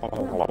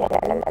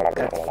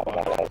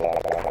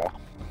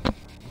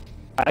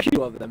 I actually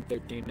love them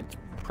 13. It's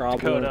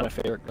probably one of my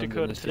favorite guns in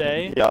Dakota, this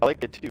today, Yeah, I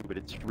like it too, but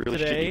it's really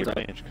Today, shitty at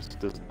range because it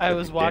doesn't. I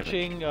was do damage.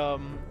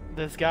 watching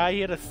this guy. He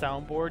had a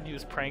soundboard. He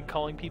was prank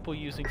calling people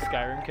using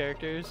Skyrim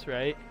characters,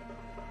 right?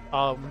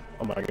 Oh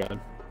my god.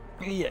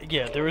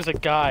 Yeah. There was a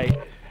guy.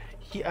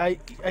 I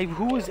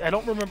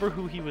don't remember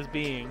who he was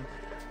being,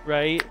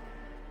 right?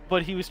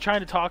 But he was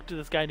trying to talk to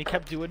this guy, and he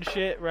kept doing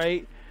shit,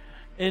 right?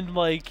 And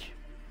like,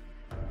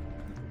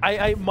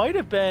 I might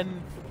have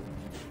been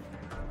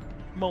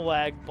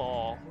Malag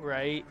Ball,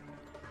 right?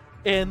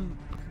 And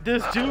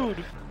this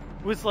dude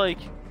was like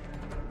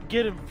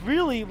getting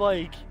really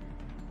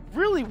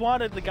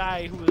wanted the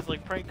guy who was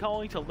like prank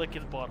calling to lick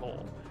his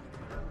butthole.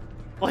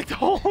 Like the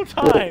whole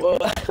time.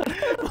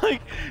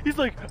 Like, he's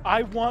like,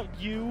 I want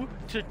you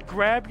to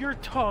grab your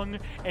tongue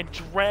and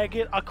drag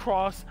it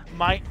across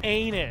my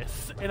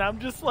anus. And I'm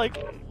just like,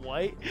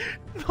 what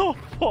the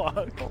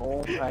fuck?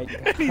 Oh my god.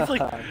 And he's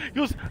like, he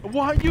goes, I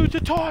want you to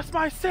toss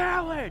my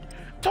salad.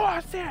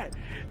 Toss it.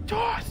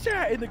 Toss it.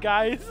 And the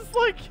guy is just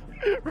like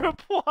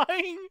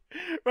replying,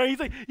 right? He's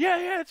like, yeah,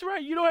 that's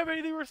right. You don't have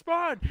anything to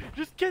respond.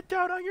 Just get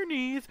down on your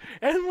knees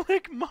and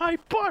lick my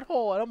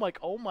butthole. And I'm like,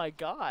 oh my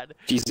god.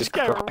 Jesus This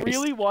guy Christ.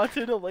 really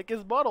wanted to lick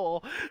his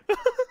butthole.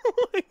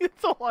 Like,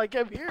 that's all I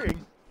kept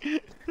hearing.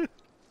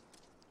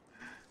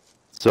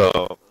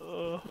 So,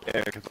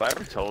 Eric, have I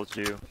ever told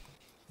you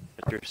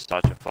that you're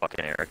such a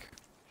fucking Eric?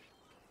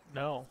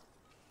 No.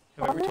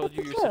 Have I ever told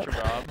you you're such a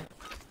Rob?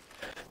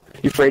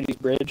 You Freddy's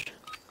Bridge?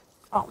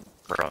 Oh.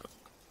 Bro.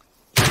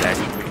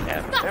 Actually, we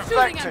haven't. Stop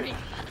shooting at me.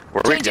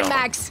 Where are we Changing going?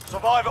 mags.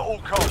 Survive at all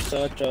costs.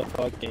 Such a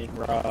fucking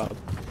Rob.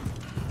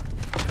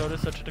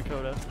 Dakota's such a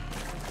Dakota.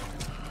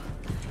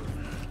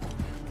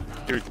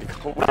 Dude,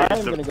 Dakota I'm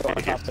is the gonna go on top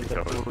biggest of the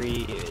Dakota.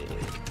 bridge.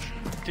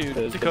 Dude,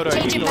 There's Dakota, are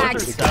you Changing north or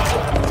mags.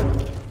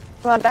 south?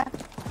 Come on back.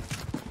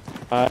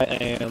 I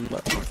am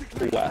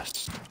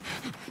west.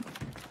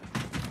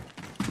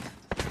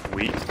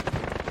 Wheat?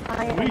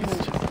 I am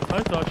West. I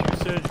thought you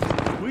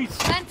said west.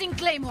 Planting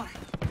claymore.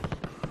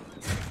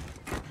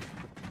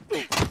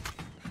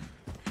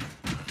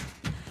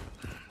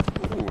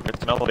 Ooh,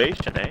 it's an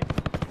elevation, eh?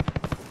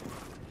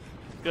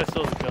 This guy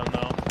still has a gun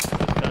though.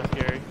 That's kind of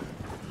scary.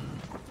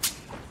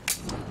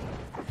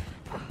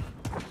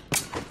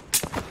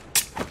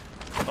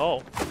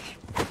 Oh.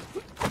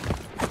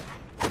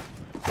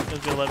 He's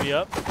gonna let me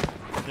up.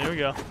 There we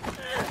go.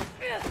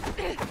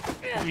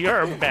 We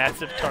are a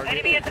massive target.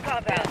 Enemy at the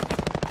compound.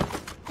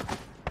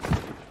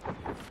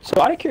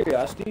 So out of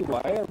curiosity,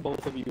 why are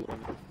both of you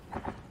women?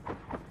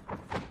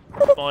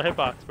 Small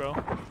hitbox, bro.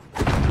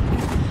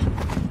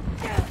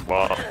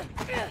 Well,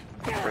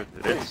 for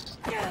this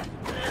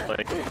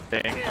like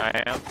thing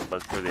I am,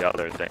 but for the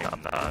other thing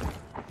I'm not.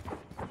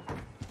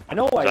 I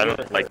know why. I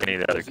don't like any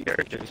of the other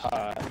characters.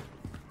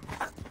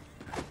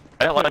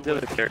 I don't like the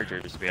other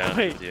characters, to be honest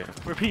with you.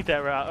 Repeat that,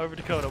 over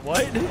Dakota.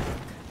 What?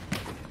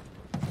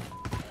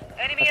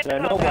 Enemy at the I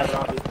know why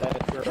compound. Rob is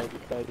that girl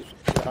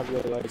because Rob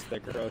really likes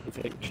that girl. He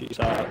thinks she's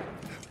hot.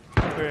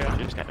 Yeah.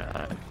 She's kind of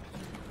hot.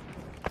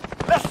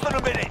 Less than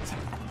a minute.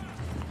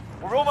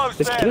 We're almost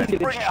This there. kid Let's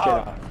getting bring it shit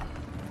home. on.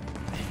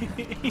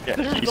 Yeah,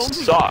 There's he only-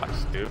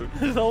 sucks, dude.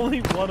 There's only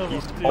one of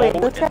them, dude. Wait,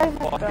 this guy has a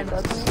Fucking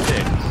gun, doesn't he?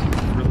 6.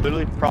 We're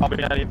literally probably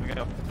not even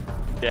gonna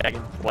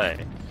dagging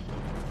play.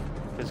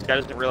 This guy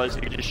doesn't realize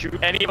he can just shoot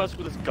any of us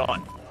with his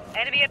gun.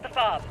 Enemy at the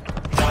fob.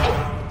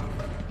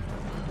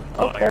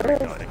 Oh, here there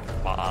we is. go.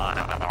 Come on.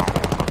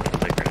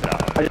 Figure it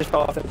out. I just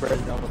fell off the bridge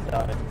and almost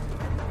died.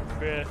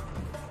 Yeah.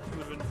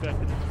 Would've been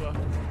infected as fuck.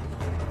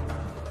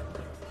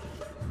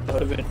 That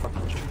would have been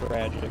fucking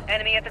tragic.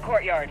 Enemy at the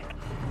courtyard.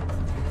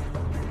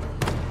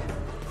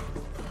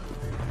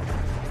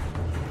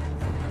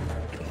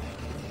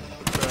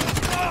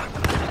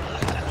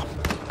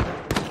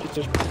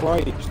 Jesus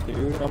Christ,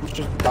 dude. I'm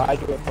just died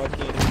to a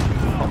fucking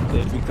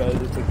pumpkin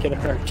because the kid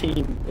on our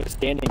team was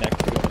standing next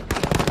to him.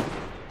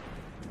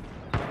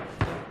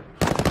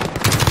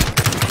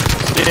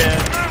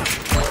 Yeah.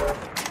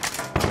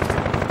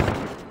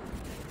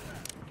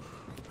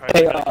 Alright,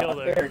 Hey, gotta kill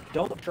there. Eric,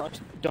 don't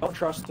trust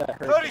that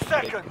hurt 30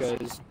 seconds.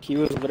 because he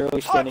was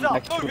literally standing Time's up,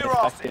 next to move an your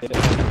ass. infected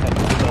and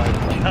had no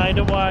idea.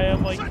 Kinda why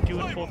I'm like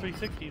doing full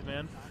 360s,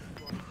 man.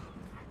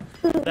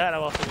 That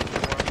I'm also looking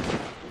for.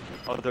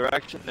 Oh, the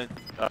direction that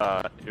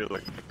you're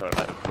looking for.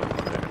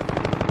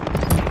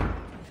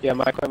 Yeah,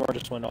 my claymore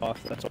just went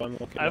off. That's what I'm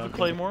looking at. I have a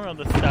claymore on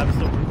the steps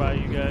over by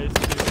you guys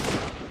too.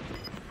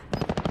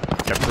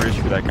 Yeah, I'm pretty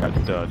sure that got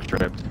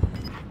tripped.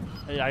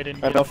 Yeah, I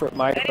didn't I get know it. for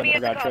my Enemy claymore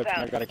at the got tripped and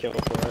I compound. got a kill for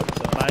it.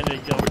 So. Mine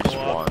didn't go Which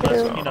off. one?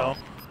 That's, you know,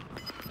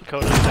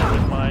 Dakota's sent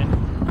with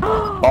mine.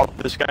 Oh,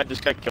 this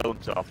guy killed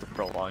himself to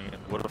prolong it.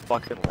 What a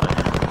fucking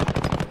lame.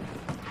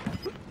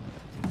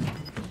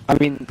 I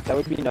mean, that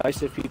would be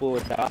nice if people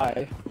would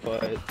die,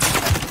 but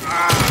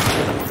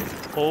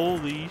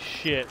Holy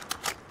shit.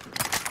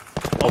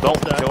 Well, don't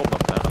Almost kill dead. them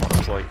now.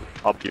 It's like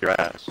up your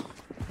ass.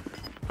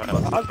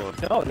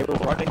 no, they were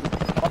running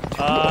up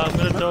to I'm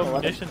gonna us. throw Let them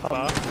munitions come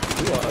box.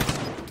 to us.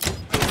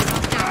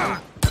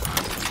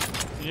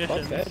 Fuck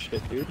Munitions. that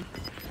shit, dude.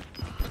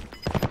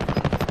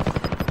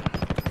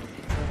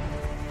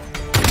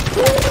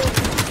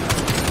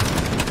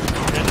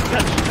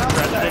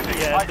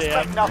 I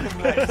expect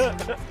nothing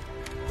less.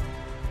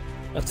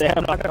 Let's say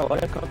I'm not gonna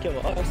let them come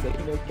kill us. They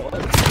can go kill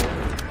us.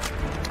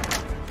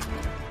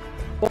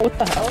 Well, what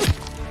the hell?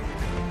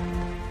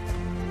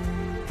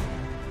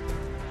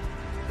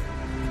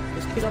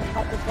 This kid on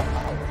top of the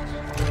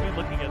house. We're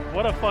looking at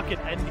what a fucking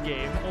end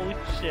game. Holy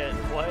shit.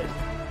 What?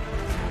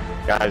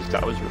 Guys,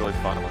 that was really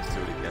fun. Let's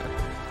do it again.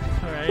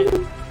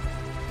 Alright.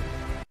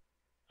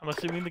 I'm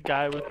assuming the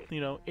guy with,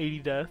 80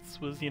 deaths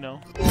was, the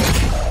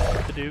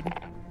dude.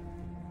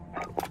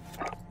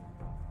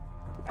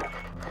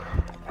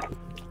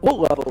 What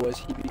level was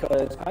he?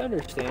 Because I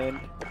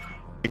understand.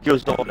 It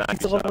goes to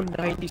He's level 97.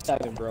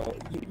 97, bro.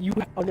 You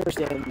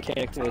understand the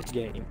mechanics of this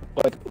game,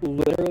 but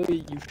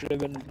literally you should have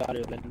been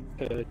better than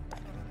to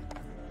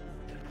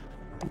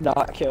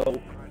not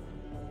kill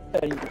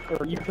any,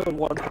 or you killed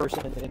one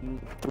person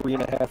in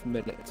 3.5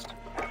 minutes.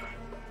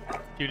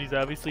 Dude, he's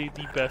obviously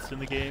the best in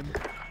the game.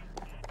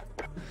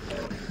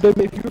 But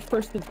if you were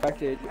first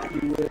infected,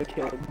 you would have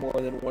killed more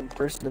than one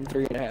person in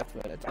 3.5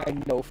 minutes. I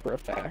know for a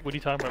fact. What are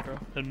you talking about, bro?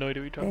 I have no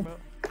idea what you're talking about.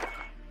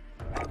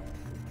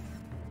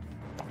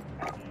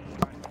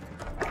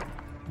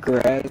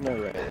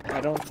 Grasner Red.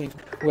 I don't think.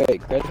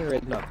 Wait, Grasner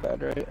Red's not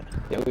bad, right?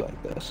 Yeah, we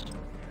like this.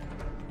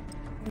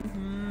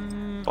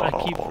 I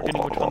keep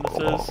forgetting which one this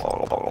is.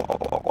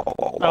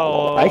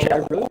 Oh. Actually, I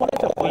really wanted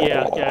to play,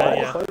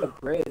 Yeah. play the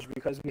bridge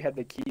because we had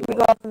the key. We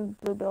go up in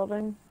the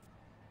building.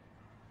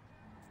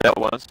 That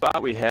one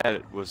spot we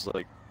had was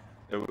like,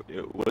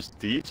 it was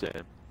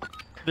decent.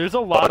 There's a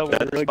lot But of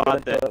that really spot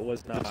good, that but it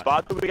was the not.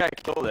 spot that we got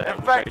killed at was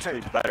Infected.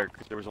 actually better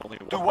because there was only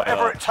one. Do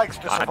whatever way it takes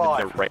to up. I'm in survive.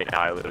 there right now.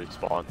 I literally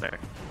spawned there.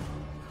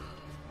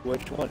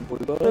 Which one? Blue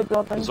The building?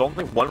 building. There's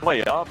only one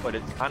way up, but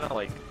it's kind of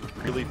like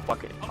really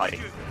fucking tight.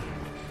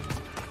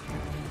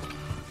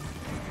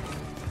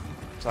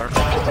 So I don't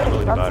know if it's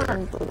really That's better. not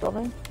in blue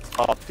building.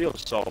 Oh, it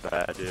feels so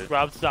bad, dude.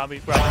 Rob's a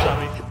zombie. Rob's a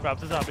zombie.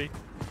 Rob's a zombie.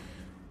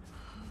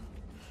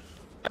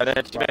 And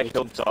then she man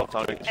killed himself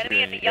talking to Enemy at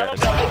shooting the you yellow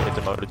guys. building. Get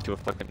demoted to a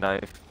fucking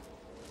knife.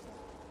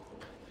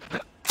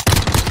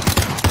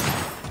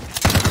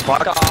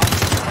 Fuck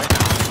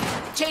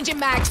off! Changing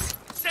mags.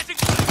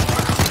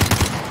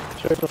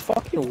 Should There's a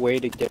fucking way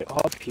to get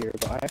up here,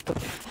 but I have to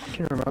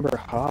fucking remember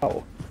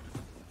how.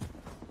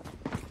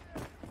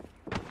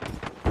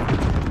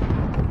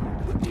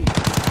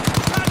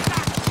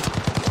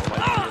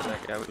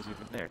 That guy was even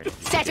there.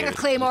 Setting a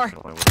claymore.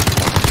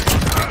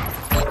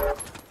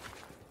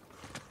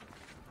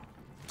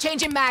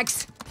 Changing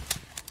mags.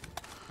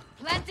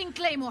 Planting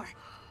claymore.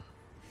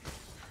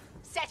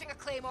 Setting a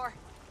claymore.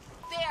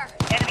 There.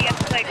 Enemy at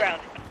the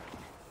playground.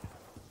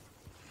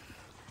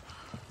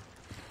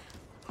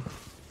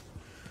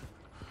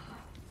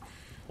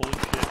 Holy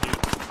shit, dude.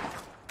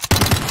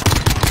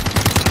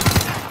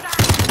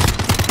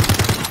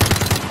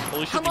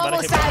 Holy shit, the amount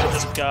of hit points I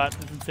just got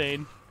is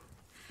insane.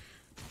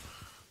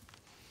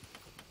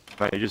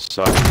 Man, you just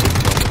suck.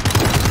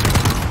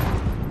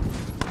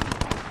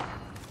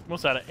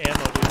 Almost out of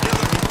ammo, dude.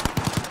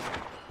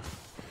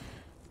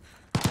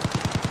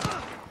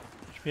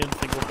 Should be in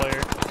single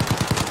player.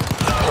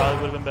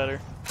 Probably would have been better.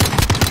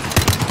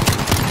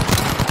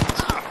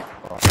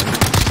 Oh, I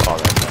saw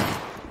that guy.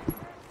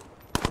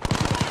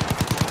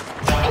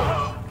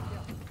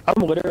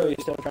 I'm literally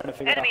still trying to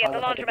figure Enemy out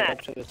at how the to get laundromat.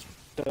 up to this,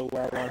 to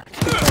where I want to.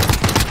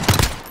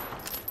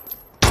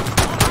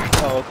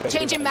 Oh, okay.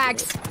 Changing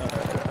mags.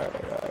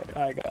 Alright,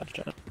 I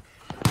gotcha.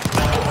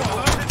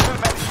 Losing too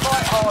many.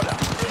 Fight harder.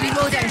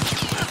 Reloading.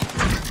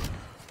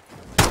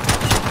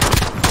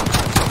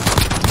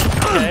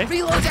 Okay.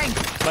 Reloading.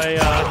 My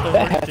That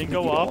claymore has to didn't be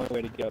go the off. only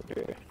way to get up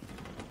there.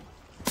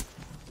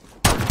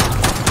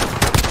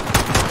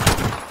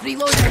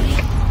 Reloading.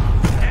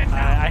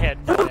 I had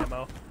no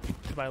ammo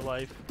to my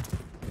life.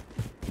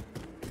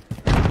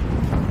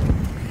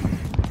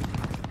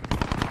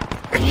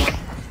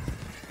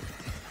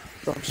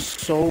 I'm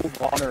so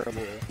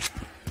vulnerable.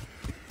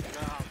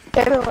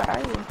 David, where are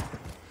you?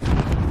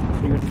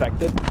 Are you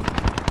infected?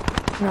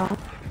 No.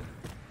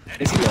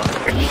 Is he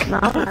on? No,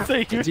 I'm not.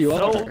 Say you're you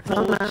so are.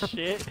 full of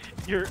shit.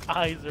 Your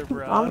eyes are I'm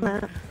brown.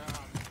 not.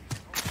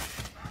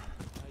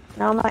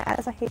 No, my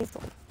eyes are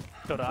hazel.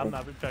 Koda, I'm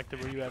not infected.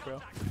 Where you at,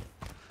 bro?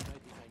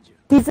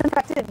 He's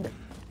infected.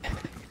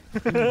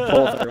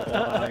 Both are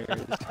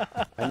liars.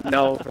 I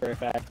know for a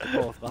fact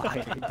they're both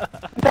lying.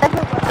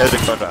 There's a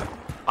Koda.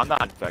 I'm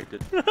not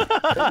infected. You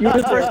were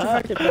the first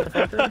infected,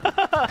 motherfucker.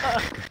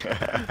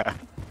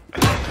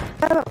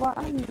 David, where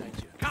are you?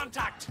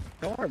 Contact!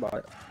 Don't worry about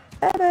it.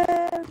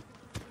 David!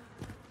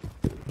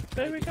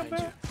 Baby, come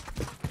back.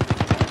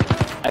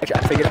 I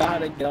figured out how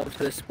to get up to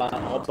this spot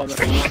all by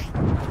myself.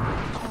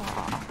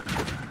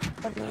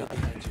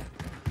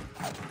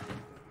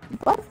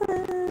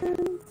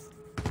 Blessings!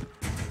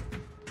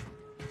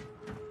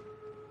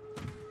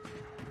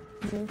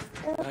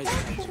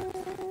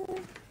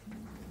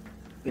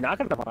 You're not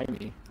gonna find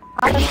me.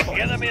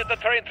 Enemy at the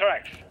train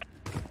tracks.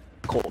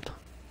 Cold.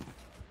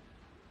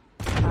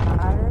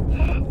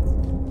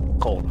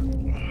 Cold.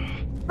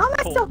 How am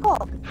I still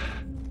cold?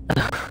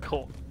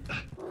 Cool.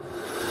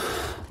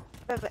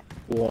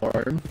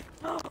 Warm.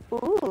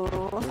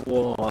 Ooh.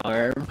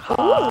 Warm.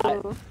 Hot.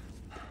 Ooh.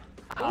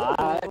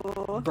 Hot.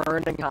 Ooh.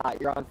 Burning hot.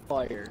 You're on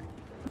fire.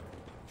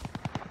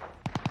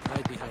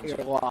 Right behind You're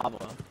you.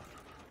 lava.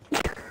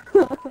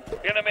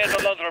 Enemy at the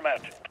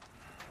laundromat.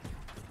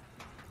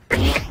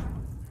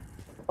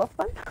 What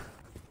fun?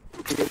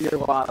 You're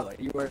lava.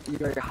 You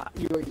hot.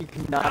 You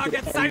cannot Target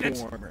get any sighted.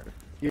 warmer.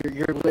 You're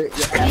ass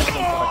on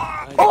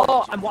fire.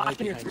 Oh, I'm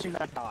watching your stream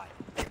not die.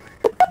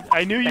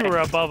 I knew you were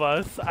above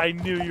us. I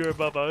knew you were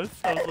above us.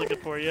 I was looking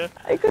for you.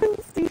 I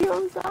couldn't see you,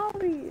 I'm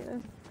sorry.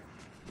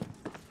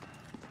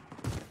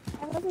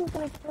 I wasn't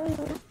gonna kill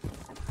you.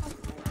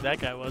 That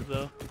guy was,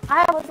 though.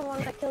 I was the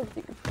one that killed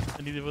you.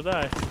 And neither was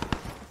I.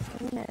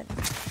 Yeah.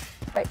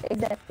 Right,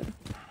 exactly.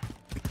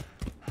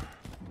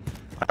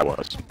 I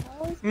was.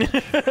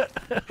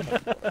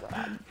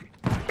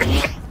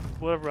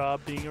 What a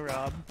Rob being a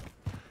Rob.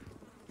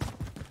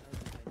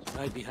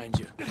 Right behind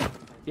you.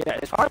 Yeah,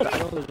 as far as I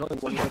know, there's only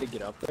one way to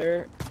get up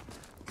there.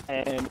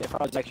 And if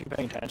I was actually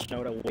paying attention, I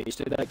would have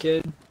wasted that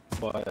kid.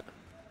 But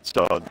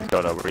So,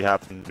 Koda, we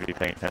happen to be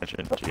paying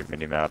attention to your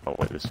mini-map on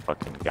what this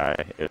fucking guy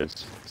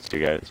is. These two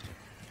guys.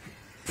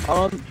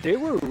 they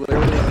were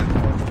literally on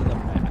corners of the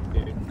map,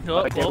 dude. Oh,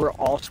 Like they well. were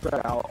all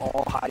spread out,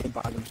 all hiding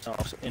by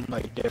themselves in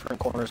like different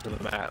corners of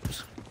the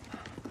maps.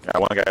 Yeah,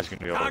 one guy's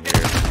gonna be over here.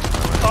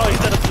 Oh, he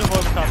set up the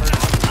warm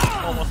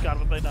cover. Almost got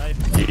him with my knife.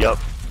 Yep,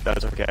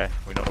 that's okay.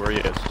 We know where he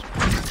is.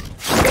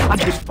 I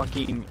just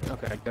fucking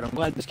okay. Good. I'm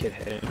glad this kid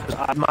hit him.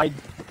 'Cause my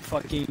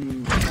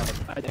fucking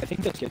I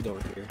think this kid's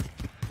over here.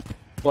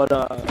 But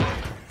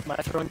my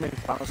throwing thing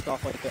bounced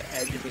off like the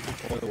edge of his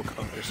oil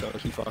cover, so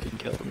he fucking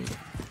killed me.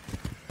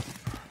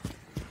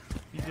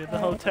 He's in the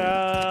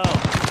hotel.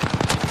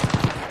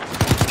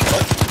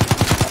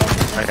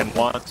 I can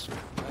once.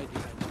 Right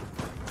behind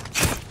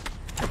you.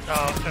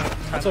 Oh, okay.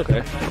 That's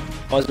okay.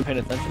 I wasn't paying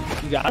attention.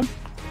 You got him?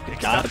 You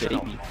got him,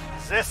 baby.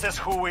 This is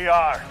who we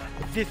are.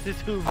 This is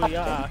who we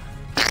are.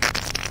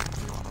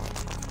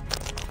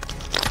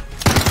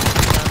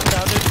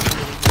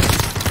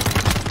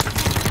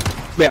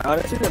 Yeah,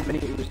 honestly, the mini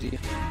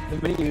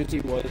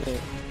Uzi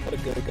wasn't a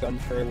good gun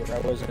for where I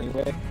was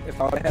anyway. If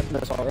I would have had an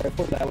assault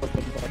rifle, that would have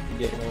been fucking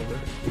game over.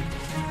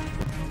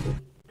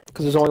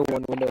 Because there's only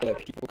one window that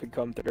people could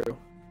come through.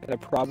 And I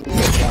probably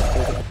would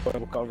have got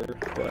a cover,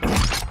 but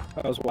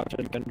I was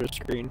watching Gender's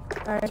screen.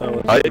 Alright.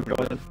 So I didn't know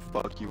where the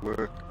fuck you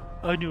were.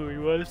 I knew where he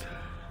was.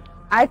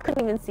 I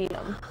couldn't even see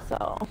them, so.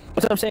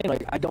 That's what I'm saying,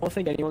 like, I don't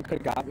think anyone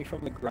could have got me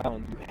from the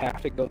ground. You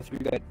have to go through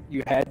that,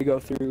 you have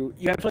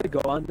to like,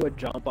 go onto a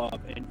jump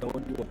up and go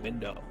into a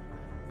window.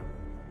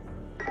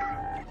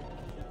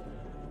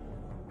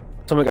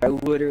 So, like, I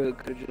literally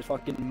could have just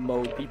fucking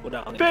mowed people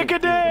down. Pick a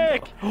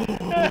dick!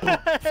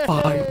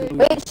 Finally.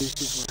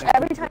 Wait,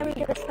 every time we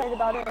get excited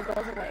about it, it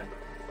goes away.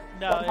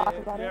 No, Don't talk it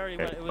about it. already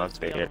went. It was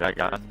Must be the it. I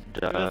got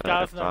was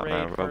God's not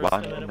raid first,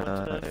 and then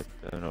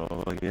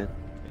it went to this.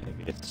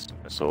 It's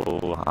so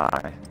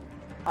high.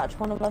 Watch,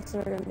 one of us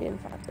are gonna be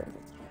infected.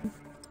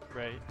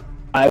 Right.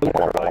 I would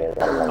cry.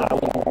 I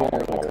would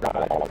literally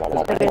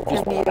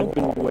cry. I've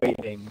been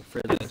waiting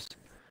for this.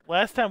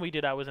 Last time we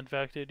did, I was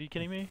infected. Are you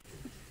kidding me?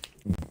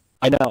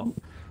 I know.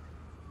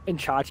 And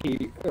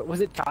Chachi, was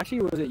it Chachi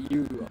or was it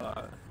you,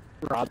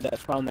 Rob, that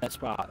found that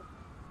spot?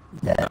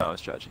 No,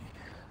 it's Chachi.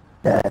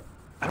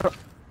 I don't...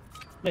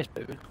 Nice,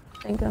 baby.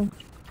 Thank you.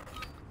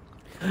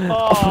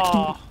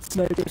 Oh,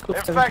 Sniper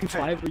scope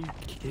 725, are you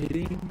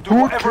kidding? Do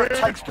whatever it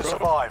takes to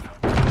survive.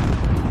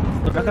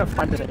 We're not gonna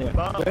find this anyway. We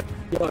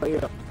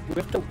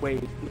have to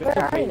wait. We have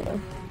to wait.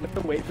 We have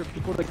to wait for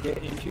people to get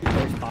into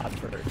their spots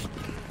first.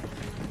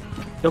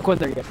 Don't go in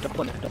there yet. Don't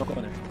go in there. Don't go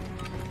in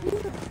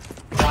there.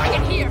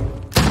 Target here.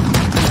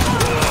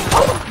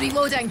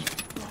 Reloading.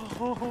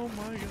 oh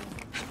my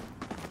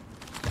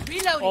god.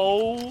 Reloading.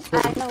 Oh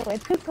I know where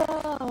to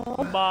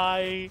go.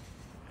 my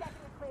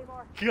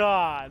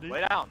god.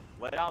 Lay down.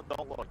 Lay down.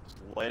 Don't look. Just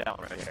lay down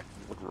right here.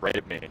 Look right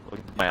at me. Look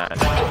at my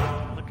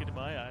eyes. Look into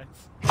my eyes.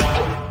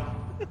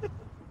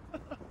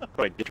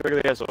 Wait, get your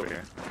ugly ass over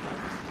here.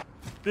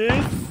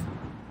 This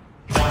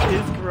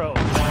is gross.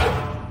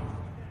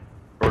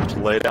 Or just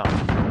lay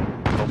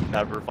down. Don't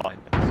ever find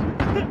this.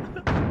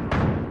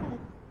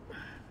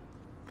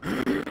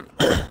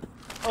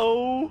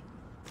 Oh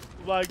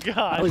my I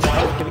god. was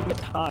giving it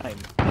time.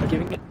 I was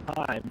giving it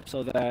time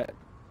so that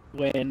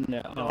when...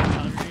 No,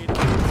 concrete.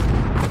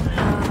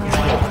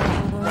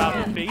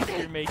 Rob, the face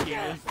you're making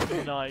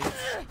is nice.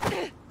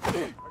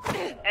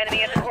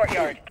 Enemy in the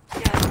courtyard.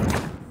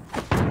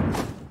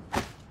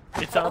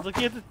 It sounds like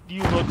you look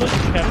like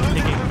you have to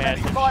take a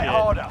massive Fight shit.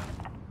 harder.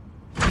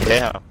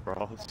 Yeah,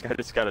 bro. This guy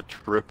just got a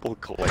triple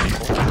claymore.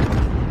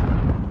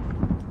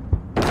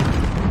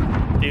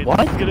 Dude, What?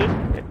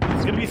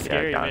 It's gonna be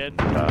scary, man.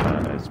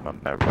 It's my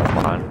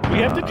memory. We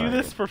have to do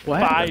this for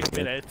 5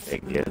 minutes.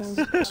 It gets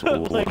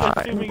so Like, high.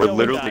 assuming We're no one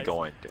literally dies.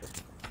 going to.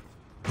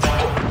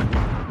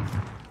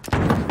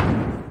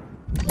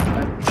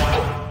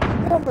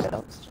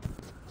 Overdosed.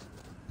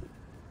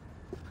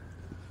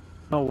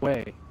 No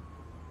way.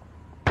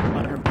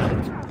 On her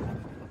meds.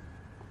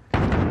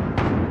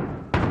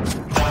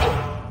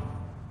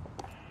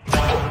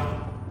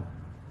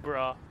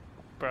 Bruh,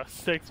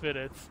 6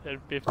 minutes and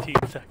 15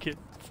 seconds.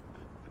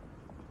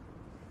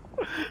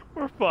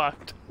 We're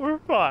fucked. We're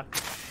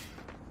fucked.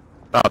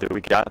 Oh, dude,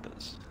 we got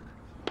this.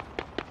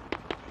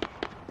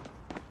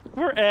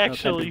 We're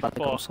actually about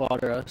to come fucked.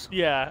 slaughter us.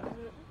 Yeah.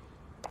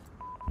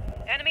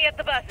 Enemy at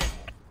the buses.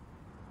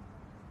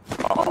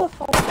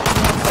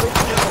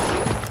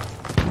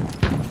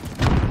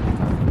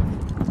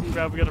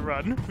 Rob, we gotta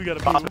run. We gotta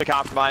move. Possibly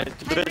compromised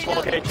to this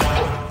location.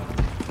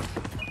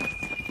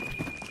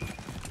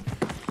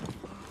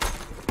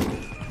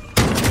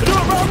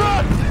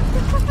 Run!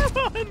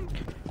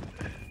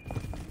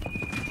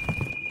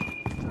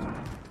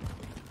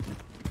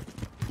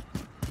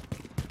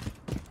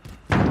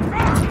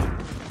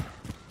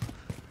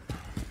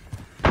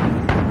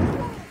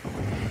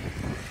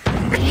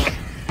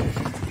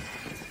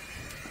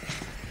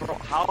 Bro,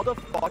 how the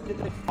fuck did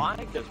they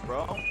find us,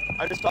 bro?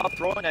 I just saw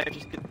throwing it,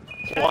 just get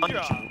plunged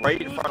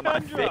right in front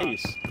of my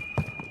face.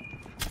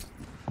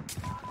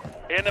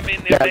 Enemy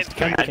near Yeah, the it's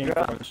Kendra came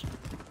Kendra? for us.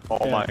 Oh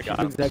Yeah, my she's god,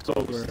 I'm exactly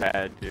so where-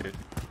 sad, dude.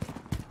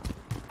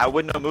 I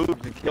wouldn't have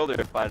moved and killed her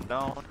if I'd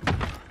known.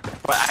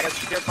 But I got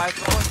scared by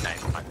throwing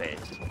knife in my face.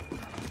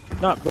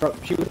 No, bro,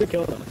 she would have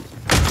killed us.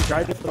 She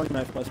tried to throw a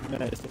knife us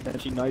minutes, and then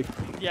she knifed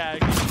me. Yeah, he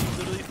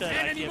literally said,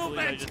 I can't believe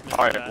I just missed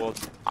Alright, that. well,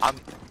 I'm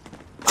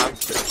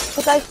pissed.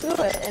 Because I threw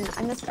it and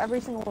I missed every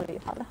single one of you.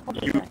 How the hell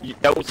did I?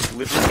 That was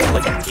literally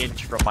like an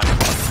inch from my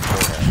fucking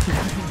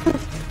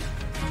forehead.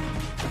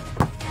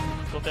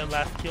 So that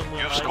last kill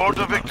was You've scored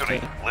a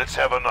victory. Let's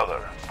have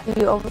another.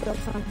 You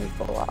overdosed on his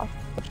full off,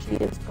 but she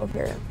is still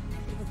here.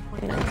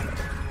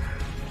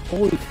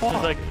 Holy I fuck.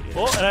 was like,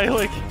 oh, and I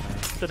like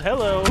said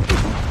hello.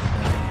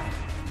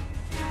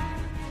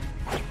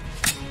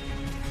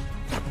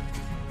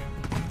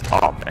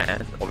 Oh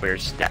man, over here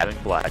stabbing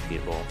black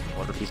people.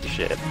 What a piece of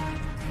shit.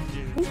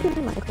 Can you give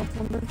me Michael's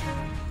number?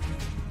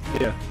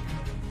 Yeah.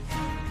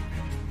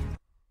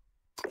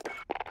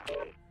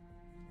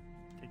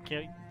 I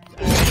can't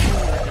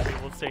have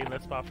people stay in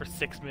that spot for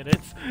 6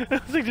 minutes.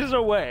 I was like, there's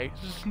no way.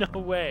 There's no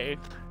way.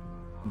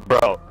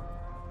 Bro,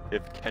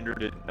 if Kendra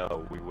didn't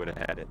know, we would have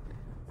had it.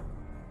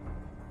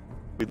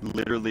 We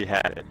literally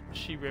had it.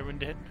 She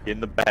ruined it. In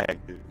the bag,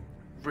 dude.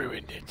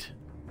 Ruined it.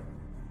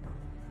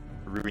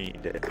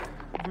 Ruined it.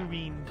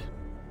 Ruined.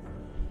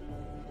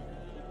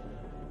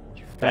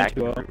 You fact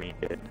 220.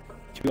 ruined it.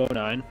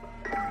 209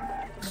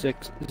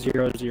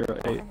 6008.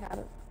 I had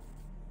it.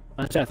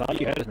 Honestly, I thought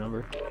you had his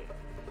number.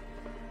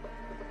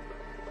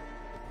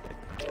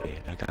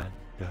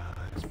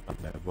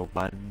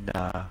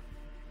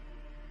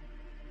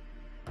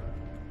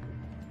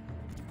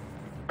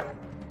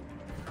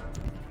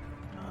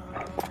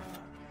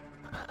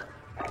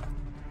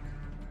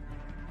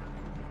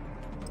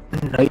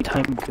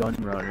 Nighttime gun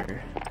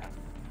runner.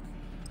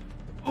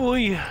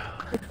 Oi!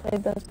 We've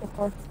played this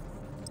before.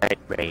 Night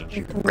range,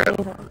 We bro.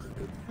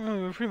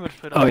 We pretty much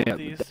played Oh all yeah, of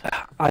these.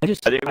 I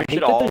just. I think we hate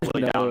should that all there's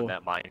lay down in no-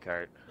 that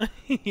minecart.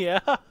 Yeah.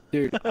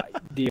 Dude,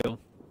 deal.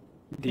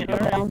 Deal.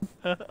 Down.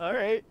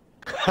 Alright.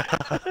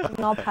 And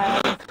I'll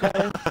pile it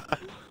together.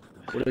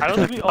 I don't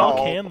think we all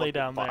can lay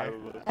down there.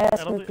 I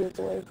asked I don't him if he was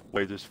awake.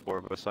 Wait, there's 4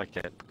 of us. I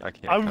can't. I'm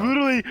count.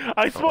 literally,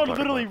 I spawned fuck,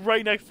 literally fuck.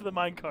 right next to the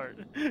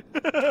minecart.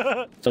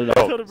 So no.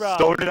 So did Rob.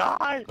 So did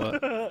I.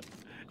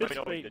 It's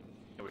No, we wait. didn't.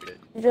 No, we didn't.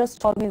 You just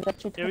told me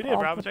that you Yeah, we took did.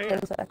 all Rob's the right here.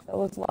 Prozac that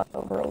was left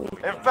over a week.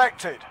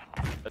 Infected.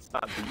 That's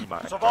not the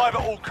minecart. Survive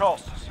at all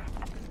costs.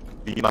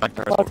 The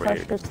minecart's Blood over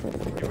here. pressure's through the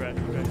You're roof. right,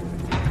 you're right.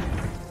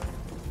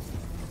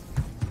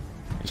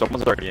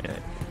 Someone's already in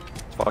it.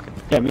 It's fucking.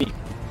 Yeah, me.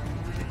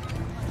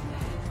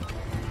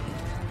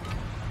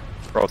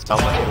 Bro, it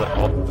sounds like.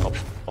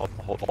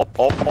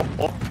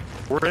 Oh.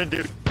 We're in,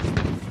 dude.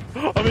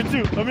 I'm in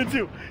two, I'm in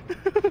two.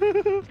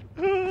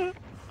 We're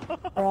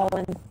all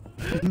in.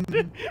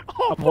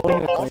 Oh, I'm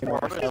holding a Oh, claymore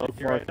Marvin, so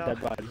you're for right the now.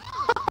 dead body.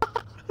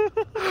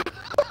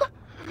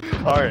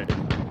 Alright.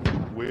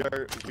 We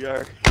are.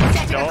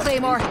 Second No.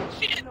 Claymore.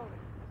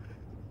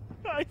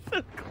 I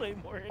said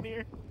Claymore in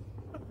here.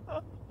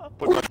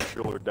 Put my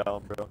controller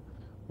down, bro.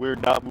 We're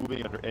not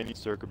moving under any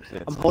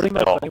circumstances. I'm holding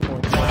my at all. claymore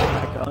and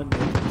my gun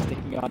is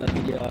sticking out of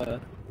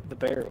the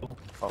barrel.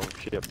 Oh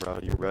shit, bro,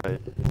 you're right.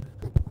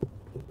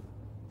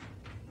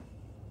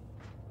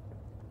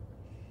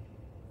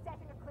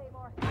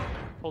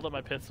 Hold up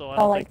my pistol. I I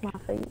don't like think, my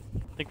feet.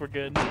 I think we're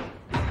good.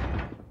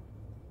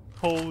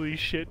 Holy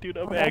shit, dude!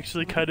 I'm Okay.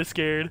 actually kind of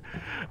scared.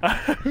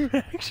 I'm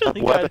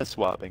actually Weapon kind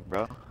swapping,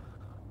 bro.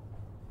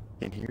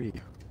 Can hear you.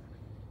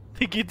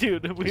 Thank you,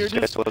 dude. We're This guy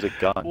just still has a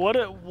gun. what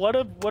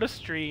a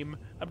stream.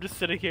 I'm just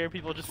sitting here.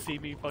 People just see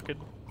me fucking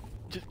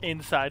just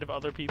inside of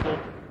other people.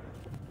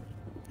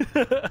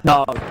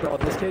 No, bro,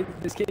 this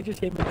kid just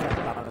came in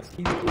that honest.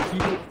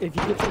 If he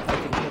gets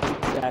infected, he knows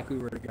exactly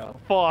where to go.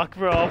 Fuck,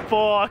 bro.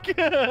 Fuck.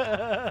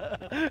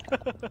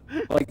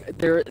 Like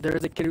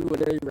there's a kid who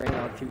literally ran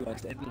out to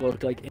us and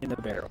looked like in the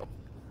barrel.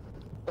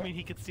 I mean,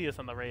 he could see us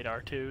on the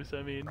radar too. So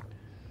I mean,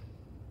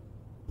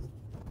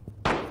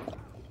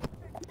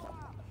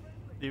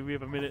 dude, we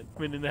have a minute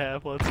and a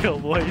half. Let's go,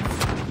 boys.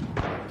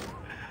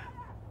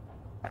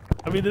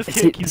 I mean, this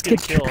kid keeps getting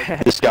killed.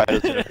 This guy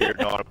doesn't appear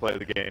to know how to play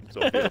the game,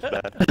 so it feels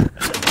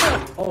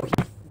bad. Oh,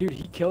 dude,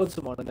 he killed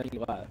someone and then he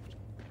left.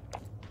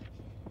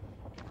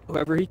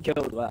 Whoever he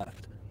killed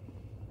left.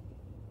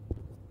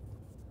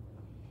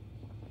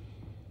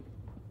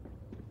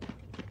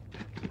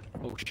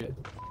 Oh shit.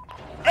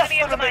 Less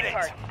Enemy at than the a minute.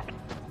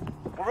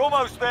 minecart. We're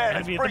almost there.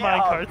 Let's Enemy at the bring it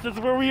home. minecarts. That's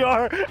where we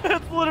are.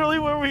 That's literally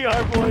where we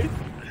are, boys.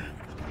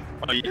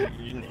 Oh, you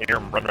didn't hear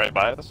him run right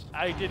by us?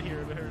 I did hear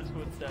him. I heard his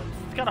footsteps.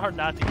 It's kind of hard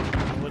not to hear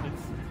him when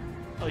it's.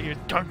 Oh, you hear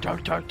dun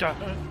dun dun dun.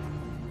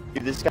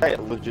 Dude, this guy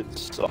legit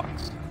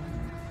sucks.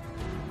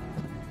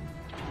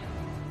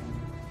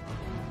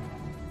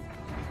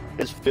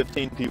 There's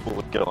 15 people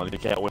to kill and you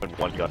can't win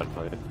one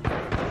gunfight.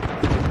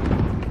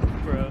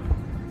 Bro.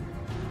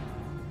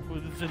 Ooh,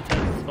 this is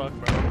intense as fuck,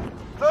 bro.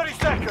 30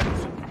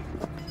 seconds.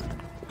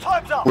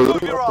 Time's up. We're Move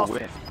looking your for ass. the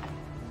win.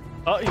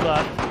 Oh, he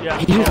left. Yeah.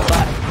 He just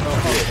left.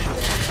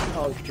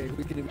 Oh, okay,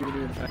 we can do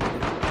infected.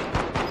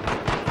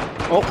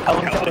 Oh,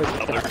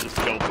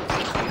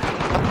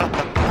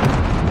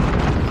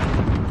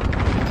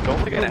 It's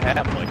only gonna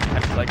happen like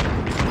 10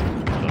 seconds.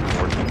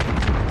 Unfortunately.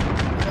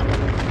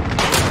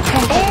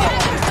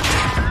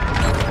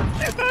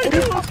 I knew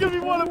it was gonna be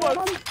one of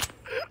us.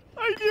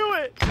 I knew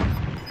it.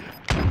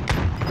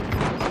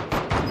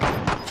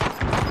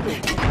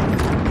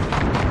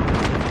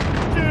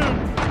 Dude.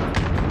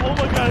 Oh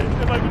my god.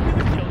 Am I gonna be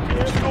the kill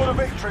cam? Score the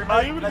victory,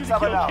 Are you mate. gonna Let's be the have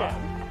kill another.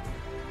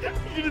 cam?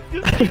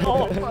 You just see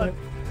all of us.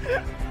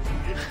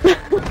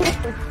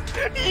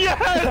 Yes!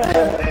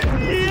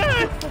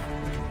 Yes!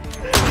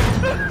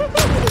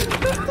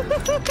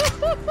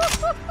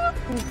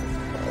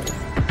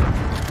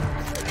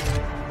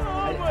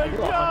 Oh my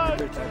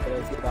god!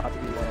 about to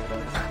be one of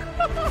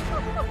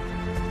us.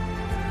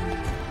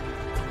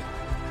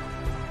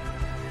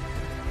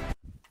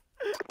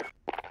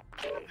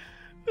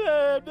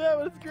 Man, that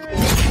was great.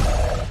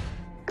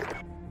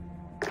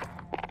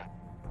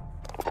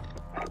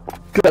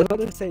 I was about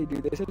to say,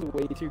 dude, this is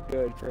way too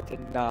good for it to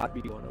not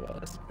be one of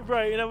us.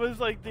 Right, and I was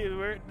like,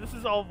 dude, this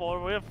is all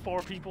vulnerable. We have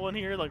 4 people in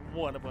here, like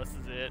one of us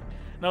is it.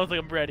 And I was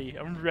like, I'm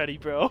ready,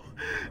 bro.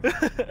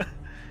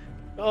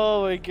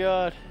 Oh my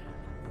god.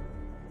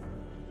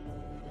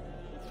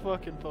 It's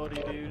fucking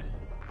funny, dude.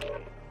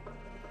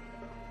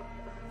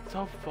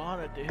 So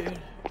fun, dude.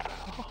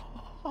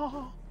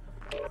 Oh,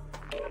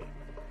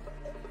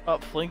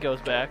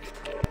 Flinko's back.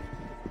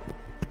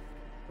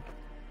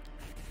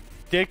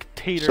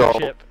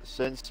 Dictatorship.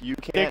 So, since you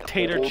can't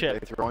hold a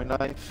throwing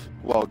knife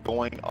while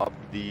going up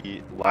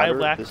the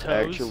ladder, this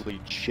actually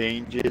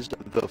changes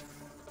the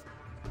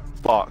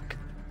fuck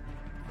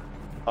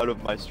out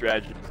of my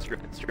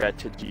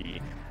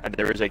strategy. And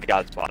there is a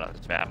god spot on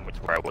this map, which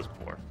is where I was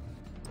before.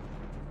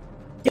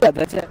 Yeah,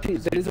 that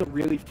is a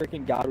really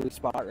freaking godly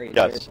spot right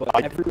there. But I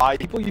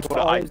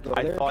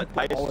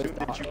assumed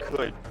that you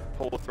could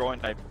pull a throwing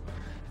knife.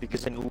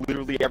 Because in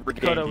literally every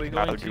game, you can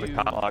either do a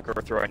tomahawk or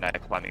a throwing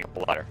knife climbing up a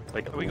ladder.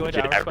 Like, we going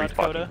did to every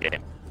fucking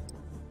game.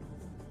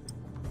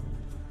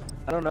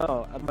 I don't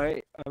know. I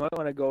might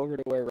want to go over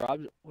to where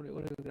Rob's. What are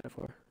we looking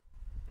for?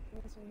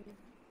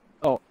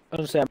 Oh, I was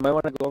gonna say I might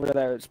want to go over to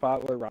that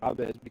spot where Rob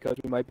is because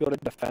we might be able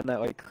to defend that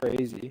like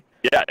crazy.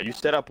 Yeah, you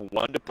set up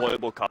one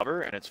deployable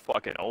cover and it's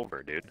fucking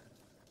over, dude.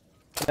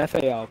 An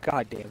FAL,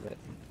 god damn it.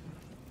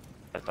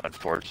 That's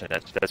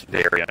unfortunate. That's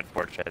very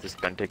unfortunate. This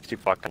gun takes too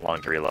fucking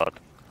long to reload.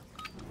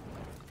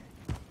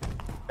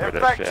 But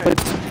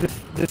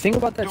the thing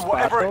about that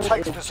spot, though, is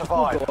people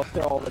go up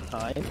there all the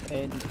time,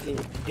 and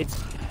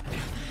it's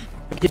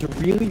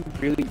really,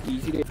 really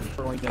easy to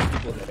throw young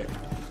people there.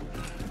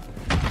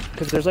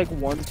 Because there's like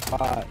one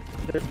spot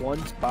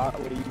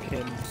where you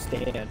can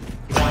stand.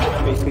 You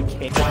basically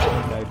can't get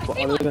throwing knife, but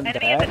other than that,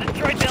 it's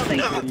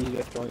really easy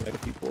to throw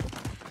knife people.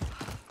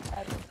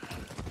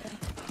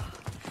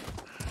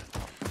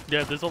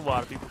 Yeah, there's a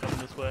lot of people coming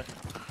this way.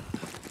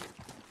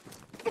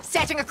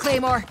 Setting a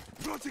claymore.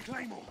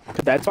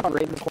 That spot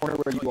right in the corner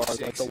where you are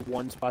is like the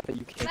one spot that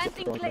you can't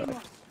get thrown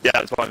knife. Yeah,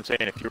 that's what I'm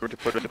saying. If you were to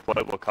put a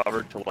deployable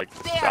cover to like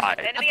the side.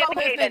 Enemy at the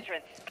cave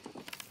entrance.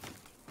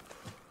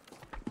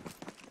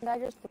 I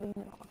just leave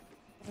it off.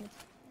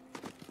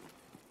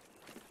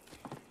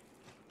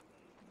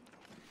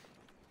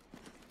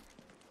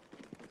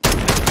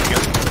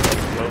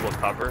 Deployable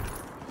cover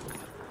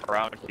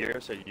around here,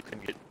 so you can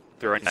get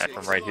throwing knife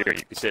from right here.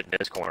 You can sit in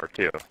this corner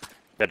too. You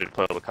got a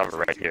deployable cover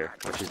right here,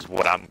 which is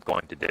what I'm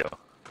going to do.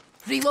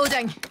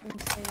 Reloading.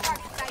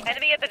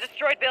 Enemy at the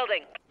destroyed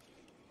building.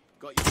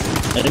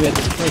 Enemy at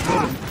the destroyed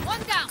building.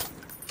 One down.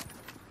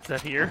 Is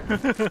that here?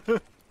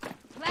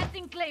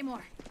 Planting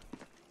claymore.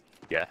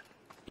 Yeah.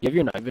 You have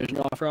your night vision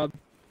off, Rob?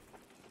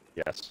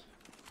 Yes.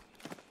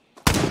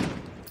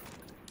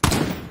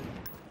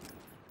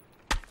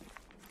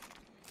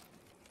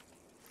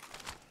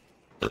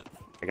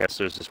 I guess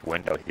there's this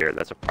window here.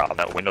 That's a problem.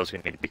 That window's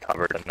gonna need to be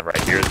covered, and the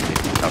right here is gonna need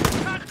to be covered.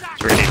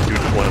 So we need 2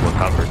 deployable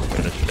covers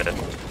for this shit.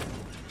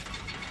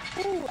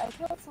 Ooh, I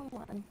killed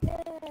someone.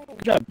 Yay!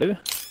 Good job, baby.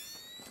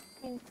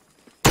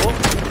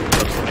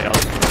 Somebody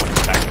else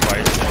back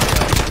twice.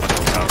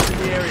 In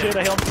the area. Shit,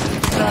 I held him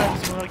 2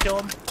 times. I'm gonna kill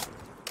him.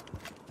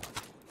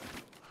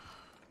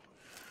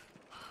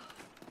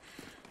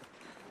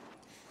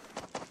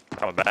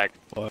 Coming back.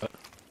 What?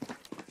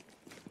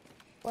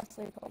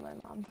 Wesley told my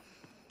mom.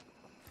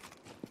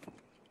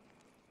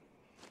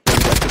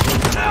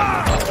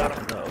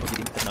 No,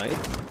 eating tonight.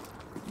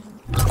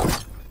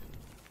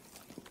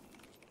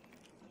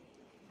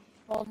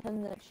 Told him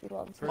that she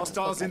loves him.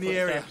 Hostiles in the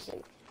area.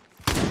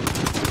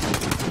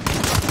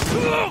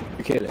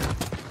 You're kidding.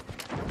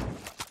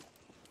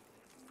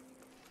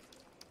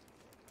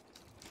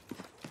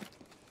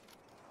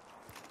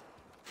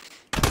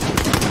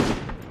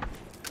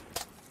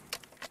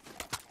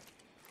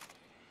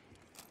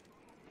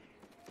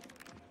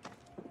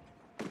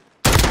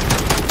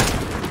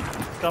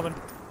 Coming.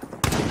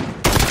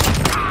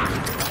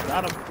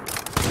 Got him.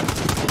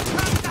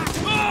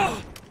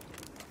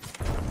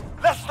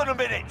 Less than a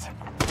minute.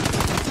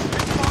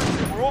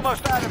 We're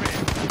almost out of here.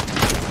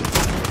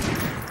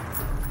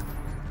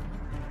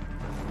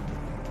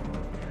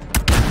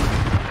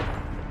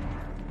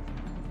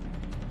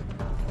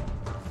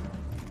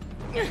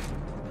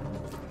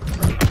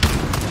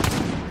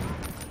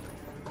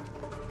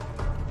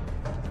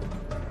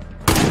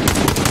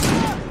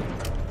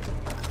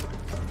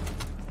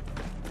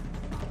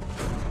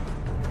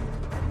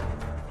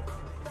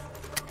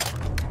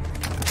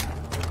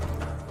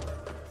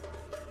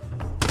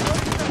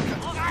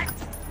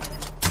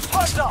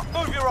 Time's up.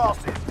 Move your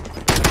asses.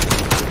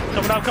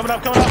 Coming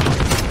up. Want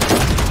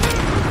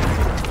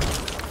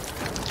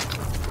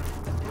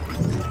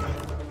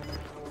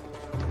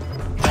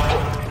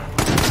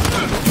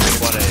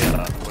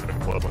a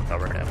deployable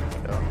cover and have a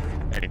window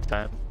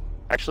anytime.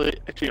 Actually,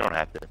 you don't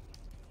have to.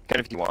 Can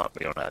if you want,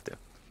 but you don't have to.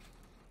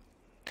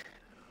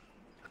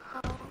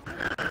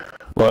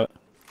 What?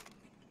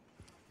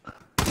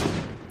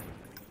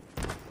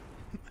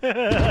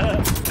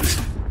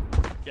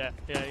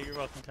 Yeah, you're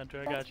welcome,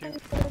 Tentra. I got you.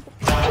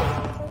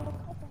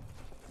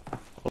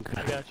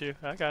 I got you.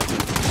 I got you.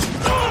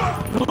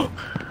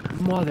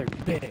 Mother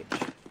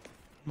bitch.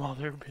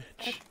 Mother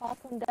I bitch.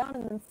 popped him down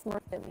and then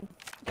smirked at me.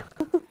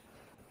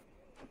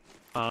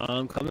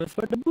 I'm coming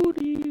for the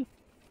booty.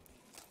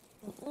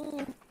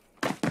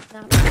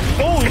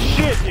 Holy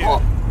shit, dude!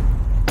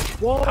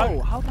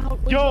 Whoa! How the hell?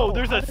 Wait, Yo, no,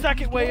 there's how a did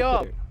second you way get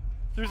up. there?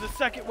 There's a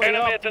second way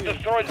Enemy up, at the dude.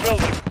 destroyed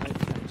building.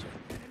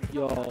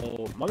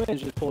 Yo, my man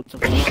just pulled some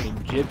fucking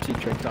gypsy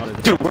tricks out of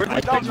his Dude, where's I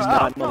the did dogs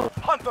not know.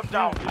 Hunt them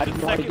down. I had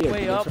no second idea. way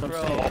Dude, that's up, what I'm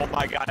bro. saying. Oh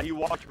my god, he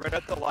walked right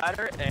up the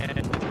ladder and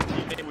his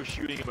teammate was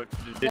shooting him but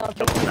No, didn't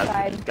kill there's him. a That's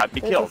side. just got me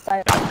There's a killed.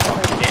 side.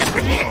 God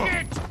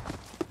damn it.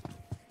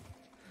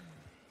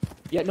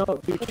 Yeah, no,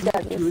 dude, Good two job,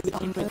 of you the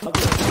teammates son.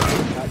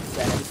 got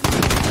sad.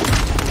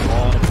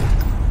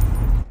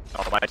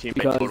 Oh, my teammate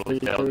Because totally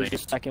there failed was me. a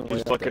second He way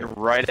was up looking there.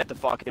 right at the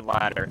fucking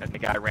ladder and the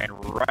guy ran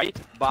right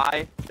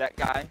by that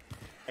guy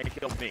and he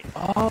killed me.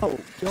 Oh,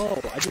 yo,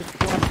 I just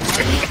watched.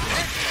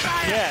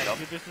 Yeah,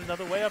 dude, there's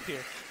another way up here.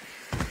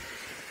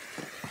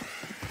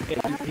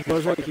 Yeah, he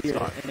goes right here,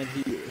 and then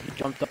he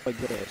jumped up like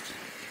this.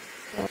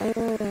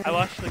 I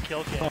watched the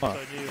kill cam, so Huh.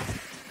 I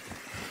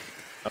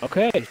do.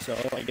 Okay, so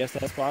I guess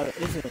that's why it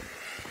isn't.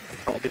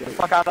 Oh, get the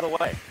fuck out of the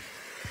way.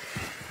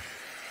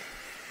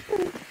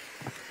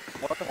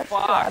 What the Yeah,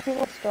 fuck?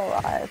 people still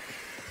alive.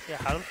 Yeah,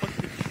 how the fuck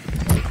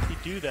did you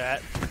do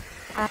that?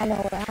 I know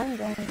where I'm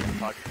going.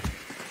 Fuck.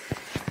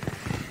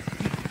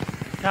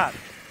 God,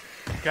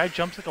 the guy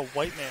jumps like a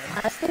white man.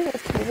 Honestly,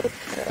 this movie is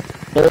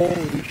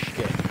Holy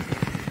shit.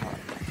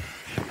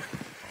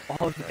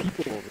 All of the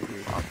people over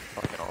here. I'm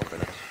fucking over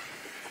this.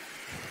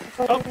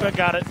 Oh, I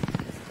got it.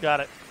 Got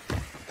it.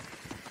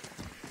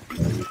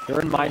 They're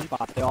in my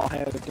spot. They all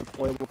have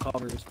deployable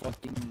covers.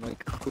 Fucking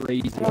like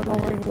crazy. I don't know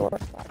where your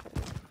spot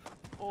is.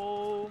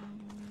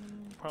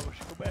 Probably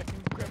should go back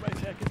and grab my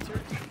attack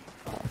insert.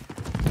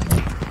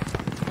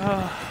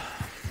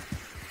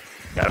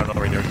 Yeah, I don't know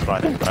where your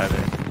spot is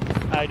either.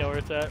 I know where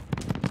it's at.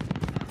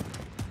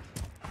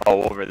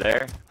 Oh, over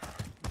there?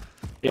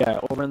 Yeah,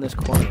 over in this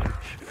corner.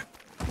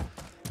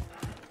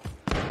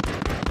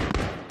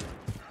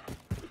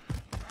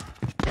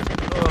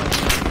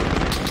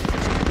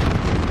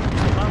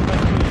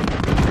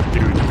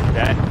 Dude,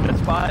 that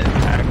spot is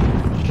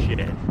actually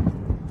shit.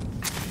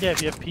 Yeah,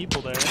 if you have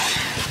people there.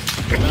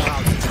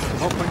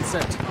 All point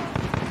set.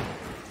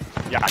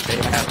 Yeah, they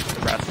have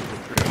the rest of the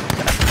crew.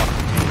 That's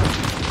fucking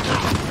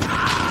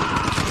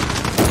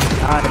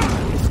God,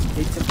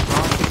 it's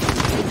impossible.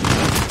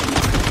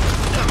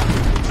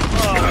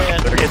 Oh man.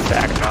 They're getting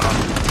sacked off.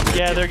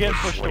 Yeah, they're getting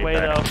pushed Way away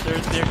back. though. They're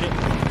getting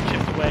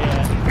chipped away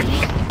at.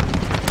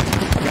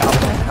 God,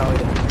 hell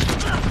yeah.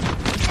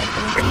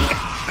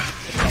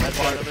 That's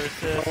another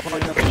assist.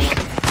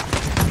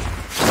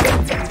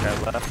 Guy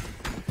left.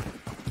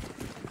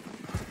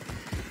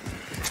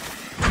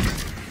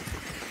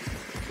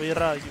 Where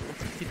are you?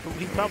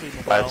 He's probably in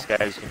the well. Last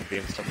guy's gonna be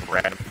in some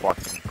random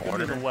fucking He's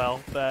corner. in the well,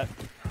 bet.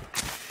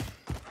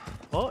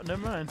 Oh,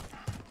 never mind.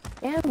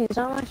 Damn, he's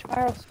not my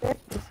spiral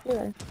staircase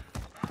either.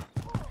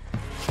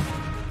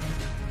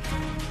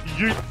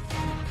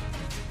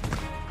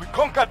 We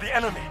conquered the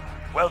enemy.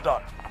 Well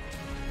done.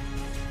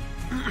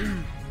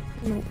 Oh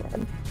my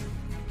god.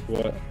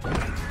 What?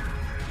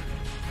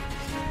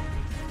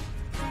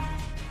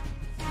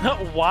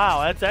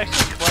 Wow, that's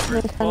actually clever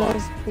as fuck.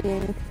 Nintendo's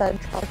being fed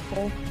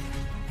charcoal.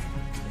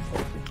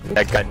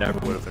 That guy never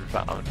would have been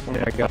found. Oh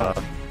my god.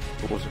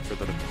 If it wasn't for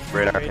the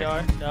radar.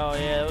 Radar? No,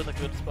 yeah, that was a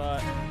good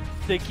spot.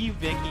 Sticky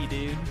Vicky,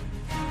 dude.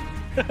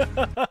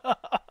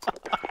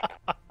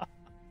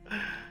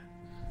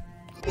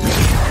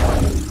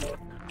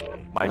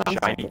 My I'm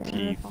shiny taking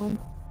teeth it home.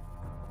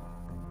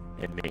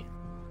 in me.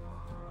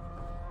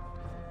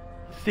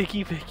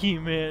 Thicky Vicky,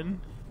 man.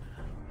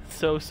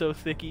 So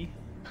thicky.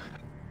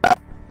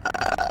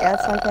 Yeah,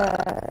 it's like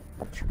a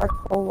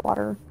charcoal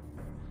water.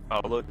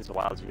 Oh look, it's a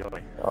wild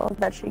Joey. So I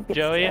bet she gets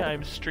Joey, dead.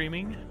 I'm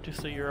streaming,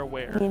 just so you're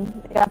aware. I mean,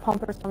 you gotta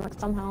pump her stomach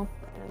somehow.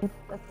 And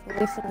that's the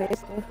least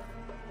invasive.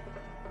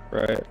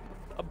 Right.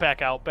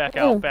 Back out, back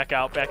out, back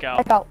out, back out.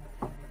 Back out.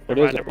 What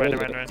is it? Right, What is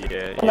right, it? right. Yeah.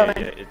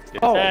 It's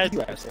Oh, That's-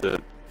 you it's asked.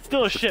 the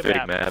Still a It's a shit fake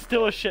map. map.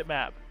 Still a shit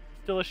map.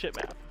 Still a shit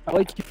map. I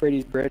like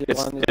Euphrates Bridge. as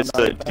long as it's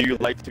I'm the not do you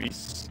infected. like to be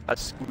a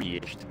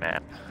squeezed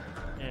map?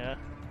 Yeah.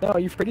 No,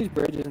 Euphrates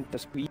Bridge isn't the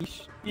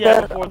squeeze.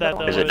 Yeah, The before that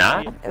other though Is it was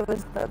not? the It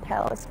was the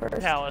palace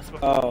first. Palace.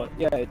 Before. Oh,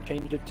 yeah, it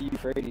changed it to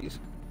Euphrates.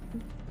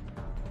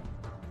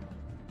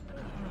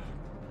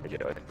 Hey,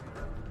 Joey.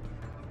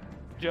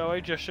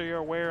 Joey, just so you're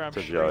aware, I'm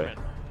So Joey.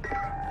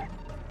 streaming.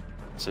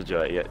 So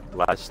Joey, yeah,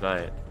 last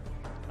night,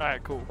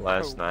 Alright, cool.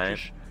 Last cool. night.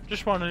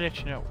 Just wanted to let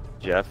you know.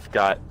 Jeff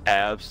got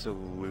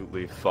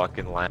absolutely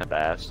fucking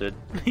lambasted,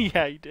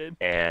 Yeah, you did.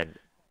 and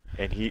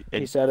he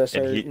He said a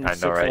certain I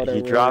know, right? six-letter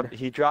He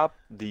word. dropped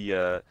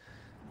the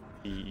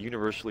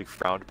universally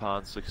frowned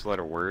upon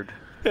 6-letter word.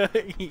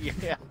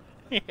 Yeah.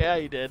 Yeah,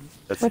 you did.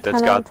 That's What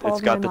that's kind of got told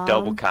it's got my the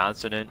double mom?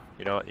 consonant.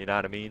 You know what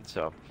I mean?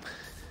 So.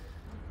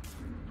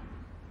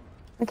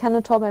 I kind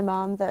of told my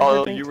mom that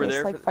Oh, everything you were tastes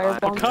there. like For, fire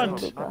bombs and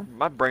cunt. Luca.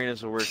 my brain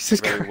isn't working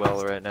Jesus very Christ.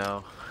 well right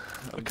now.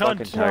 I'm cunt.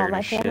 fucking tired No, my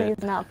of family shit.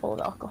 is not full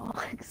of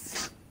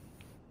alcoholics.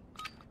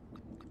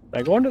 Can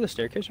I go under the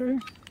staircase right here?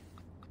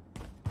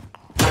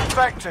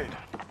 Infected.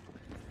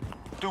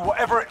 Do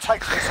whatever it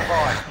takes to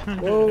survive.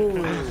 Whoa.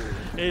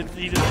 He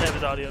doesn't have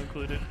his audio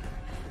included.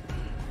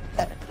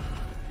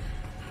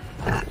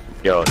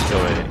 Yo,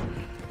 Joey.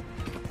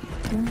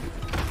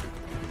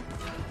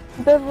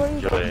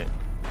 Beverly. Joey.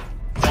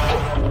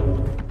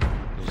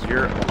 Is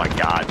your... Oh my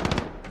god.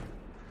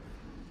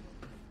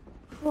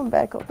 I'm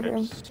back over here.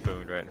 There's a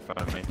spoon right in front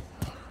of me.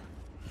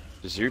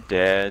 Does your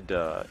dad,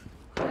 does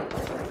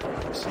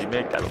he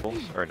make edibles?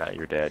 Or not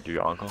your dad,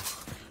 your uncle?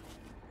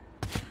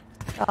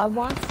 God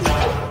wants you.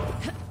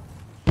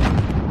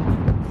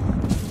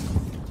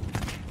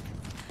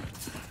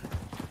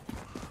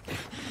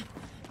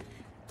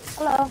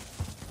 Hello.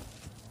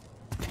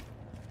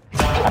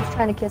 Stop's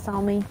trying to kiss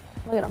on me.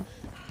 Look at him.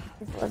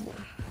 He's a lesbian.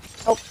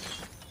 Oh,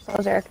 so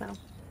is Eric now.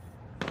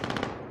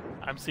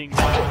 I'm seeing more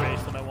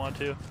face than I want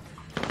to.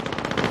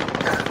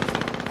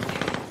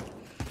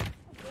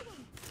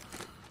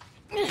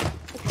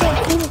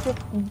 I can't see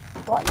what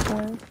your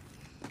button is.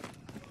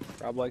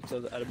 Rob likes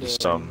those edible.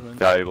 Some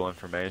valuable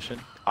information.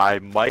 I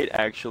might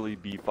actually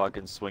be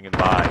fucking swinging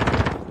by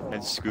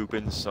and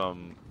scooping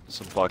some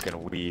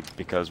fucking weed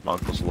because my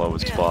uncle's low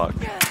as fuck.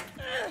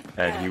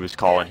 And he was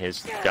calling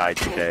his guy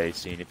today,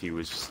 seeing if he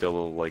was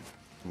still, like,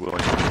 willing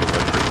to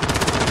deliver.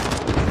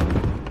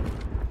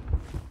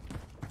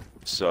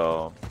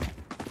 So...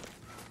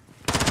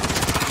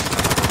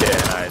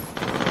 Yeah, and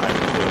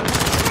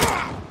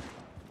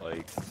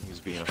like, he was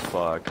being a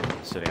fuck,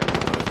 sitting on the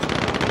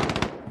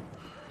hood.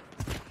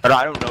 But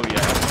I don't know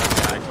yet.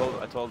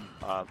 I told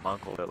my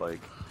uncle that,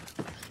 like,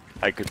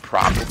 I could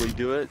probably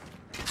do it.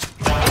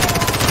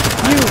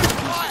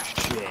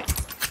 Shit.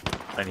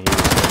 And he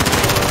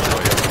was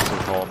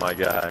like, oh my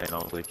guy, and I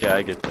was like, yeah,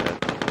 I get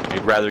that.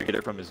 He'd rather get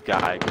it from his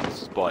guy, because it's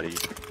his buddy,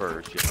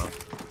 first, you know?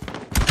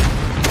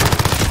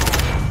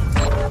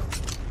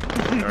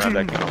 Around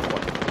that kind of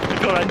way.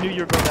 God, I knew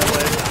you were going that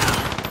way.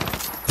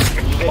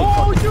 Hey,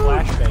 Oh, fucking dude!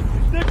 flashbang.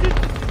 That did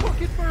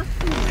fucking first.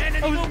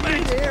 I was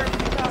right there.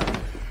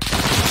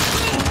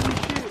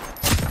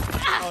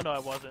 Oh no, I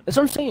wasn't. That's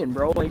what I'm saying,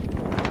 bro. Like,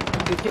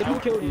 the kid who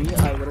killed me,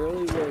 I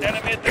literally was...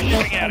 Enemy at the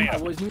shipping I area.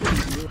 wasn't even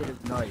near his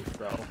knife,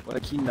 bro.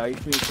 Like, he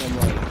knifed me from,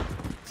 like,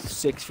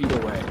 6 feet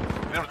away.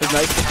 His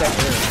knife hit that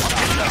air.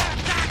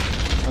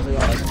 I was like,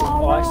 oh, that's cool.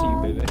 Oh, I see you,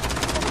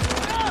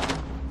 baby.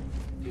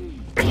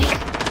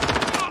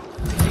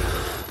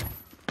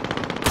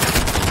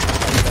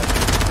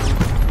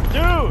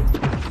 Dude!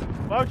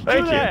 Why would you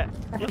Thank do you. that?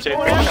 Let's What's say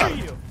going fuck on up. for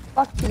you?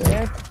 Fuck you,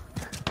 Eric.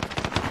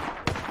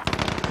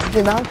 The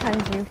amount of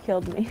times you've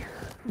killed me.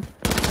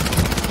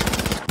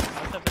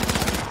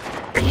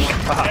 Enemy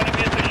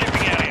at the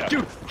shipping area.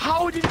 Dude,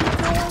 how did you know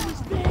I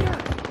was there?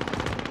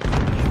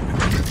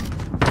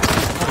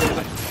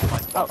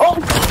 Oh!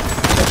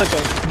 That's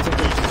okay. It's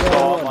okay.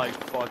 Oh my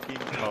fucking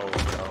code,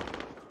 bro.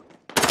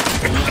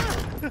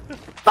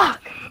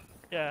 Fuck!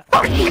 Yeah.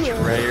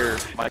 Betrayer.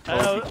 My I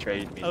toes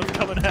betrayed me, I was dude.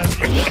 coming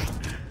after you.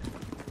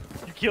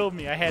 You killed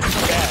me. I had to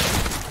bad.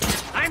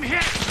 I'm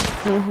hit.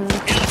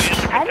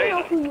 I didn't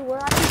know who you were.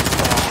 I just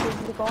saw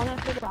you were going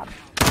after the Bob.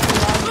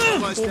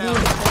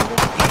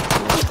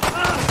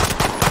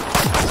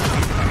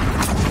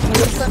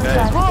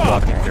 That is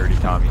fucking dirty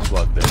Tommy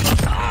Slug, bitch.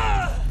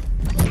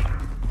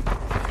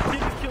 You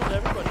killed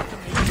everybody. It's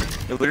amazing.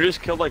 It literally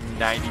just killed like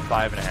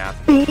 95 and a half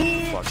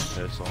fucking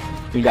pistol.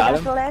 You got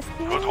him? The last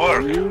team? Good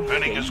work.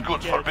 Winning is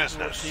good Yeah, for I didn't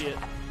business. see it.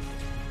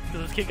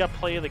 'Cause this kid got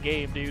play of the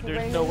game, dude.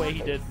 There's no way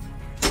he did.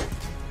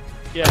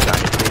 Yeah,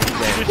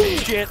 he did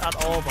shit on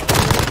all of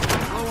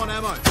us. Low on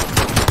ammo.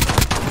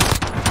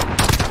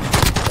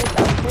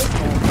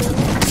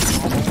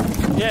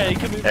 Yeah, he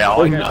could be. Hey,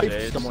 all I gotta knifed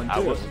say is, someone I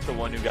too. wasn't the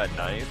one who got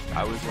knifed.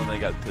 I was the one that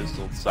got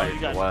pistol sight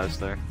got- blast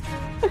there.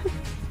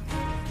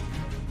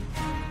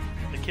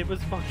 The kid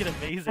was fucking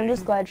amazing. I'm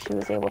just glad she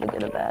was able to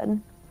get a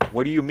bed.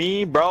 What do you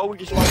mean, bro? We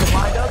just wanted to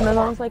find out. And my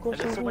mom's like, well,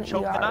 And then she's in someone the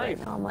choked ER the right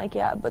knife. now. I'm like,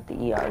 yeah, but the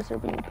ERs are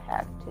being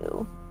packed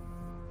too.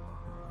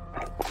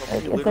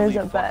 Like, You if there's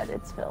a literally bed,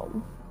 it's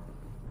filled.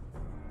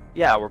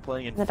 Yeah, we're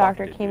playing in. The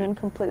doctor fucking- came in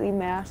completely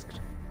masked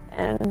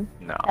and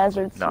No,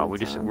 hazard no,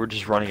 suits on. we're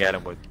just running at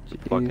him with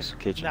fucking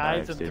kitchen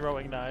knives knives, and dude.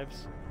 throwing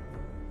knives.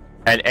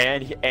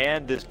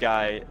 And this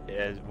guy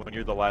is when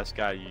you're the last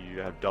guy, you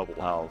have double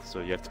health, so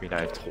you have to be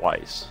knifed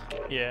twice.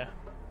 Yeah.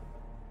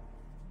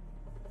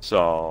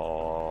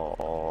 So.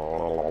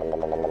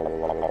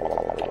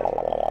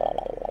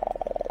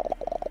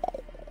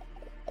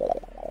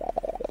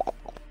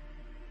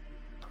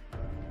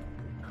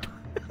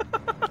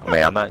 I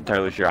mean, I'm not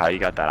entirely sure how you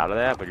got that out of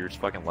that, but you're just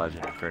fucking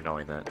legend for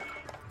knowing that.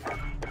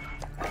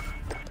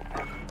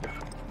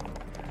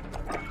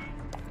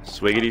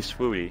 Swiggity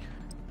swooty.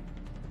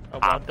 I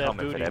I'm want that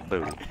coming booty.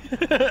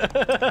 for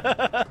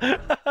that booty.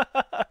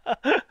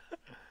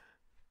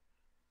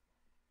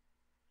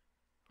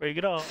 Are we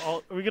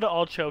gonna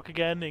all choke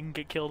again and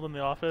get killed in the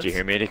office? Did you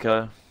hear me,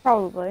 Nika?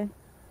 Probably.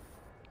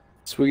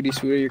 Sweetie,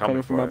 sweetie, you're Coming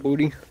coming for for my it.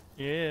 booty.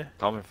 Yeah.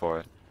 Coming for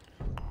it.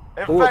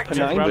 Infected.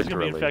 Penang? Rob's gonna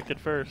be Literally infected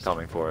first.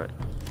 coming for it.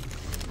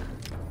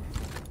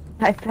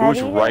 I Who's bet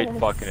he right is.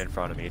 fucking in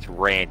front of me? It's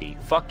Randy.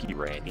 Fuck you,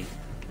 Randy.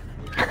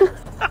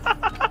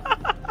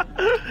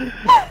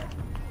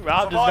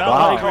 Rob does not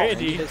Wow. like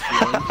Randy.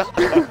 Fuck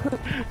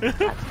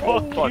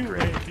Fuck you,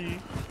 Randy.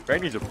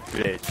 Randy's a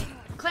bitch.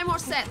 Claymore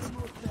set.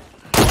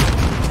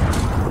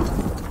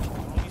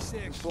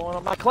 He's blowing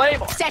up my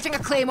claymore. Setting a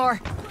claymore.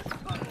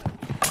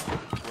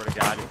 Swear to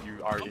God, if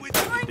you are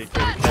dictator,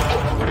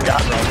 swear to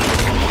God, bro.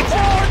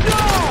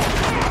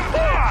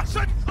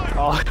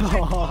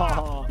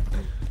 Oh,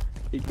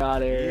 he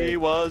got He it.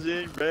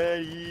 wasn't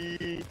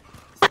ready.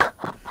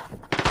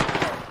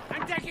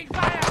 I'm taking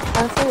fire.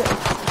 Honestly,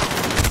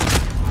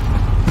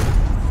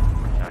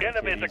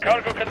 Enemy at the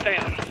cargo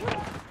containers.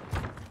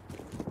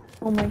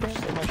 oh my god.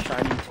 So much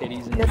shiny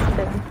titties in Yes,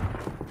 there.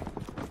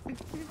 it is.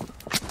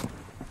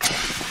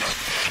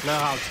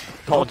 No,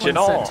 Told you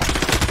no.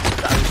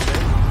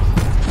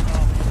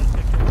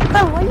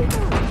 Oh, what are you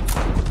doing?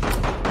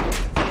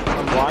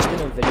 I'm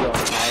watching a video on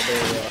how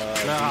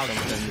they no, do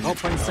something.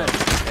 open set.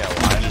 Yeah,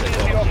 why is it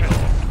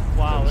going?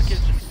 Wow, look at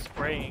just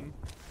spraying.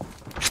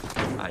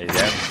 I am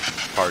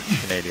part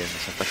Canadian,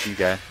 so fuck you,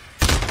 guy.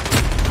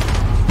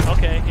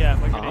 Okay, yeah, my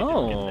grenade didn't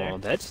Oh,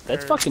 get that's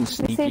Or- fucking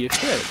sneaky as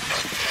shit.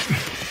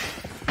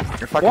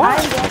 You're fucking Why?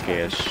 sneaky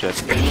as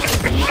shit. You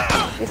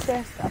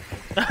say stuff.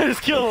 there. I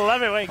just killed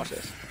 11 Watch wings.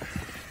 this.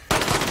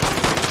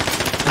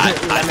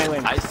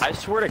 I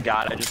swear to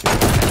God, I just.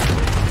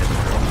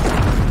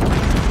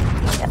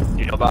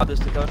 You know about this,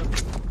 Dakota?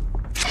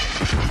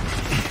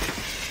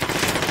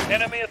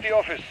 Enemy at the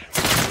office.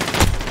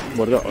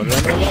 What did I know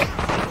about?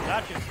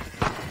 Gotcha.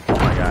 Oh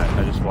my God,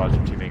 I just watched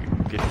your teammate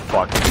get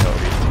fucking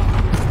Toby.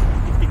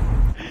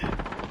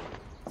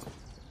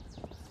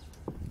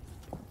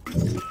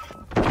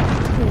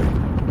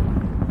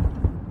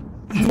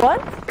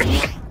 What?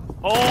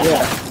 Oh!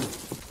 Yeah.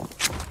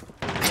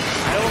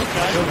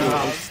 I almost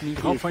died. Sneaky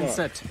as Open fuck.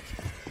 set.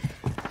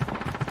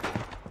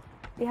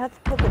 You have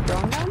to put the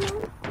drone down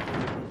now?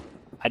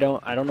 I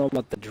don't know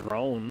about the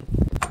drone.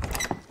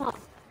 Huh.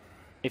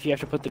 If you have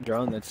to put the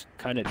drone, that's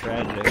kind of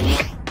tragic.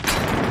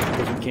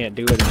 Because you can't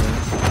do it anymore.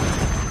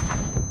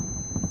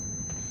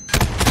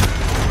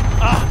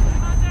 Ah!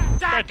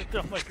 I just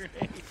threw my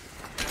grenade.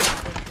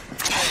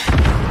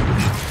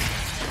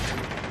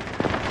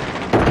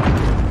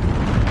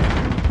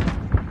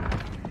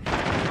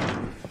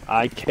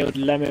 I killed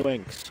Lemmy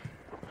Winks.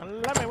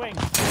 11 wings.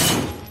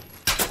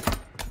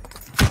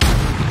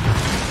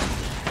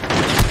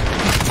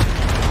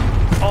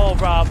 Oh,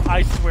 Rob,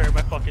 I swear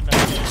my fucking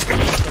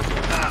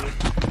knife.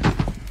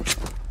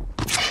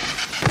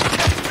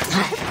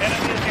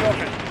 Enemy at the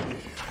office.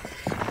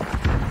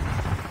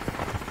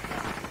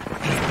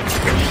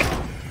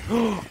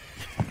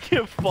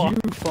 Get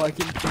fucked. You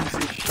fucking piece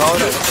of shit.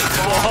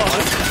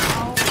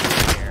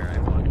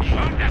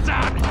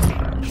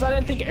 I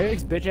didn't think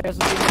Eric's bitch ass was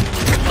gonna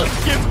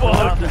Get be fucked.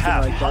 something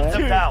like Hunt that.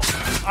 them down.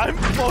 I'm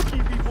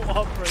fucking people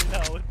up right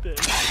now with this.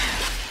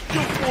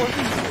 Kill 4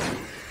 people.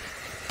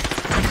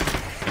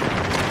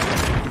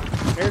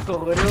 Eric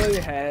literally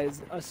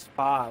has a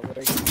spot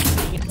where you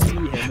can't see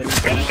him and he's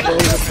gonna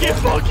Get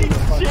fucking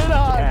shit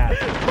on.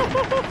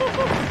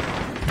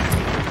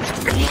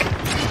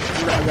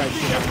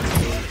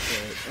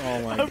 Oh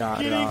my I'm god,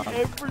 getting Rob.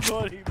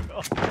 everybody,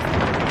 bro.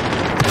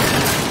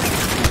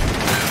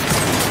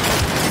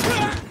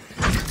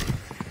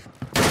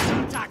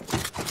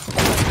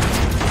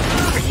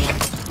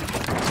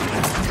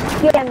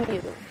 Damn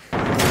you. I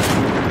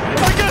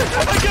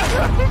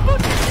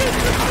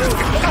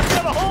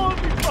got a hole in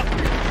me,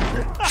 fucker.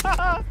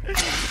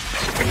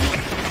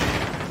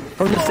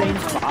 From the same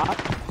spot?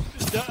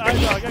 I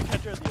know, I got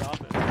catcher at the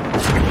office. I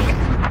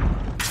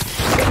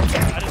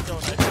didn't know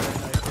that.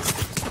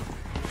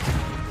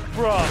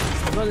 Bro, I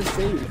was about to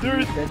say,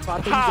 there's that spot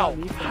that you how got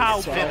me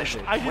from Finished.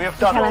 I We did have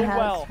so done it.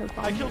 well. Kinda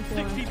has I killed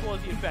 6 people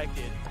as the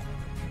infected.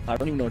 I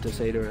don't even know what to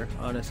say to her,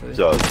 honestly.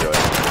 So, Joey.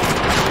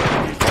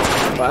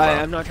 But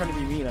I'm not trying to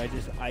be mean, I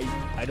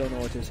don't know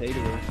what to say to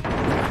her.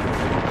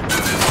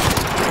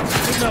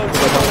 No,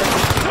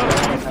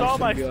 you saw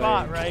my Be like,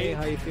 spot, "Hey, right?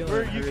 how you feeling?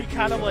 Where I you heard can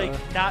kind of you, like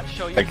not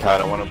show your. I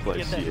kind of want to play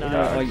get that CA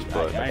knife. like,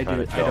 but I I don't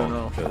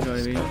know. You know what I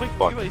mean?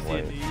 Everybody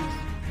see these.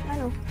 I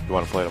know. You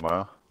want to play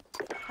tomorrow?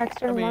 Text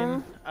her I tomorrow.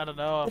 mean, I don't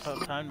know. I'll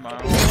have time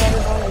tomorrow. Let her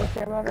know that you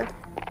care about her.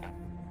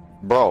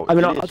 Bro, I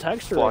mean, it I'll is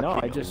text her right now. I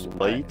fucking just,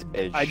 late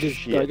as I just,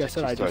 shit like I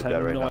said, to I start just have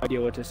that right no now. idea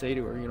what to say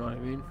to her. You know what I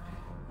mean?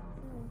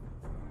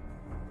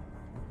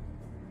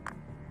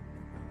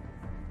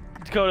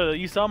 Dakota,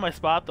 you saw my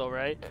spot though,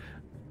 right?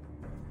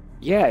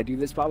 Yeah, dude,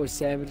 this spot was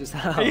savage as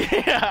hell.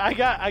 Yeah, I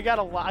got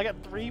a lot. I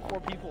got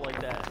 3-4 people like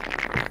that.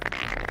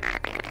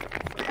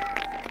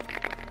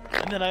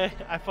 And then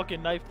I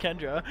fucking knifed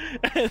Kendra,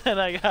 and then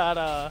I got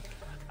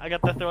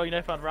the throwing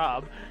knife on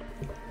Rob.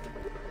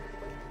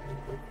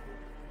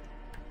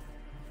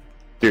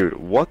 Dude,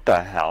 what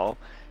the hell?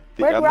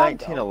 The Where'd Rob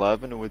go?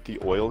 M1911 with the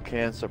oil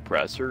can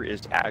suppressor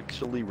is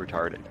actually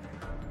retarded.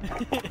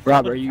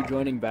 Rob, are you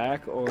joining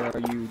back or are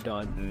you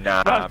done?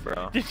 Nah, Rob,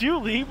 bro. Did you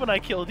leave when I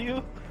killed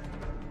you?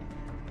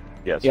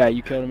 Yes. Yeah,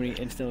 you killed him and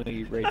he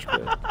instantly rage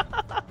quit.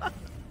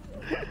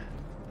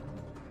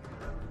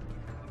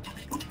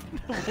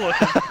 What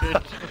a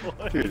bitch.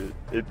 What?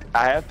 Dude,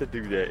 I have to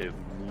do that at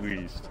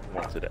least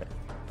once a day.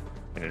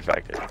 And in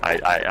fact,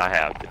 I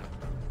have to.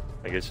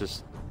 Like, it's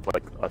just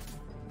like a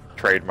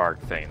trademark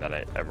thing that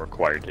I'm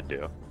required to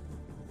do.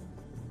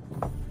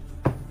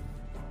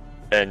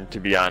 And to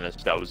be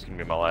honest, that was gonna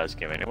be my last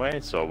game anyway,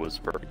 so it was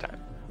perfect time.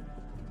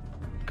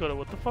 Coda,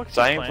 what the fuck's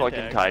So I your am clan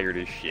fucking tag? tired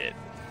as shit.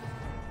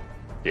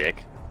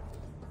 Dick.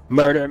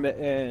 Murder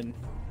mitten.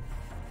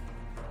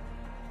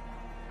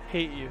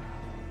 Hate you.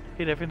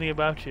 Hate everything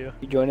about you.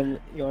 You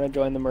wanna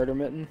join the murder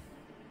mitten?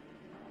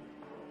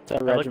 It's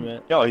a like-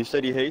 regiment. No, he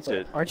said he hates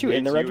it. Aren't you he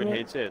in the hates you regiment? and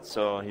hates it,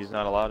 so he's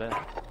not allowed in.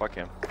 Fuck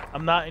him.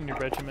 I'm not in your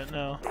regiment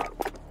now.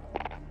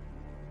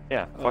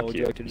 Yeah, Oh, fuck would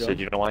you you. like to You join? said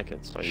you don't like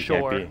it, so you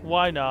Sure. can't be.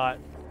 Why not?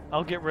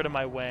 I'll get rid of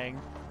my wang.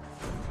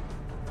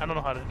 I don't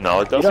know how to.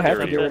 No, it You doesn't don't have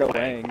to get get rid rid of of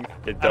wang. Wang.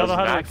 It I don't does know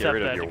how to not get accept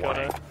rid that, of your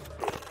Dakota.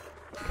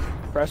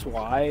 wang. Press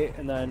Y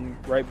and then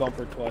right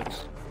bumper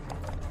twice.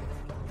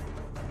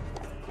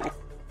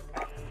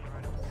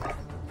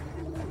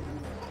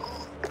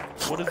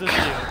 What does this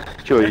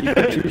do? Joey, you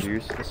can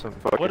use some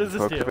fucking What does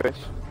this do? poker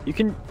face. You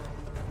can.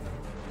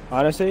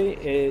 Honestly,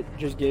 it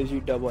just gives you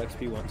double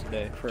XP once a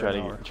day for an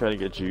hour. Try to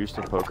get juiced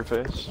in poker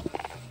face.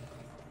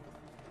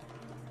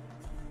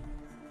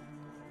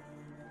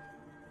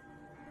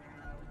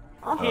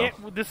 Yeah,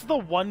 this is the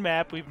one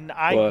map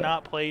I've What?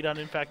 not played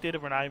uninfected,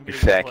 and we're not even You getting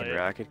to play fucking it.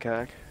 rocket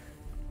cock.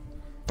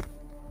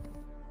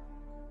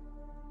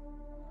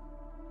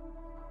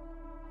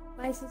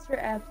 My sister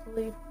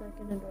absolutely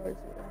freaking adores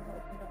you.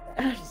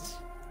 I'm hoping that.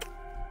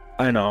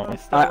 I know. I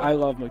still- I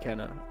love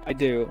McKenna. I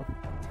do.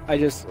 I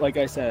just, like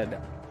I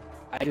said,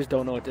 I just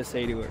don't know what to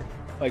say to her.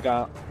 Like,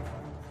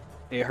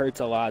 it hurts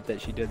a lot that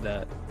she did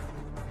that.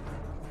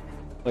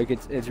 Like,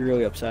 it's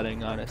really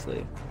upsetting,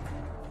 honestly.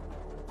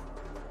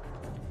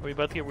 Are we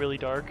about to get really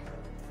dark?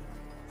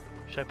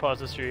 Should I pause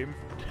the stream?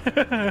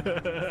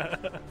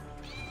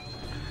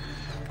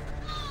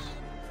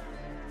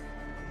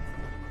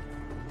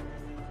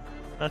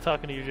 Not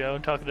talking to you, Joe.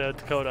 I'm talking to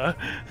Dakota.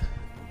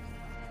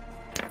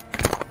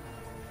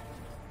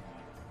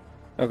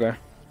 Okay.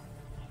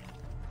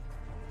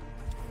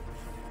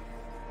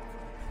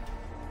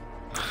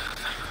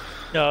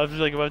 No, I was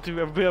just like about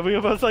to. I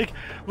was like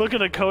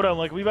looking at Dakota. I'm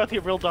like, we about to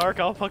get real dark.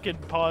 I'll fucking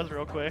pause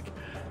real quick.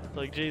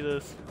 Like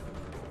Jesus,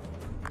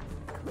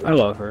 I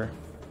love her.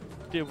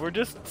 dude, we're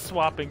just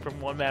swapping from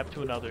one map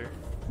to another.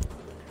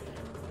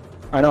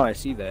 I know, I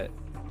see that.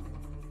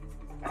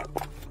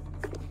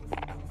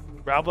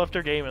 Rob left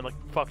her game and like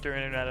fucked her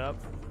internet up.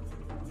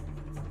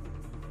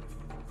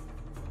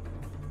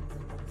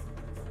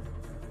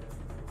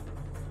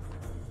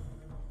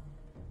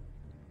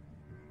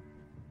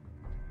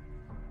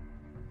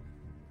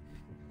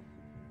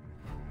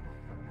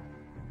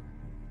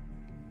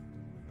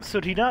 So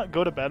did he not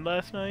go to bed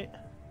last night?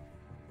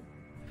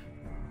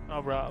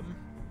 Oh, Rob.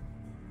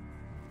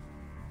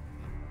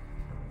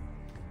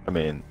 I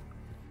mean,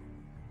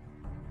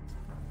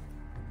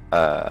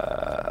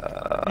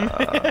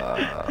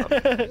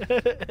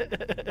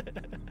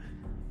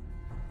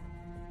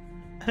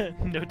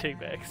 No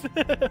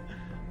takebacks.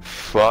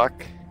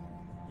 fuck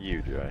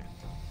you, Joey.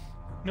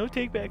 No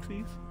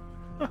takebacksies.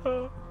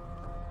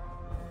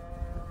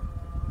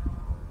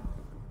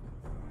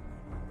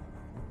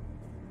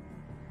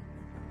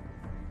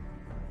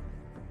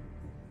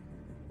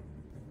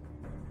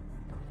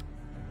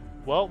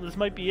 Well, this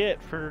might be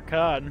it for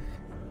COD.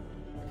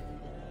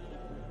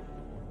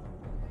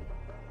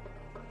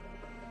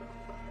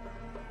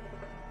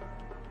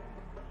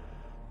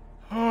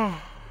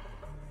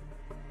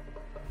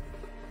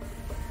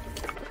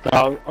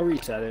 I'll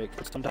reset it,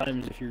 'cause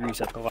sometimes if you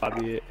reset the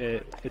lobby,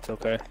 it's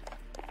okay.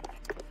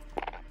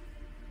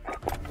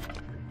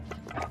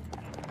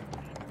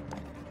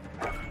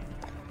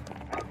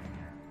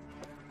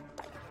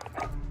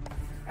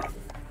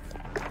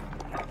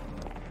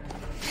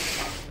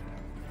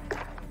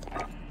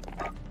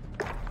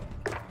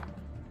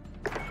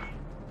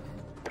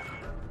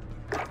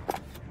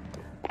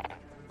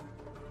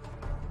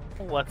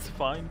 Let's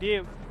find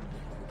it.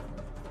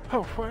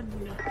 Oh, one,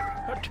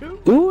 two.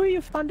 Ooh, you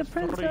found a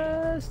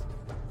princess!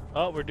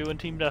 Oh, we're doing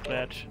team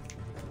deathmatch.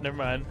 Never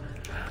mind.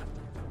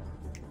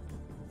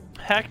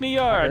 Hackney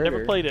Yard. Never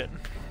Heard. played it.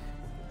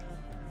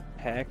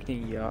 Hackney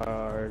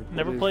Yard. What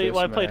Never is played. this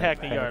Well, I played map?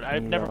 Hackney Yard. I've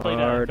Hackney never played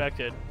Yard.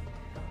 Uninfected.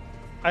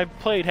 I've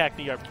played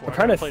Hackney Yard before. I'm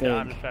trying to I've played think.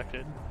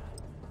 Uninfected.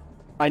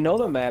 I know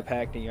the map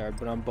Hackney Yard,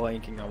 but I'm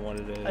blanking on what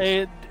it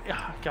is.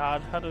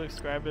 God, how to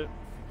describe it?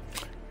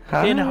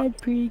 Hi, in-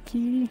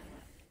 Preaky.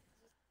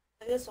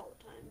 This all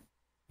the time.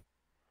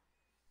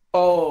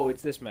 Oh,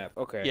 it's this map.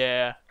 Okay.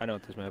 Yeah. I know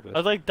what this map is. I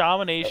was like,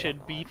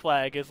 Domination, B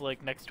flag is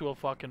like next to a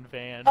fucking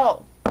van.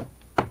 Oh.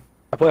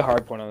 I play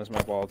hardpoint on this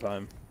map all the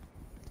time.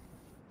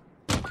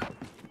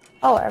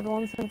 Oh,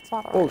 everyone's in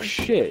spot. Oh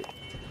shit.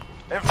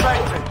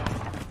 Infected.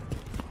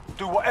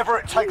 Do whatever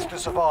it takes to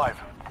survive.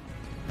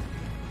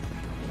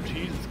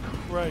 Jesus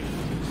Christ.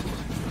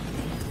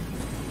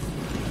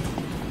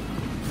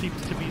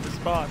 seems to be the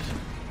spot.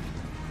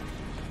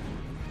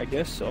 I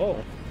guess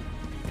so.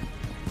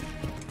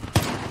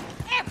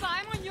 Epa,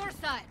 I'm on your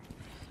side.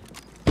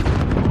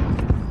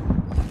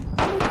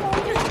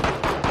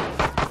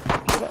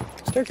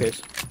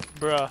 Staircase.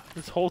 Bruh,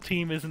 this whole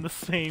team is in the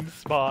same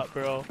spot,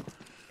 bro.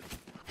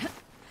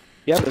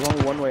 Yeah, there's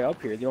only one way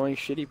up here. The only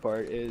shitty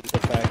part is the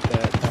fact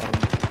that,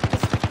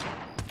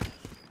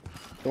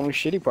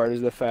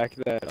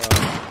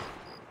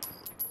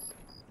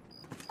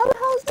 How the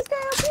hell is this guy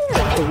up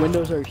here? the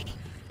windows are... I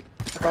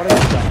thought I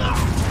got that.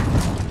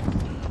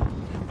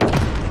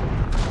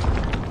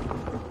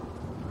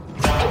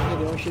 Yeah,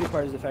 the only shitty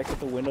part is the fact that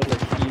the windows are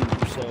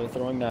huge, so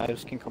throwing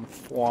knives can come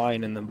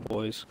flying in them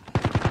boys.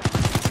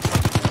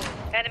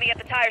 Enemy at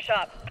the tire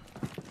shop.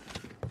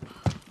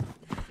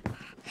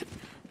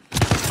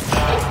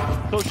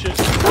 Oh shit.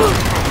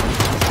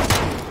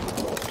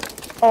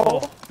 Oh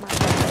my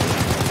god.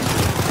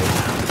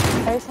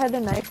 I just had a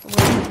knife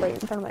right in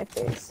front of my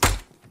face.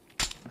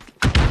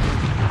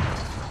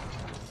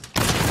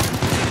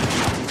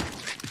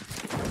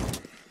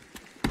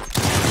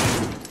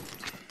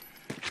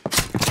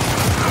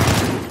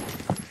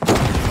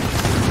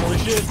 Holy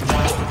shit.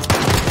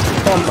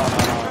 Come on.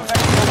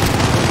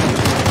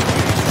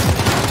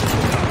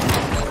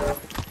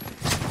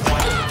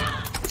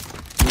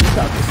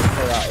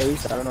 At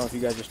least, I don't know if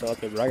you guys are still up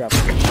there, but I got... Oh,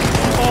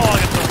 I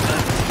got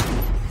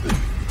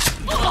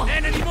something.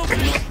 Enemy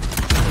movement.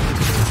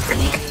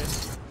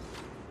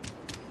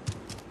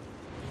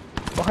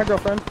 Oh, hi,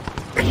 girlfriend.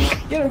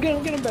 Get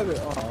him, baby.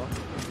 Oh.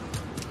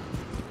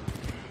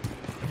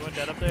 You went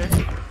dead up there?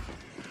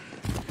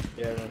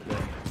 Yeah, right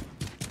there.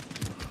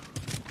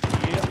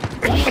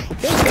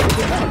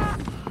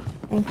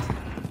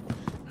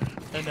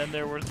 And then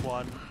there was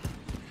one.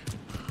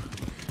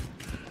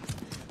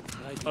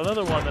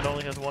 Another one that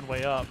only has one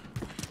way up.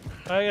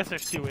 I guess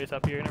there's two ways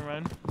up here, never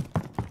mind.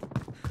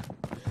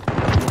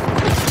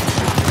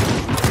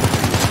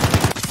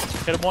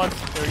 Hit him once,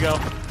 there we go.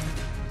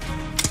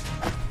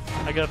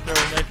 I got a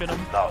throwing knife in him.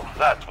 Now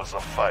that was a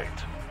fight.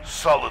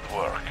 Solid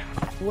work.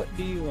 What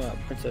do you want,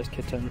 Princess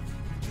Kitten?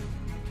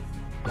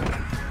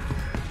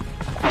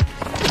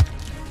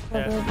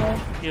 Yeah.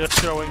 He had a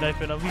throwing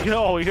knife in him.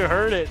 Oh, you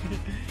heard it.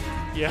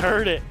 You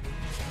heard it.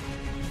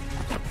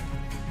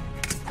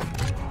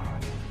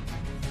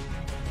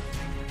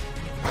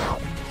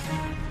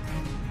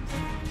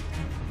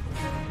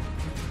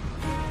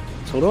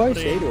 So what do I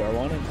say to her? I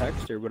want to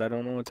text her, but I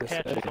don't know what to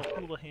say. Catch yourself,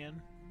 hold a hand.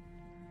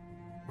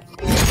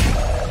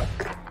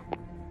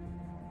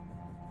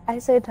 I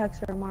say text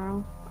her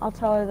tomorrow. I'll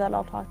tell her that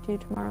I'll talk to you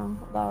tomorrow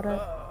about it.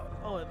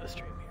 I'll end the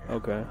stream here.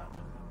 Okay.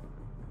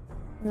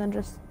 And then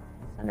just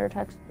send her a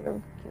text with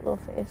her cute little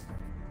face.